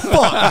the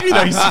fuck?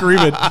 He's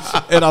screaming.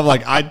 And I'm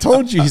like, I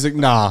told you. He's like,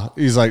 nah.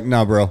 He's like,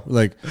 nah, bro.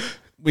 Like,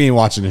 we ain't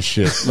watching this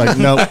shit. Like,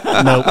 nope.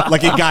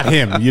 Like, it got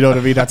him. You know what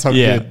I mean? That's how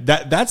good.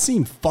 That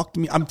scene fucked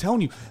me. I'm telling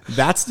you,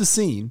 that's the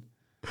scene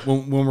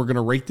when we're going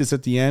to rate this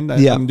at the end.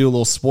 I'm going to do a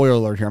little spoiler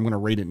alert here. I'm going to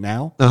rate it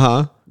now.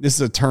 This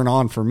is a turn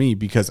on for me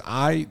because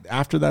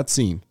after that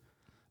scene,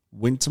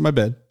 went to my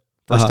bed.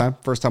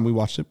 First time we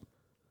watched it.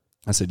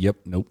 I said, yep,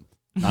 nope.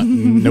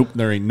 Nope,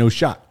 there ain't no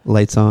shot.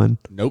 Lights on.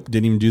 Nope,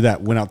 didn't even do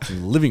that. Went out to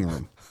the living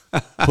room,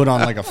 put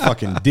on like a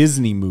fucking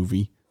Disney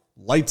movie,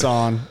 lights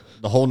on,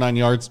 the whole 9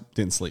 yards,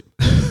 didn't sleep.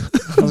 I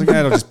was like,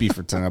 it'll just be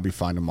for 10. I'll be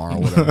fine tomorrow,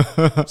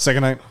 whatever.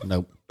 Second night,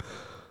 nope.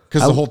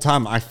 Because the whole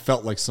time I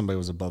felt like somebody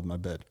was above my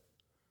bed.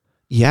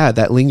 Yeah,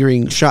 that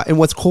lingering shot. And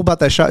what's cool about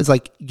that shot is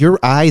like your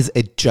eyes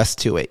adjust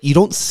to it. You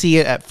don't see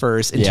it at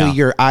first until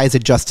your eyes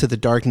adjust to the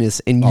darkness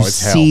and you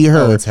see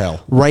her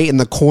right in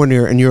the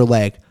corner and you're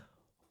like,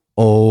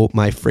 oh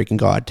my freaking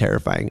God,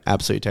 terrifying.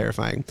 Absolutely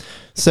terrifying.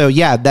 So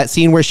yeah, that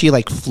scene where she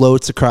like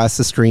floats across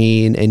the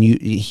screen and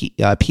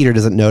Peter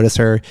doesn't notice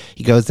her.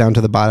 He goes down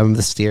to the bottom of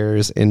the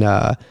stairs and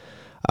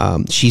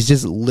she's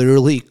just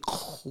literally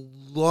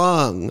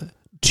clung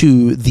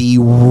to the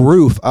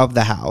roof of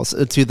the house,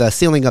 to the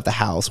ceiling of the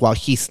house while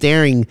he's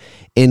staring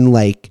in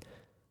like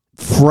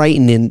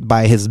frightened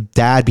by his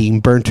dad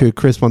being burnt to a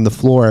crisp on the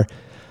floor.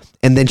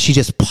 And then she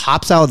just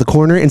pops out of the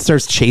corner and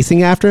starts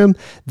chasing after him.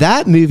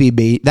 That movie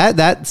made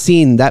that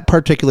scene, that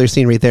particular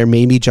scene right there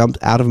made me jump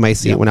out of my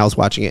seat when I was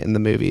watching it in the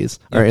movies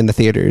or in the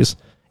theaters.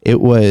 It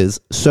was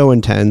so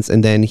intense.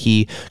 And then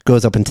he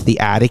goes up into the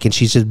attic and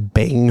she's just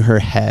banging her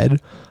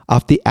head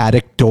off the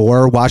attic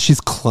door while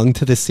she's clung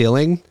to the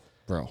ceiling.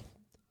 Bro.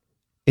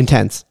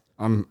 Intense.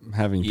 I'm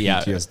having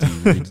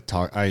PTSD ready to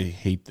talk. I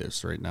hate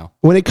this right now.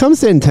 When it comes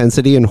to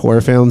intensity in horror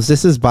films,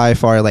 this is by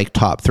far like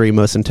top 3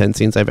 most intense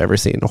scenes I've ever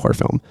seen in a horror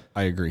film.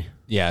 I agree.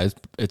 Yeah,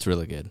 it's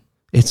really good.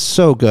 It's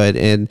so good.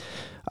 And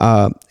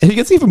it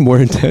gets even more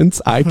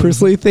intense, I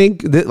personally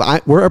think.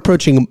 We're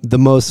approaching the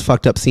most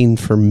fucked up scene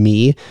for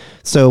me.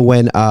 So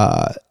when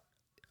oh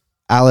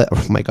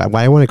my God,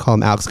 why do I want to call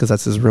him Alex? Because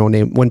that's his real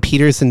name. When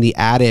Peter's in the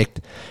attic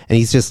and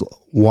he's just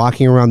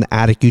walking around the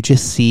attic, you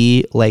just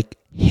see like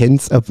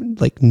hints of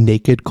like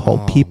naked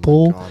cult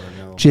people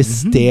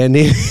just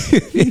standing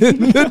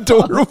in the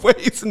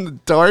doorways in the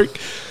dark.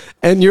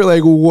 And you're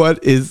like,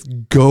 what is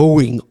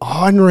going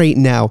on right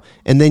now?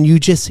 And then you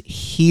just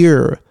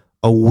hear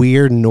a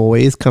weird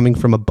noise coming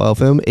from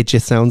above him. It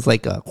just sounds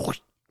like a whoosh,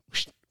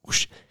 whoosh,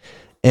 whoosh.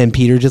 And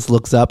Peter just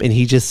looks up and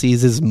he just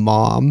sees his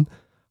mom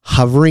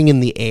hovering in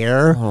the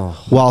air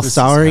while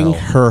sawing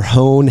her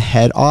own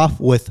head off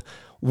with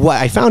what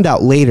I found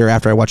out later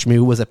after I watched the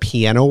movie was a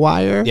piano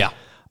wire. Yeah.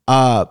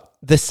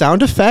 The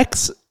sound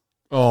effects.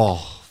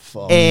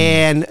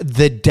 And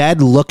the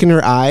dead look in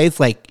her eyes,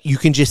 like you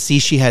can just see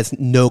she has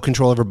no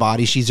control of her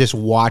body. She's just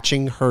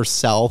watching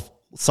herself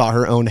saw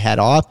her own head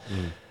off.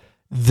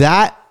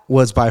 That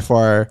was by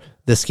far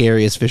the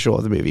scariest visual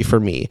of the movie for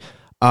me.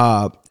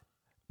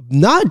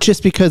 Not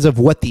just because of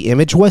what the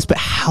image was, but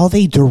how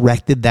they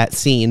directed that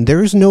scene.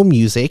 There's no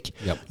music.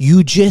 Yep.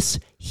 You just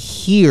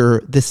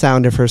hear the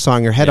sound of her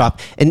sawing her head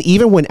off. And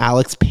even when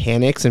Alex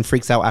panics and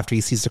freaks out after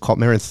he sees the cult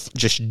member and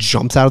just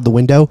jumps out of the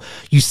window,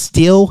 you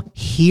still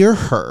hear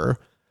her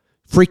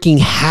freaking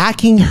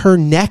hacking her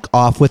neck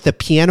off with the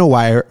piano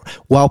wire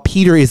while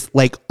Peter is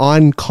like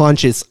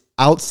unconscious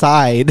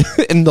outside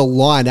in the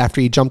lawn after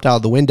he jumped out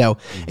of the window.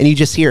 And you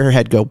just hear her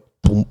head go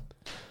boom.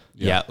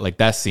 Yeah, like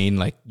that scene,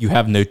 like you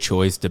have no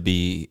choice to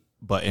be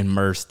but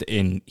immersed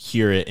in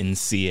hear it and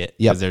see it.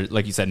 Yep. Because there's,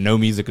 like you said, no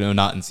music, no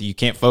nothing. So you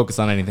can't focus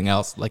on anything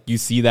else. Like you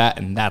see that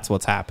and that's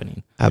what's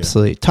happening.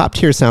 Absolutely. Top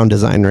tier sound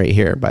design right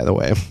here, by the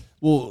way.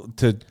 Well,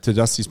 to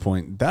Dusty's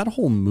point, that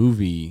whole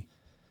movie,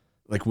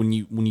 like when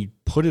you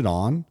put it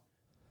on,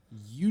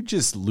 you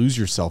just lose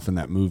yourself in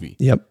that movie.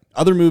 Yep.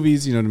 Other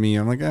movies, you know what I mean?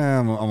 I'm like,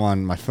 I'm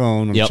on my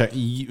phone.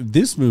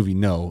 This movie,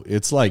 no.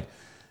 It's like,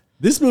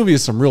 this movie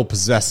is some real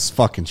possessed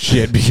fucking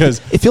shit because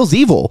it feels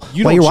evil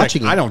while you're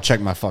watching it. I don't check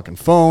my fucking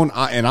phone.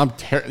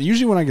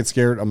 Usually when I get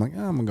scared, I'm like,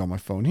 I'm going to go on my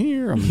phone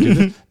here. I'm gonna do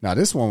this. Now,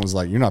 this one was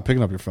like, you're not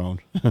picking up your phone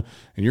and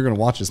you're going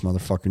to watch this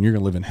motherfucker and you're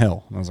going to live in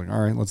hell. And I was like,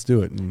 all right, let's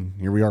do it. And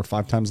here we are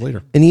 5 times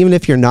later. And even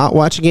if you're not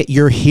watching it,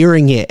 you're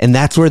hearing it. And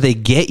that's where they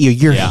get you.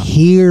 You're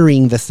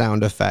hearing the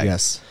sound effect.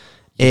 Yes.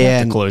 You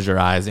have And to close your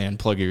eyes and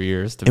plug your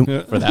ears for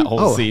that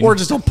whole scene. Or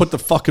just don't put the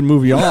fucking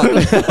movie on.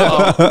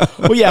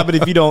 Well, yeah, but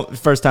if you don't,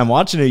 first time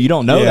watching it, you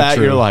don't know that.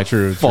 True, You're like,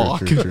 true.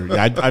 fuck.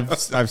 Yeah,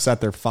 I've sat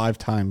there 5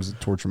 times to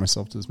torture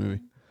myself to this movie.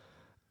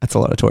 that's a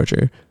lot of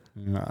torture.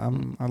 Yeah,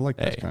 I like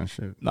that kind of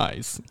shit.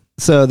 Nice.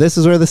 So this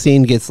is where the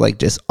scene gets like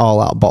just all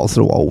out balls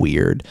to the wall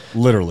weird.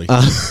 Literally.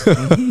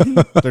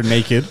 They're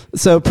naked.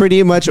 So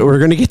pretty much we're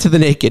going to get to the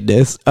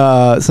nakedness.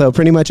 So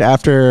pretty much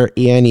after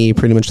Annie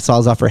pretty much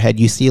saws off her head,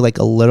 you see like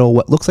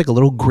what looks like a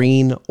little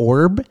green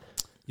orb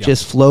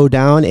just flow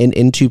down and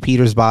into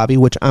Peter's body,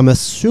 which I'm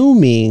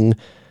assuming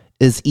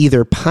is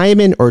either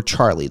Pyman or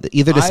Charlie.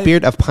 Either the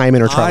spirit of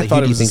Pyman or Charlie. I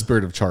thought it was the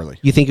spirit of Charlie.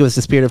 You think it was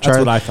the spirit of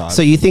Charlie? That's what I thought.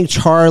 So you think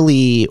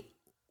Charlie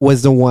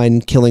was the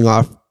one killing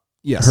off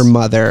her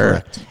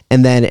mother. Correct.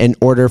 And then in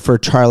order for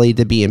Charlie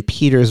to be in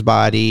Peter's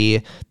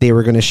body, they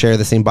were going to share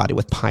the same body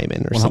with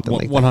Pyman or something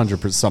like that.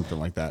 100%, something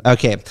like that.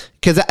 Okay.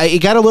 Because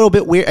it got a little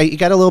bit weird. It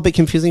got a little bit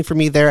confusing for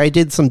me there. I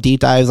did some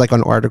deep dives like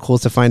on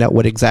articles to find out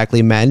what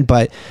exactly meant.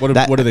 But what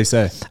do they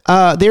say?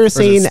 They were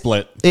saying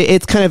split?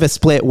 It's kind of a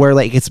split where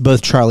like it's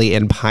both Charlie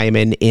and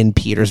Pyman in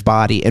Peter's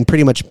body. And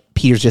pretty much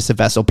Peter's just a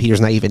vessel.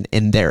 Peter's not even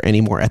in there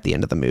anymore at the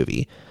end of the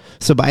movie.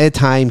 So by the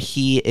time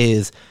he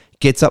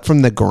gets up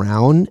from the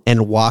ground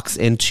and walks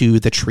into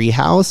the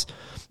treehouse,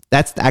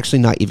 that's actually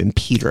not even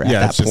Peter at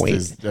that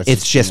point.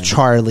 It's just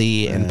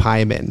Charlie and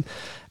Pyman.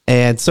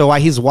 And so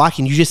while he's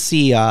walking, you just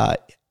see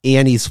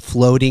Annie's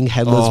floating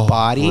headless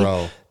body.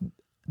 Bro.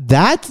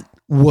 That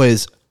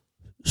was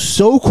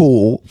so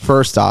cool,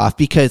 first off,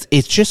 because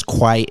it's just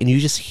quiet and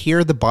you just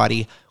hear the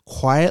body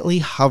quietly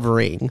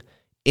hovering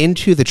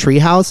into the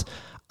treehouse.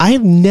 I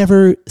have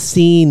never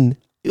seen...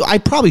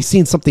 I've probably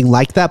seen something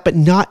like that, but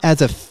not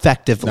as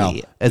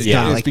effectively as it's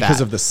like because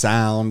that. of the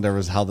sound. There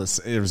was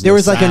there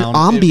was like an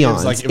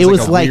ambiance. It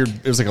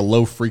was like a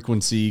low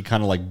frequency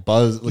kind of like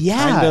buzz,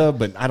 kind of,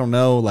 but I don't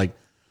know, like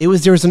there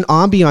was an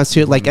ambiance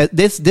to it. Like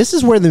this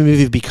is where the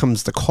movie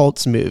becomes the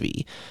cult's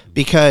movie,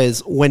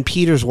 because when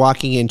Peter's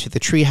walking into the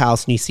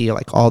treehouse and you see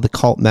like all the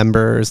cult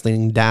members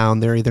leaning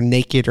down, they're either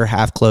naked or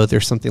half clothed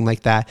or something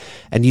like that,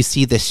 and you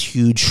see this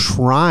huge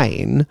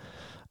shrine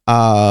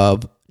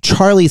of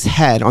Charlie's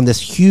head on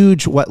this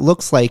huge, what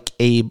looks like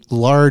a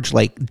large,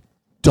 like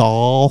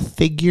doll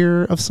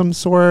figure of some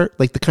sort,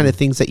 like the kind of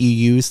things that you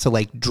use to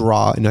like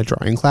draw in a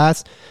drawing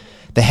class.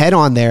 The head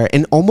on there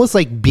and almost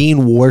like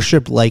being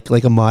worshipped like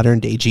a modern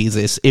day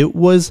Jesus. It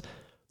was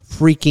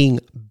freaking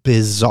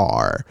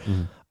bizarre.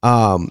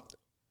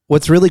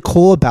 What's really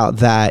cool about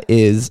that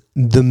is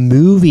the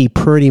movie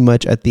pretty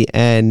much at the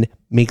end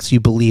makes you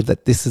believe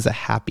that this is a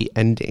happy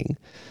ending.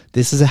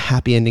 This is a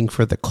happy ending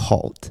for the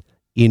cult.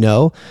 You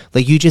know,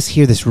 like you just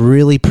hear this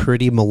really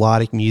pretty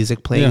melodic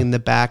music playing in the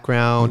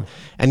background,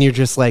 and you're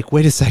just like,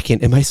 wait a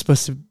second, am I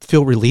supposed to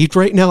feel relieved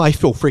right now? I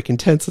feel freaking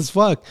tense as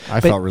fuck.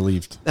 I felt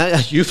relieved.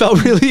 You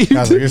felt relieved?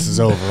 I was like, this is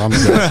over. I'm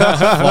good.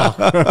 Fuck.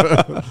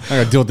 I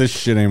gotta deal with this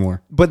shit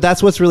anymore. But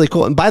that's what's really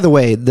cool. And by the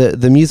way,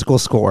 the musical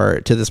score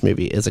to this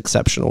movie is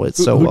exceptional.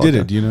 It's so who well did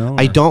done. it? Do you know?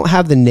 I don't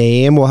have the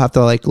name. We'll have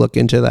to like look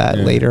into that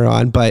later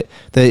on. But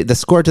the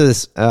score to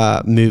this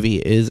movie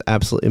is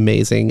absolutely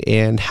amazing,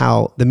 and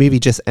how the movie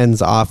just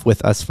ends off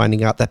with us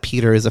finding out that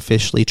Peter is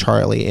officially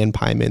Charlie and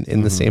Pyman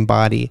in the same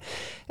body.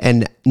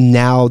 And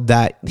now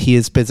that he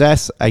is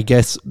possessed, I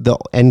guess the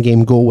end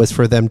game goal was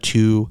for them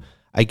to,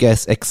 I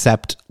guess,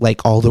 accept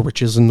like all the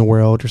riches in the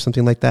world or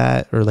something like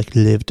that, or like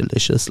live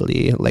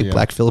deliciously like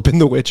Black Phillip in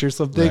The Witch or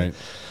something.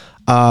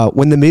 Right.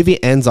 When the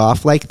movie ends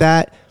off like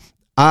that,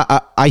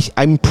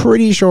 I'm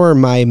pretty sure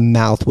my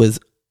mouth was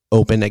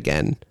open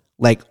again.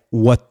 Like,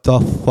 what the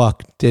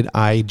fuck did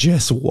I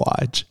just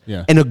watch?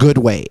 Yeah. In a good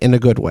way.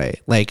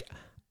 Like,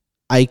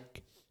 I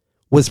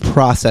was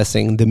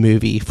processing the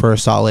movie for a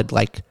solid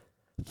like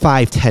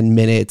 5-10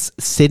 minutes,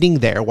 sitting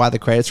there while the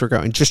credits were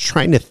going, just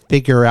trying to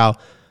figure out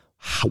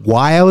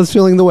why I was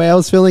feeling the way I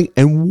was feeling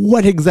and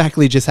what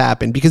exactly just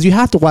happened. Because you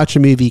have to watch a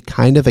movie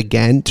kind of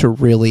again to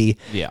really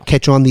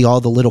catch on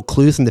all the little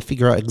clues and to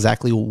figure out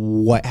exactly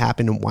what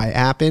happened and why it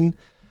happened.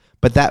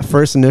 But that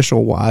first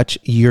initial watch,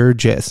 you're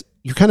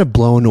kind of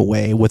blown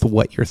away with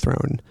what you're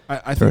thrown.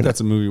 I think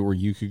that's a movie where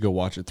you could go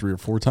watch it 3 or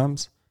 4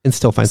 times and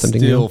still find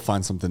something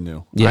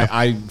new. Yeah.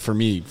 I for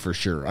me, for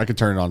sure. I could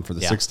turn it on for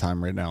the 6th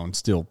time right now and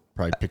still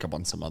probably pick up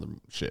on some other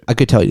shit. I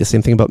could tell you the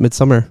same thing about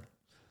Midsummer.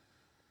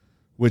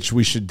 Which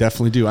we should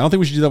definitely do. I don't think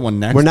we should do that one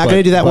next. We're not going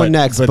to do that one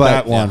next. But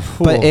that one.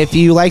 But if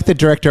you like the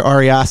director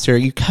Ari Aster,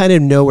 you kind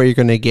of know where you're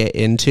going to get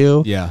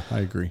into. Yeah, I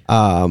agree.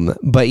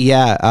 But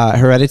yeah,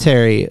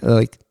 Hereditary,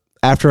 like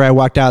after I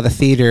walked out of the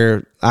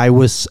theater, I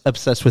was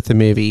obsessed with the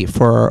movie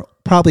for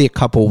probably a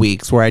couple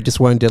weeks, where I just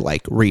wanted to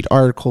like read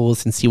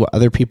articles and see what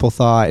other people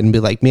thought and be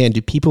like, man,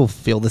 do people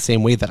feel the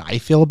same way that I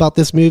feel about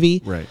this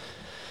movie? Right.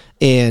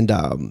 And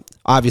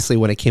obviously,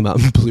 when it came out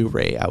in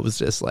Blu-ray, I was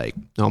just like,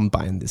 no, I'm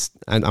buying this.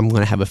 I'm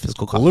going to have a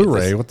physical copy.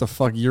 Blu-ray? What the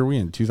fuck year are we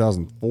in?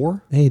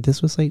 2004? Hey,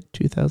 this was like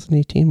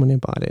 2018 when I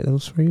bought it. That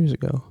was 4 years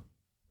ago.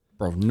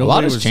 Bro, a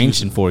lot has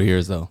changed in 4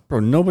 years, though. Bro,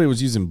 nobody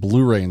was using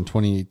Blu-ray in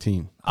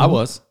 2018. I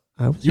was.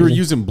 You were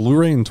using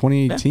Blu-ray in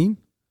 2018?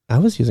 I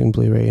was using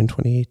Blu-ray in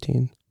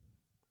 2018.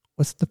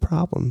 What's the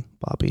problem,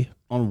 Bobby?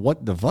 On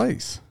what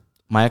device?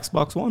 My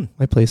Xbox One.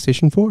 My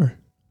PlayStation 4.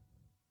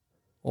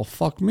 Well,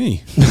 fuck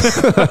me.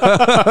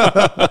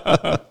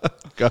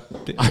 God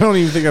damn. I don't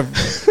even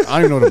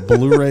know what a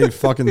Blu-ray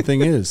fucking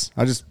thing is.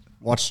 I just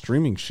watch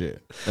streaming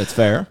shit. That's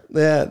fair.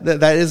 Yeah,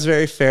 that is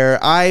very fair.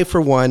 I, for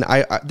one,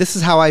 this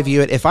is how I view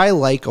it. If I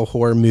like a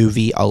horror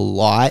movie a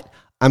lot,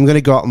 I'm going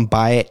to go out and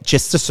buy it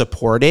just to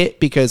support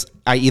it, because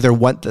I either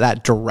want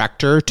that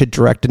director to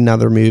direct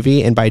another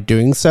movie, and by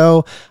doing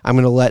so, I'm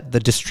going to let the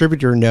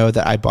distributor know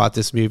that I bought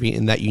this movie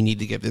and that you need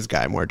to give this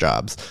guy more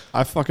jobs.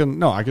 I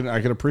can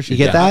appreciate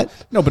You get that?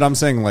 No, but I'm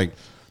saying like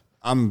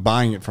I'm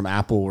buying it from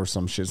Apple or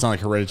some shit. It's not like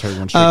Hereditary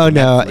went Oh,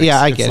 no. Netflix.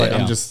 Yeah, I It's get like,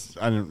 it.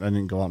 I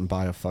didn't go out and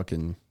buy a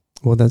fucking.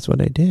 Well, that's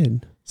what I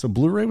did. So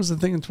Blu-ray was the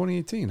thing in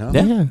 2018, huh?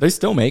 Yeah, they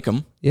still make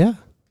them. Yeah.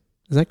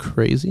 Is that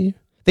crazy?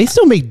 They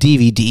still make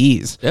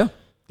DVDs. Yeah.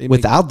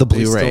 Without the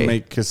Blu-ray. They still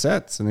make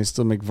cassettes and they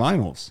still make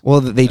vinyls.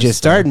 Well, they just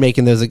started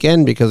making those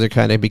again because they're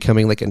kind of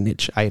becoming like a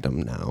niche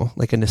item now,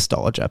 like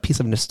a piece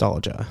of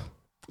nostalgia.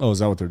 Oh, is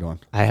that what they're doing?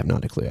 I have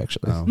not a clue,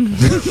 actually. Oh,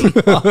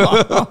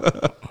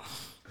 okay.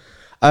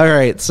 All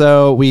right,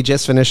 so we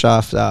just finished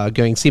off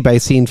going scene by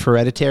scene for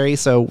Hereditary.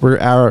 So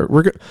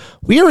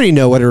we already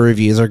know what our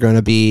reviews are going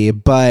to be,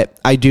 but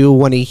I do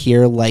want to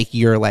hear like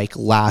your like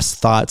last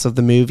thoughts of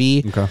the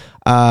movie. Okay.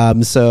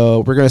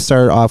 So we're going to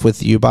start off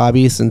with you,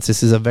 Bobby, since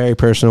this is a very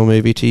personal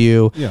movie to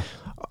you. Yeah.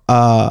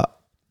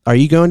 Are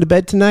you going to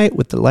bed tonight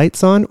with the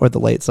lights on or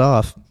the lights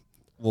off?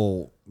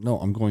 Well, no,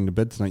 I'm going to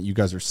bed tonight. You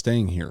guys are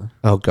staying here.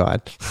 Oh,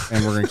 God.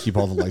 And we're going to keep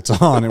all the lights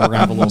on, and we're going to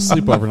have a little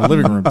sleepover in the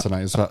living room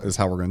tonight is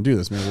how we're going to do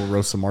this. Maybe we'll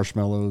roast some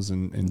marshmallows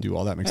and do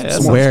all that. Make some Yeah,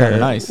 s'mores. Where?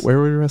 Nice.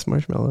 Where would we roast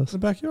marshmallows? In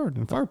the backyard,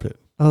 in the fire pit.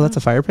 Oh, that's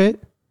a fire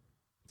pit?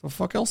 What the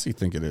fuck else do you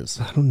think it is?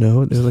 I don't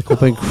know. There's like a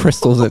couple of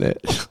crystals in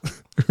it.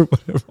 Or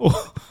whatever.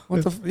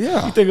 What the?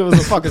 Yeah. You think it was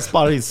a fucking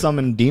spot he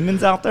summoned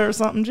demons out there or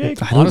something,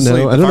 Jake? I don't Honestly, know.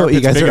 the I don't know fire what you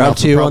pit's guys big are enough up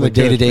to to on probably a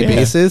day-to-day do it.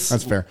 basis.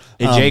 That's fair.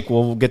 Hey, Jake,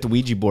 we'll get the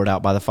Ouija board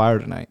out by the fire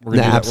tonight. We're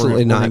gonna do that.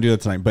 Absolutely We're not. going to do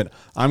that tonight. But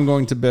I'm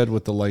going to bed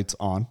with the lights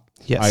on.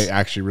 Yes. I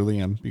actually really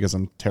am, because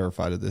I'm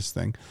terrified of this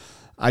thing.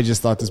 I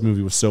just thought this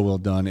movie was so well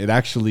done. It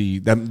actually,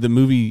 the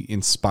movie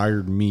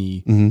inspired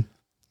me. Mm-hmm.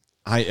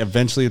 I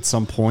eventually, at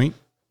some point,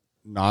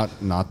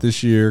 not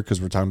this year,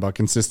 because we're talking about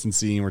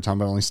consistency and we're talking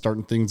about only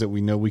starting things that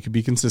we know we could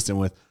be consistent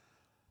with.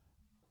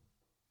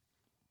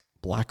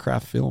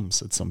 Blackcraft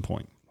Films at some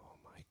point.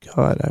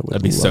 God, I would.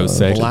 That'd be so love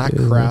sick. to do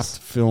Blackcraft this.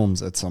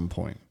 Films at some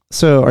point.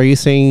 So, are you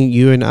saying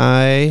you and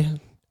I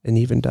and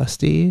even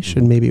Dusty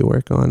should maybe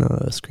work on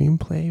a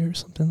screenplay or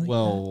something like that.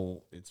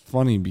 Well, it's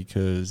funny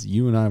because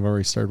you and I have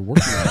already started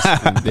working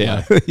on this.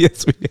 Yeah.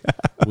 Yes, we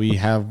have. We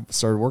have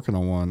started working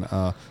on one.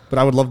 But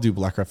I would love to do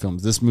Black Rat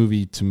Films. This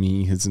movie, to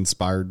me, has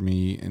inspired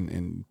me.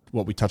 And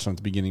what we touched on at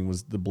the beginning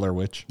was the Blair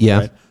Witch.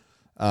 Yeah.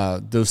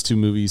 Right? Those two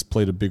movies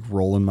played a big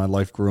role in my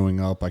life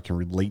growing up. I can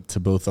relate to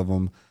both of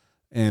them.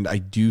 And I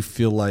do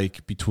feel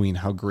like between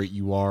how great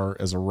you are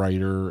as a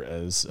writer,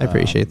 I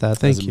appreciate that.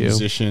 Thank as a you.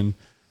 musician,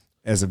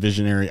 as a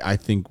visionary, I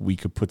think we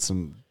could put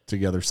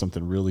together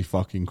something really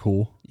fucking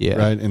cool. Yeah.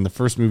 Right. And the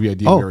first movie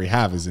idea we already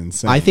have is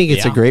insane. I think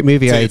it's a Yeah. great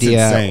movie It's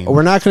idea. insane.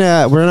 We're not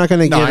gonna No, give I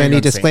ain't any gonna say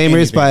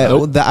disclaimers, anything.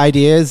 but the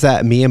ideas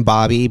that me and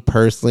Bobby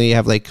personally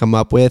have like come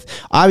up with.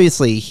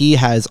 Obviously, he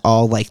has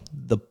all like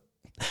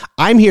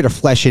I'm here to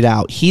flesh it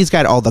out. He's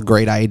got all the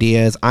great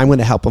ideas. I'm going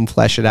to help him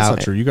flesh it That's out.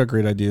 not true. You got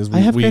great ideas. I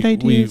have great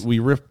ideas. We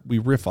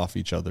riff off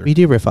each other. We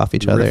do riff off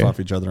each other. Riff off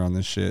each other on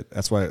this shit.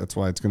 That's why it's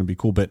going to be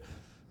cool. But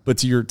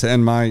to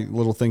end my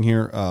little thing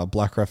here,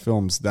 Black Rat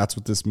Films. That's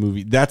what this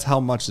movie. That's how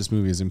much this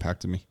movie has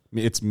impacted me.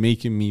 It's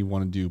making me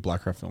want to do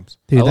Black Rat Films.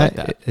 Dude, I like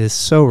that is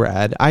so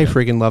rad. I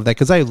freaking love that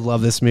because I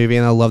love this movie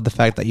and I love the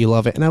fact that you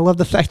love it and I love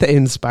the fact that it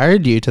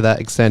inspired you to that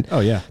extent.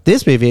 Oh yeah,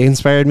 This movie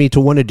inspired me to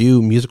want to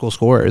do musical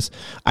scores.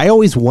 I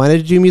always wanted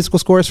to do musical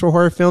scores for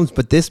horror films,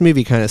 but this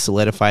movie kind of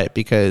solidified it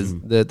because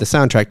the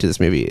soundtrack to this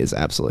movie is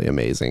absolutely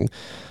amazing.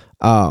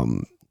 No,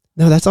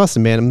 that's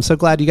awesome, man. I'm so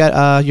glad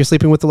you're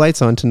sleeping with the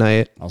lights on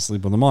tonight. I'll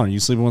sleep with them on. Are you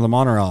sleeping with them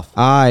on or off?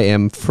 I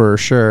am for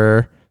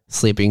sure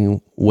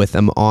sleeping with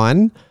them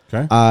on.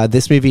 Okay.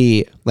 This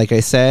movie, like I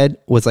said,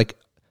 was like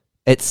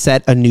it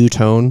set a new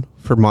tone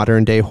for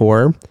modern day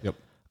horror. Yep.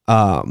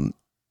 I'm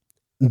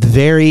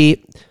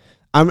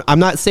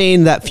not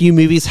saying that few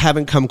movies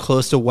haven't come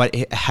close to what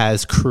it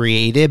has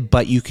created,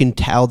 but you can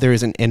tell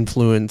there's an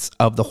influence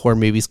of the horror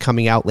movies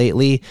coming out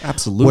lately.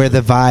 Absolutely. Where the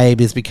vibe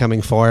is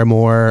becoming far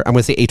more, I'm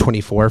going to say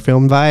A24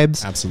 film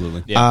vibes.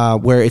 Absolutely.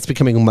 Where it's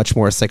becoming much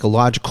more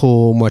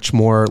psychological, much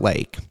more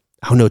like,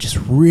 I don't know, just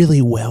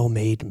really well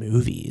made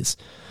movies.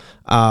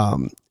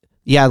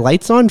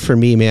 Lights On for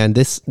me, man.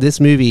 This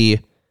movie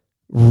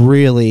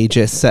really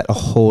just set a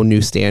whole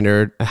new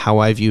standard how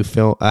I view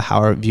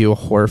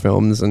horror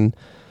films, and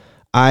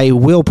I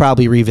will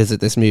probably revisit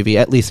this movie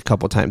at least a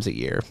couple times a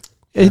year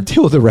for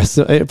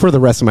the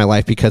rest of my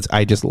life because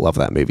I just love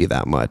that movie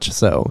that much.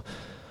 So,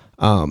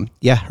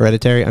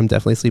 Hereditary. I'm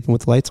definitely sleeping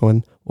with the lights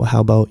on. Well,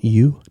 how about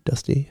you,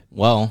 Dusty?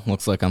 Well,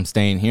 looks like I'm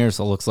staying here,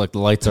 so it looks like the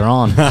lights are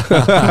on.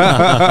 But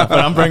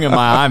I'm bringing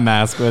my eye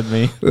mask with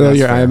me.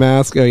 Your eye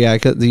mask. Oh yeah,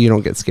 'cause you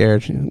don't get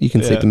scared. You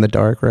can sleep in the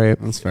dark, right?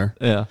 That's fair.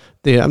 Yeah.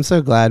 Dude, I'm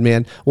so glad,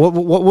 man. What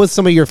was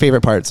some of your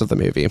favorite parts of the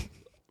movie?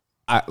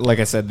 Like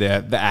I said,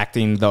 the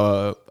acting,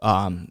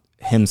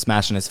 him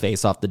smashing his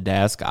face off the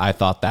desk, I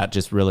thought that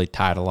just really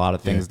tied a lot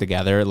of things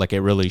together. Like it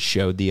really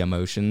showed the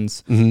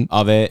emotions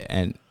of it,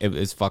 and it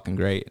was fucking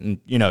great. And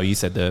you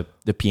said the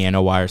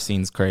piano wire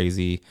scene's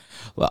crazy.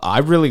 Well, I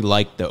really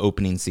liked the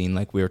opening scene,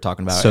 like we were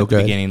talking about at the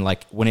beginning.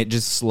 Like when it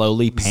just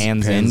slowly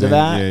pans into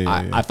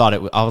that, I thought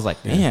I was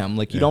like, damn,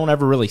 like you don't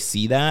ever really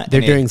see that.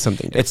 They're doing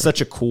something different. It's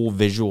such a cool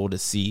visual to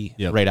see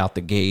right out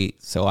the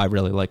gate. So I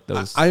really like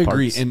those. I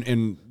agree, parts.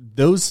 and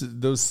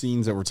those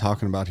scenes that we're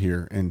talking about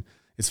here, and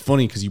it's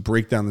funny because you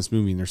break down this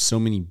movie and there's so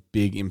many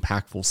big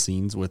impactful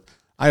scenes with.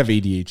 I have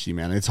ADHD,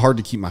 man. It's hard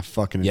to keep my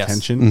fucking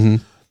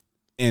attention.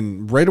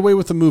 And right away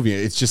with the movie,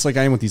 it's just like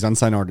I am with these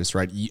unsigned artists,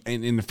 right?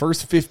 And in the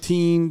first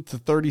 15 to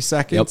 30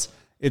 seconds,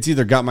 it's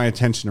either got my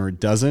attention or it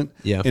doesn't.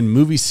 Yeah. And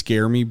movies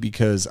scare me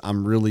because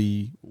I'm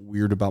really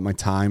weird about my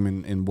time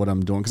and what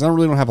I'm doing because I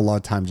really don't have a lot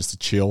of time just to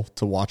chill,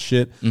 to watch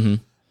shit.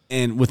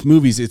 And with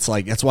movies, it's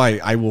like, that's why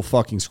I will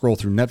fucking scroll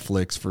through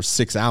Netflix for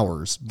 6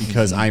 hours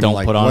because I'm Don't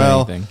like, put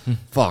on anything.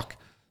 Fuck.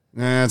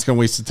 It's going to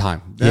waste the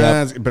time.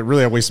 But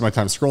really, I wasted my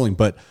time scrolling.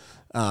 But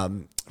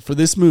for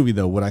this movie,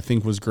 though, what I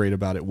think was great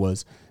about it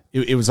was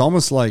it was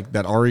almost like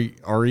that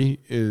Ari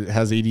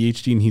has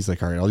ADHD, and he's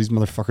like, all right, all these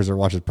motherfuckers are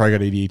watching probably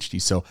got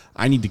ADHD, so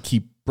I need to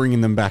keep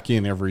bringing them back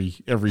in every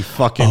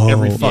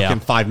fucking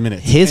 5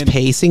 minutes. His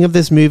pacing of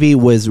this movie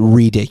was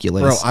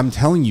ridiculous. Bro, I'm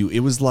telling you, it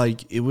was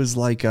like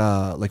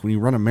when you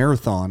run a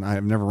marathon.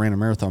 I've never ran a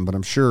marathon, but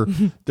I'm sure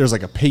there's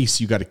like a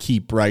pace you got to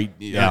keep, right?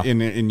 Yeah.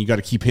 And you got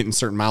to keep hitting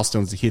certain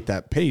milestones to hit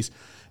that pace.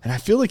 And I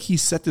feel like he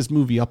set this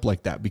movie up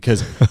like that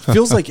because it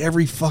feels like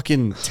every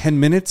fucking 10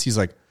 minutes, he's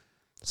like,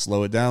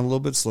 slow it down a little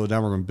bit, slow it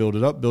down. We're going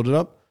to build it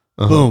up.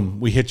 Boom.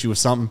 We hit you with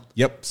something.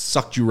 Yep.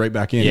 Sucked you right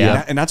back in.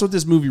 Yeah. And that's what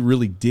this movie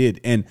really did.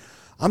 And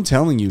I'm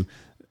telling you,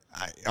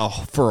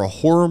 for a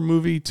horror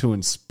movie to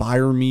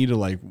inspire me to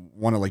like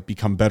want to like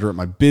become better at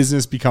my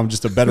business, become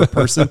just a better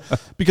person,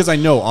 because I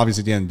know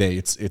obviously at the end of the day,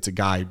 it's a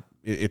guy,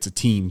 it's a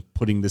team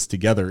putting this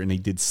together, and they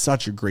did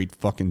such a great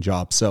fucking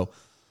job. So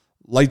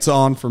lights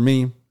on for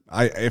me.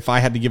 If I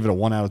had to give it a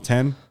 1 out of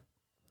 10,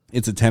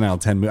 it's a 10 out of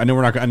 10 movie. I know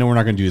we're not going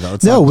to do that.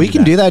 Let's no, not we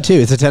can do that too.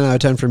 It's a 10 out of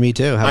 10 for me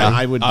too.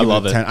 I would. I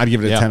love it. 10, it. I'd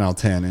give it a Yeah. 10 out of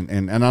 10,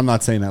 and I'm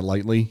not saying that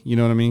lightly. You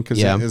know what I mean? Because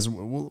Yeah.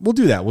 we'll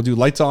do that. We'll do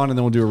lights on, and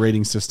then we'll do a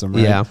rating system.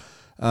 Right? Yeah.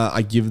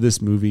 I give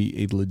this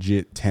movie a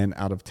legit 10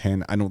 out of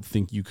 10. I don't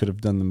think you could have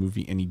done the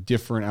movie any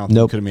different. I don't think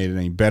you could have made it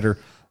any better.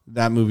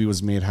 That movie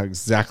was made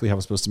exactly how it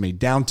was supposed to be made,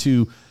 down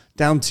to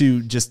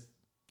just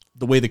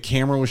the way the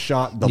camera was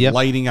shot, the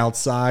lighting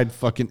outside,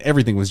 fucking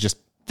everything was just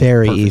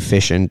very perfect.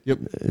 efficient. Yep.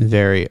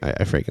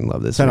 I freaking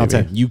love this 10 movie.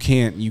 out of 10.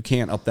 You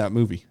can't up that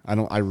movie.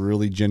 I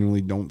really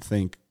genuinely don't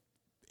think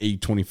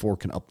A24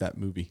 can up that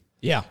movie.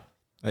 Yeah.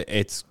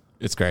 It's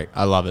great.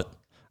 I love it.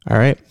 All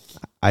right.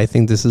 I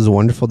think this is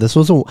wonderful. This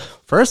was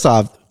first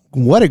off,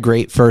 what a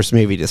great first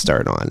movie to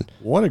start on.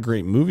 What a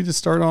great movie to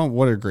start on.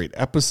 What a great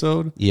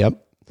episode.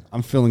 Yep.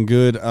 I'm feeling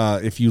good.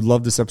 If you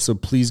love this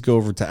episode, please go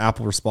over to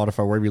Apple or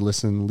Spotify, wherever you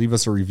listen. Leave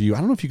us a review. I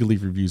don't know if you can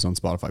leave reviews on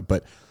Spotify,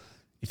 but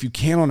if you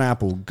can on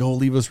Apple, go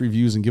leave us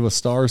reviews and give us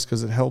stars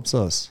because it helps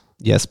us.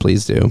 Yes,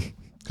 please do.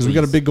 Because we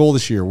got a big goal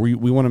this year. We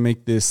want to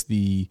make this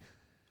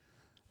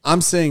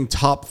I'm saying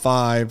top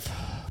 5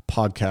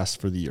 podcasts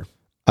for the year.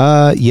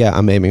 Yeah,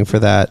 I'm aiming for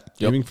that.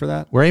 Aiming for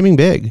that? We're aiming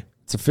big.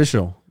 It's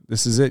official.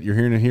 This is it. You're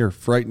hearing it here.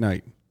 Fright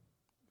Night.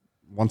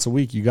 Once a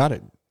week. You got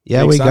it.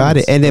 Yeah, we got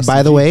it. And then,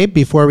 by the way,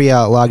 before we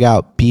log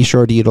out, be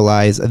sure to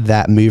utilize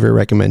that movie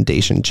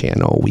recommendation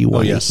channel. We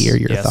want to hear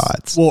your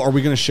thoughts. Well, are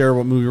we going to share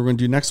what movie we're going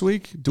to do next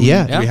week? Do we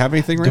have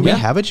anything right now? Do we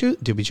have it?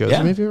 Do we choose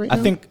a movie right now? I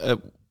think,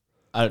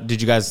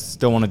 did you guys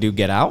still want to do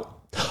Get Out?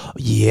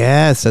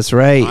 Yes, that's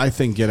right. I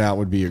think Get Out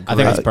would be a great. I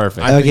think it's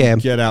perfect. I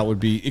think Get Out would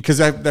be, because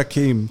that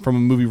came from a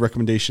movie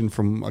recommendation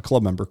from a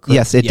club member. Correct?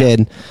 Yes, it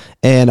did.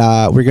 And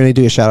we're going to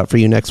do a shout out for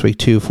you next week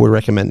too for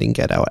recommending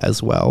Get Out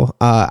as well.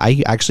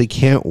 I actually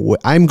can't.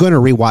 I'm going to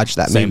rewatch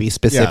that movie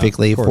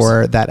specifically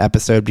for that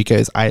episode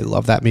because I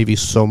love that movie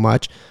so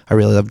much. I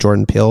really love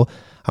Jordan Peele.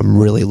 I'm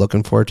really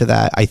looking forward to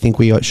that. I think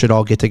we should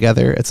all get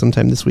together at some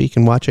time this week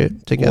and watch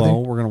it together.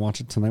 Well, we're going to watch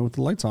it tonight with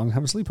the lights on and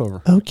have a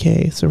sleepover.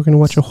 Okay, so we're going to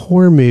watch a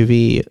horror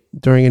movie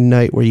during a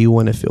night where you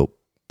want to feel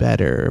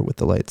better with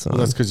the lights on. Well,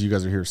 that's because you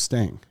guys are here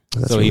staying.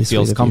 So really he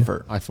feels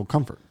comfort. I feel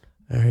comfort.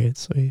 All right,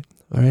 sweet.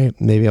 All right,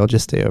 maybe I'll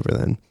just stay over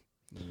then.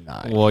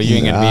 Nice. Well, you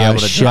ain't going to be able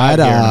to drive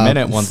here in a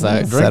minute once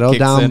that drink Settle kicks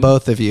down, in.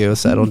 both of you.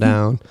 Settle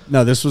down.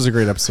 No, this was a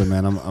great episode,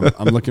 man.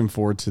 I'm looking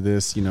forward to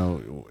this. You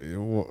know,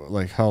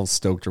 like how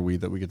stoked are we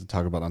that we get to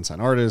talk about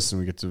unsigned artists and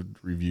we get to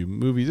review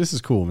movies. This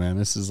is cool, man.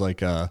 This is like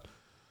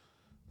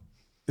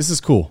this is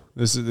cool.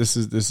 This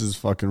is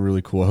fucking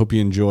really cool. I hope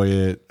you enjoy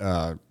it.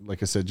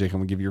 Like I said, Jake, I'm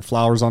gonna give you your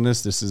flowers on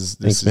this.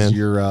 Thanks, man.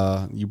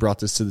 Your you brought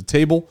this to the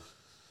table.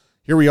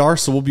 Here we are.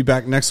 So we'll be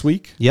back next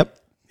week. Yep.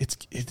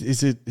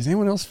 Is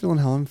anyone else feeling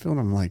how I'm feeling?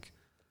 I'm like,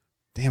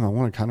 damn, I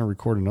want to kind of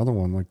record another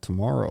one like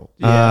tomorrow.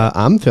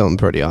 I'm feeling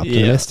pretty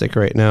optimistic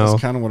right now.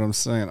 That's kind of what I'm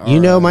saying. You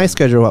know my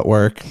schedule at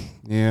work.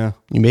 Yeah.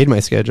 You made my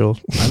schedule.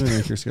 I didn't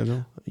make your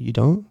schedule. You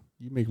don't?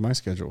 You make my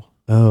schedule.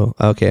 Oh,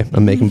 okay.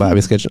 I'm making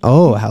Bobby's schedule.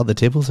 Oh, how the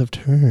tables have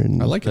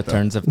turned. I like The it.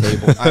 turns of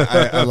table.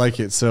 I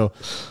like it. So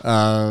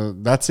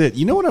that's it.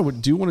 You know what I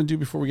want to do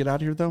before we get out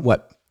of here, though?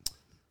 What?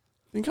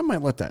 I think I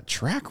might let that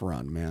track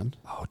run, man.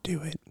 Oh,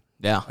 do it.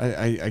 Yeah.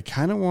 I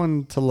kind of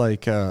want to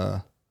like.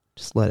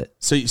 Just let it.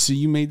 So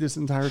you made this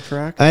entire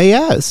track?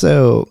 Yeah.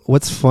 So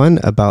what's fun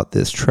about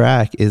this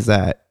track is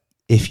that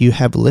if you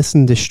have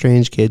listened to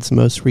Strange Kid's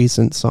most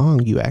recent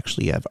song, you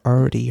actually have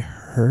already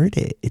heard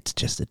it. It's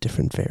just a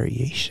different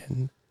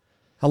variation.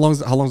 How long's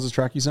this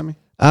track you sent me?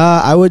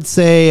 I would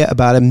say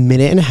about a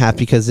minute and a half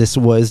because this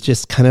was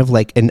just kind of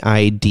like an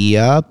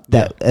idea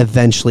that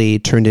eventually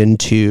turned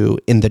into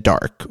In the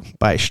Dark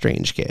by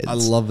Strange Kids. I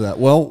love that.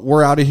 Well,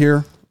 we're out of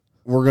here.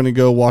 We're gonna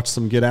go watch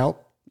some Get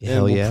Out.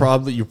 Hell and yeah.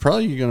 You're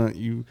probably gonna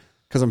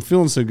because I'm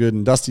feeling so good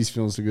and Dusty's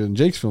feeling so good and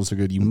Jake's feeling so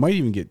good. You might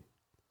even get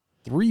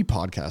 3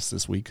 podcasts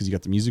this week because you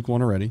got the music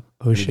one already.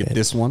 Oh, shit. Get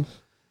this one.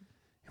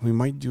 We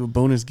might do a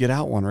bonus Get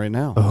Out one right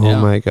now. Oh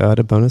my God,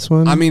 a bonus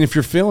one? I mean, if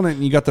you're feeling it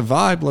and you got the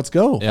vibe, let's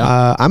go.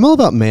 Yeah. I'm all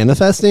about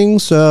manifesting,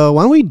 so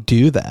why don't we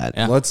do that?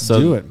 Yeah. Let's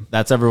do it.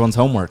 That's everyone's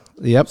homework.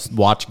 Yep.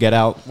 Watch Get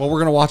Out. Well, we're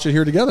going to watch it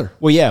here together.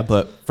 Well, yeah,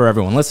 but for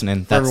everyone listening,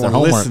 that's their Everyone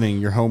homework. listening,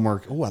 your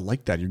homework. Oh, I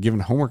like that. You're giving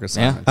homework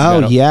assignments.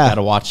 Oh, yeah. Got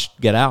to watch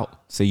Get Out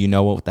so you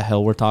know what the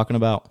hell we're talking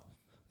about.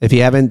 If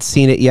you haven't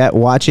seen it yet,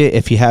 watch it.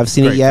 If you have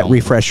seen Great it yet, film.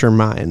 refresh your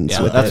minds.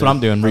 Yeah, with that's it. what I'm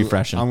doing,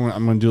 refreshing. I'm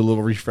going to do a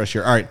little refresh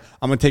here. All right,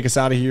 I'm going to take us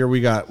out of here. We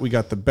got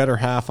the better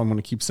half. I'm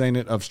going to keep saying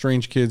it of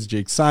Strange Kids,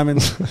 Jake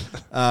Simons,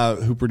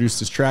 who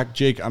produced this track.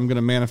 Jake, I'm going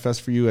to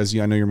manifest for you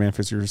I know you're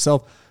manifesting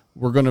yourself.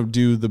 We're going to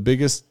do the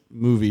biggest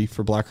movie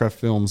for Blackcraft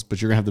Films,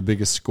 but you're going to have the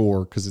biggest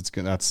score because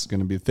that's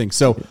going to be the thing.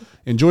 So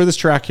enjoy this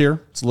track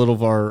here. It's a little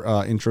of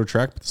our intro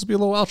track, but this will be a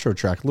little outro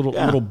track, a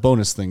little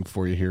bonus thing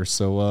for you here.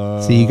 So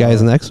see you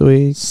guys next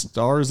week.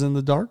 Stars in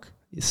the Dark.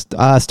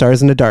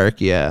 Stars in the Dark,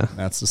 yeah.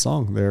 That's the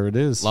song. There it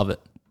is. Love it.